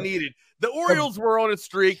exactly what I needed. The Orioles were on a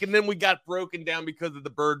streak, and then we got broken down because of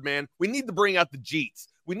the Birdman. We need to bring out the Jeets.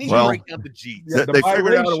 We need to bring out the Jeets. Yeah, they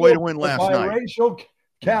figured out a way to win last night. Biracial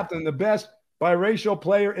captain, the best biracial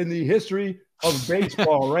player in the history of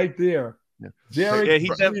baseball, right there. Derek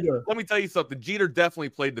Jeter. Let me tell you something. Jeter definitely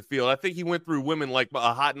played the field. I think he went through women like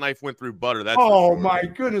a hot knife went through butter. That's my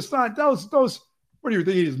goodness. Not those. What do you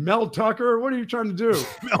think? He's Mel Tucker? What are you trying to do?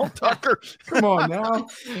 Mel Tucker. Come on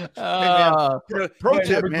now. Pro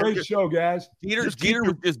tip, man. Great show, guys. Jeter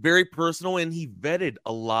was just very personal, and he vetted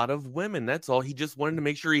a lot of women. That's all. He just wanted to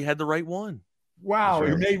make sure he had the right one. Wow.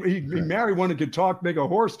 He married one that could talk, make a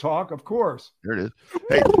horse talk, of course. There it is.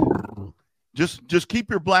 Hey, just keep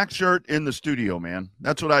your black shirt in the studio, man.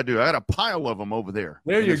 That's what I do. I got a pile of them over there.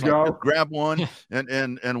 There you go. Like, grab one,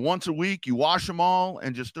 and once a week you wash them all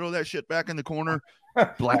and just throw that shit back in the corner.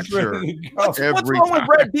 Black shirt. What's wrong with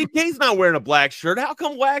Brad? BK's not wearing a black shirt. How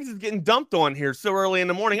come Wags is getting dumped on here so early in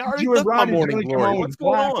the morning? I already took my morning glory. What's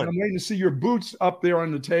going on? I'm waiting to see your boots up there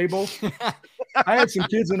on the table. I had some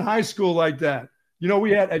kids in high school like that. You know,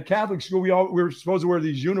 we had at Catholic school, we were supposed to wear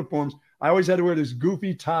these uniforms. I always had to wear this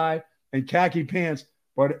goofy tie and khaki pants,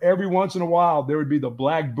 but every once in a while there would be the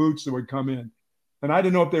black boots that would come in. And I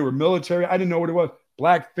didn't know if they were military. I didn't know what it was.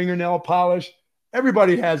 Black fingernail polish.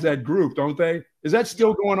 Everybody has that group, don't they? Is that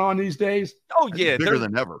still going on these days? Oh, yeah. It's bigger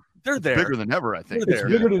than ever. They're there. Bigger than ever, I think. It's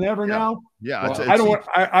bigger than ever now? Yeah. Well, I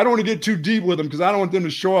don't want to get too deep with them because I don't want them to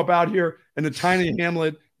show up out here in the tiny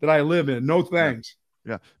hamlet that I live in. No thanks.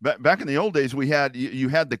 Yeah. Back in the old days, you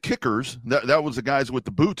had the kickers. That was the guys with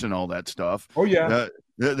the boots and all that stuff. Oh, yeah.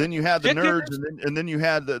 Then you had the nerds, and then you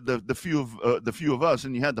had the few of us,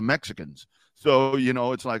 and you had the Mexicans. So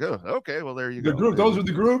it's like, oh, okay, well there you go. The group, those are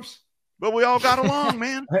the groups. But we all got along,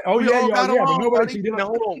 man. We all got along. But nobody can get now,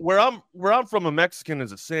 hold on. Where I'm from, a Mexican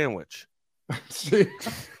is a sandwich. see,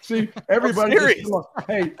 everybody.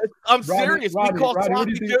 I'm serious. We call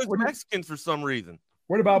Sloppy Joe's Mexicans for some reason.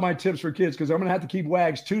 What about my tips for kids? Because I'm going to have to keep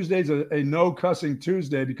Wags. Tuesday's a no cussing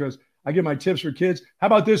Tuesday because I give my tips for kids. How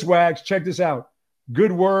about this, Wags? Check this out.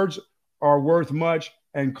 Good words are worth much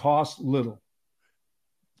and cost little.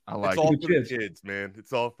 I like it. It's all for the kids, man.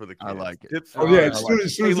 It's all for the kids. I like it. As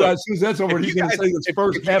soon as that's over, he's going to say his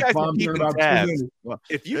first F-bomb in about 2 minutes.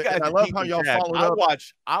 If you guys, I love how y'all follow up.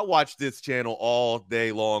 I watch this channel all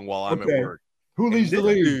day long while I'm at work. Who leads the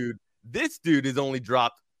lead? This dude has only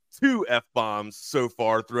dropped 2 F-bombs so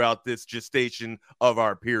far throughout this gestation of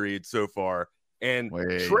our period so far. And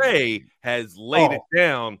Trey has laid it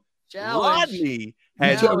down. Rodney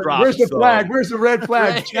has dropped. Where's the flag? Where's the red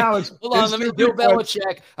flag? Challenge. Hold on, let me Bill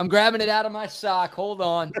Belichick. I'm grabbing it out of my sock. Hold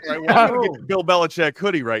on. All right, well, I'm going to get the Bill Belichick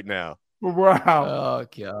hoodie right now. Wow. Oh,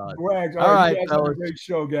 God. Wags, all right, you guys have a great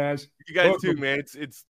show, guys. You guys too, man. It's